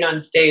grew up being on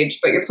stage,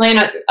 but you're playing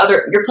a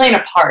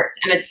part,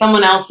 and it's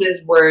someone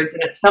else's words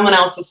and it's someone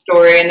else's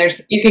story, and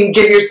you can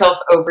give yourself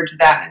over to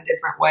that in a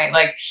different way.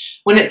 Like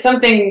when it's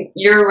something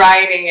you're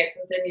writing, it's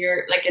something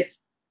you're like,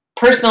 it's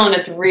personal and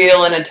it's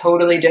real in a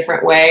totally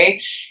different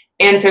way.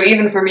 And so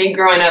even for me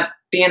growing up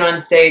being on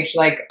stage,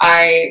 like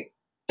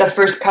the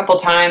first couple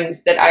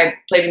times that I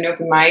played an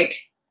open mic,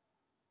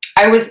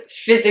 I was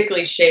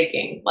physically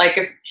shaking. Like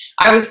if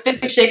I was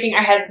physically shaking,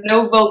 I had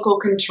no vocal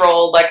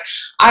control. Like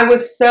I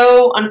was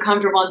so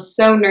uncomfortable and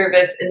so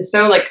nervous and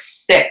so like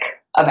sick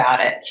about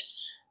it.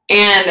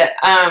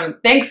 And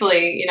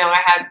thankfully, you know,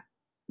 I had,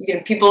 you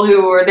know, people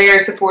who were there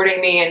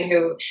supporting me, and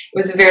it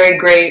was a very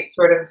great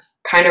sort of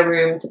kind of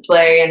room to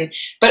play.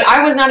 But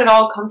I was not at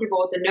all comfortable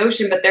with the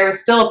notion, but there was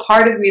still a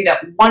part of me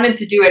that wanted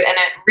to do it. And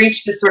it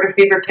reached this sort of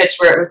fever pitch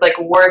where it was like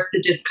worth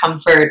the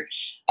discomfort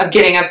of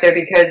getting up there,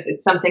 because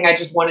it's something I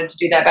just wanted to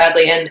do that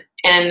badly.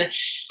 And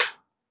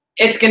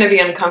it's going to be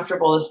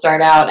uncomfortable to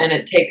start out, and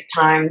it takes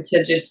time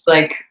to just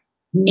like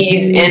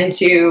ease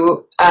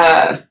into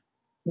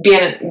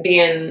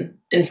being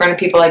in front of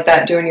people like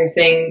that, doing your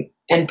thing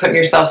and putting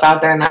yourself out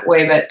there in that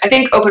way. But I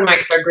think open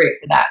mics are great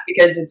for that,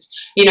 because it's,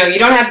 you know, you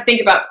don't have to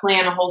think about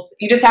playing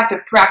you just have to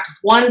practice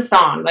one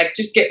song, like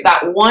just get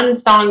that one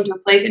song to a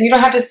place, and you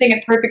don't have to sing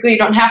it perfectly. You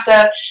don't have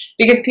to,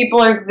 because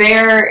people are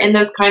there in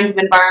those kinds of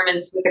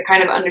environments with a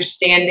kind of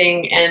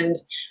understanding, and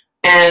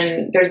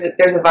there's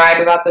a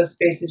vibe about those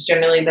spaces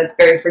generally that's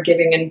very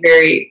forgiving and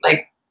very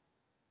like,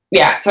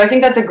 yeah. So I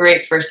think that's a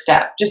great first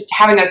step, just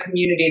having a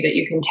community that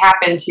you can tap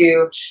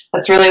into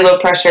that's really low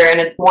pressure,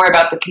 and it's more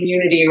about the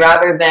community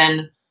rather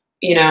than,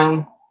 you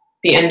know,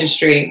 the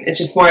industry. It's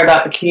just more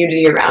about the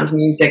community around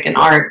music and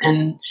art,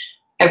 and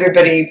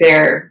everybody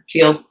there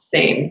feels the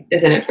same,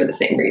 isn't it, for the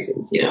same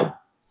reasons, you know?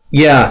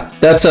 Yeah,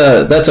 that's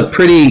a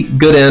pretty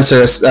good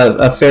answer,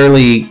 a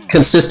fairly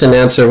consistent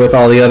answer with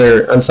all the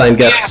other Unsigned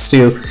guests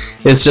too.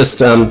 It's just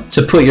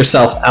to put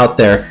yourself out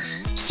there.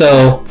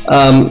 So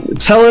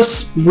tell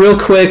us real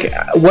quick,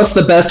 what's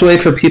the best way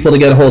for people to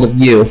get a hold of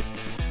you?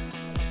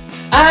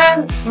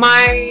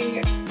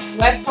 My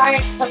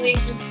website, something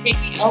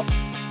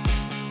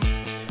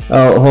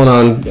Oh, hold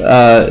on.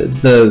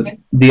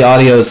 The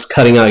audio's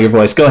cutting out your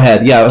voice. Go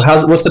ahead. Yeah.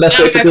 What's the best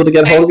way for people to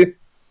get a hold of you?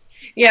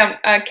 Yeah,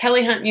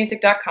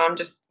 KellyHuntMusic.com,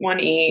 just one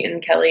E in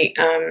Kelly.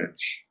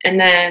 And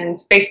then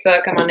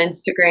Facebook, I'm on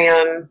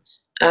Instagram.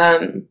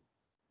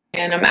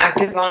 And I'm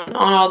active on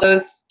all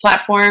those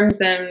platforms.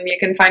 And you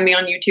can find me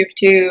on YouTube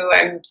too.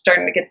 I'm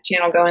starting to get the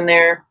channel going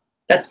there.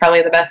 That's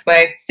probably the best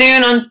way.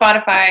 Soon on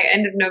Spotify,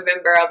 end of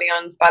November, I'll be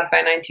on Spotify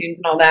and iTunes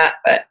and all that.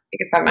 But you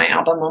can find my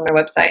album on my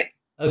website.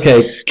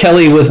 Okay,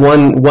 Kelly with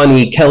one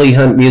E, Kelly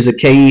Hunt Music,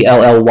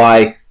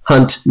 KELLY,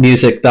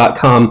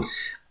 huntmusic.com.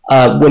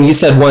 When you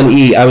said one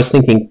E, I was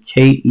thinking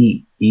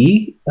KEELLY.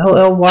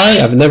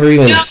 I've never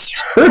even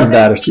heard of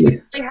that or seen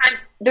it.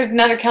 There's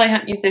another Kelly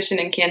Hunt musician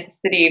in Kansas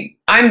City.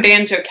 I'm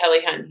Banjo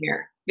Kelly Hunt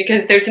here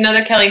because there's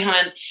another Kelly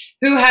Hunt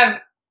who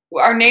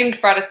our names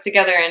brought us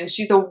together, and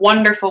she's a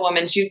wonderful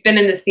woman. She's been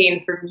in the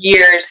scene for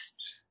years,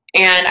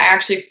 and I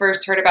actually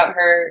first heard about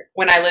her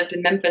when I lived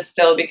in Memphis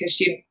still, because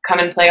she'd come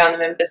and play on the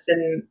Memphis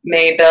and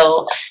May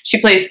bill.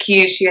 She plays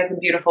keys. She has a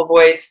beautiful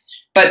voice.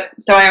 But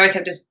so I always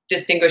have to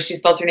distinguish. She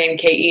spells her name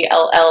KELLEY.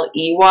 So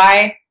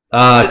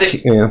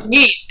there's two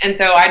E's, and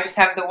so I just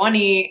have the one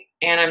E,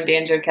 and I'm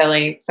Banjo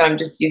Kelly. So I'm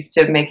just used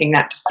to making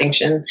that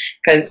distinction,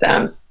 because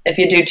if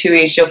you do two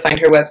E's, you'll find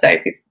her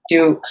website. If you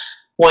do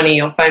one E,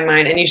 you'll find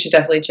mine, and you should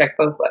definitely check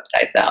both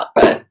websites out.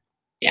 But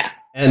yeah.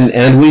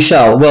 And we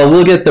shall. Well,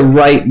 we'll get the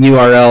right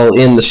URL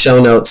in the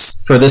show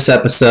notes for this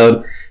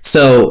episode.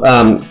 So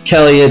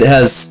Kelly, it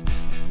has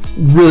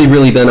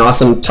really been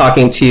awesome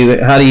talking to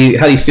you. How do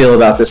you feel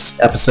about this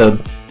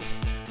episode?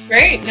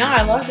 Great. No,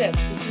 I loved it.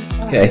 This is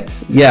fun. Okay.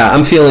 Yeah,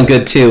 I'm feeling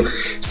good too.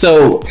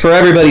 So for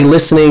everybody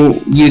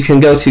listening, you can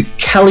go to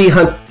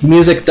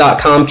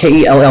kellyhuntmusic.com,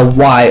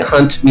 KELLY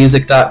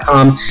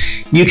huntmusic.com.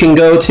 You can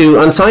go to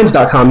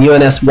unsynd.com,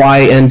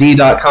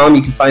 UNSYND.com.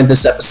 You can find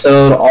this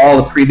episode, all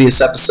the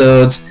previous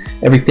episodes,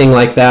 everything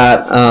like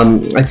that.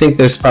 I think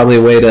there's probably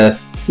a way to,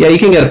 you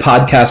can get a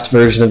podcast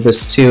version of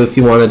this too if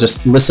you want to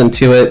just listen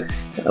to it.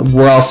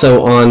 We're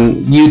also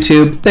on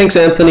YouTube. Thanks,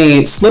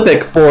 Anthony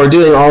SLIPEK, for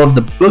doing all of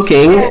the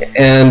booking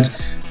and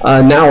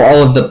now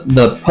all of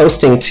the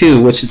posting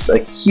too, which is a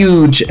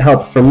huge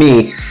help for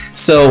me.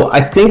 So I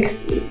think,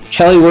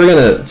 Kelly, we're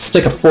gonna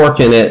stick a fork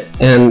in it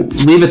and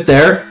leave it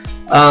there.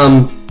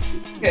 I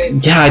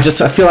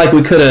feel like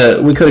we could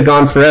have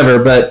gone forever,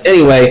 but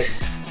anyway,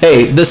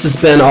 hey, this has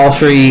been All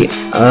Free.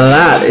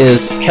 That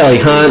is Kelly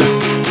Hunt.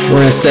 We're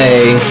gonna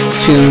say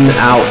tune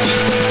out.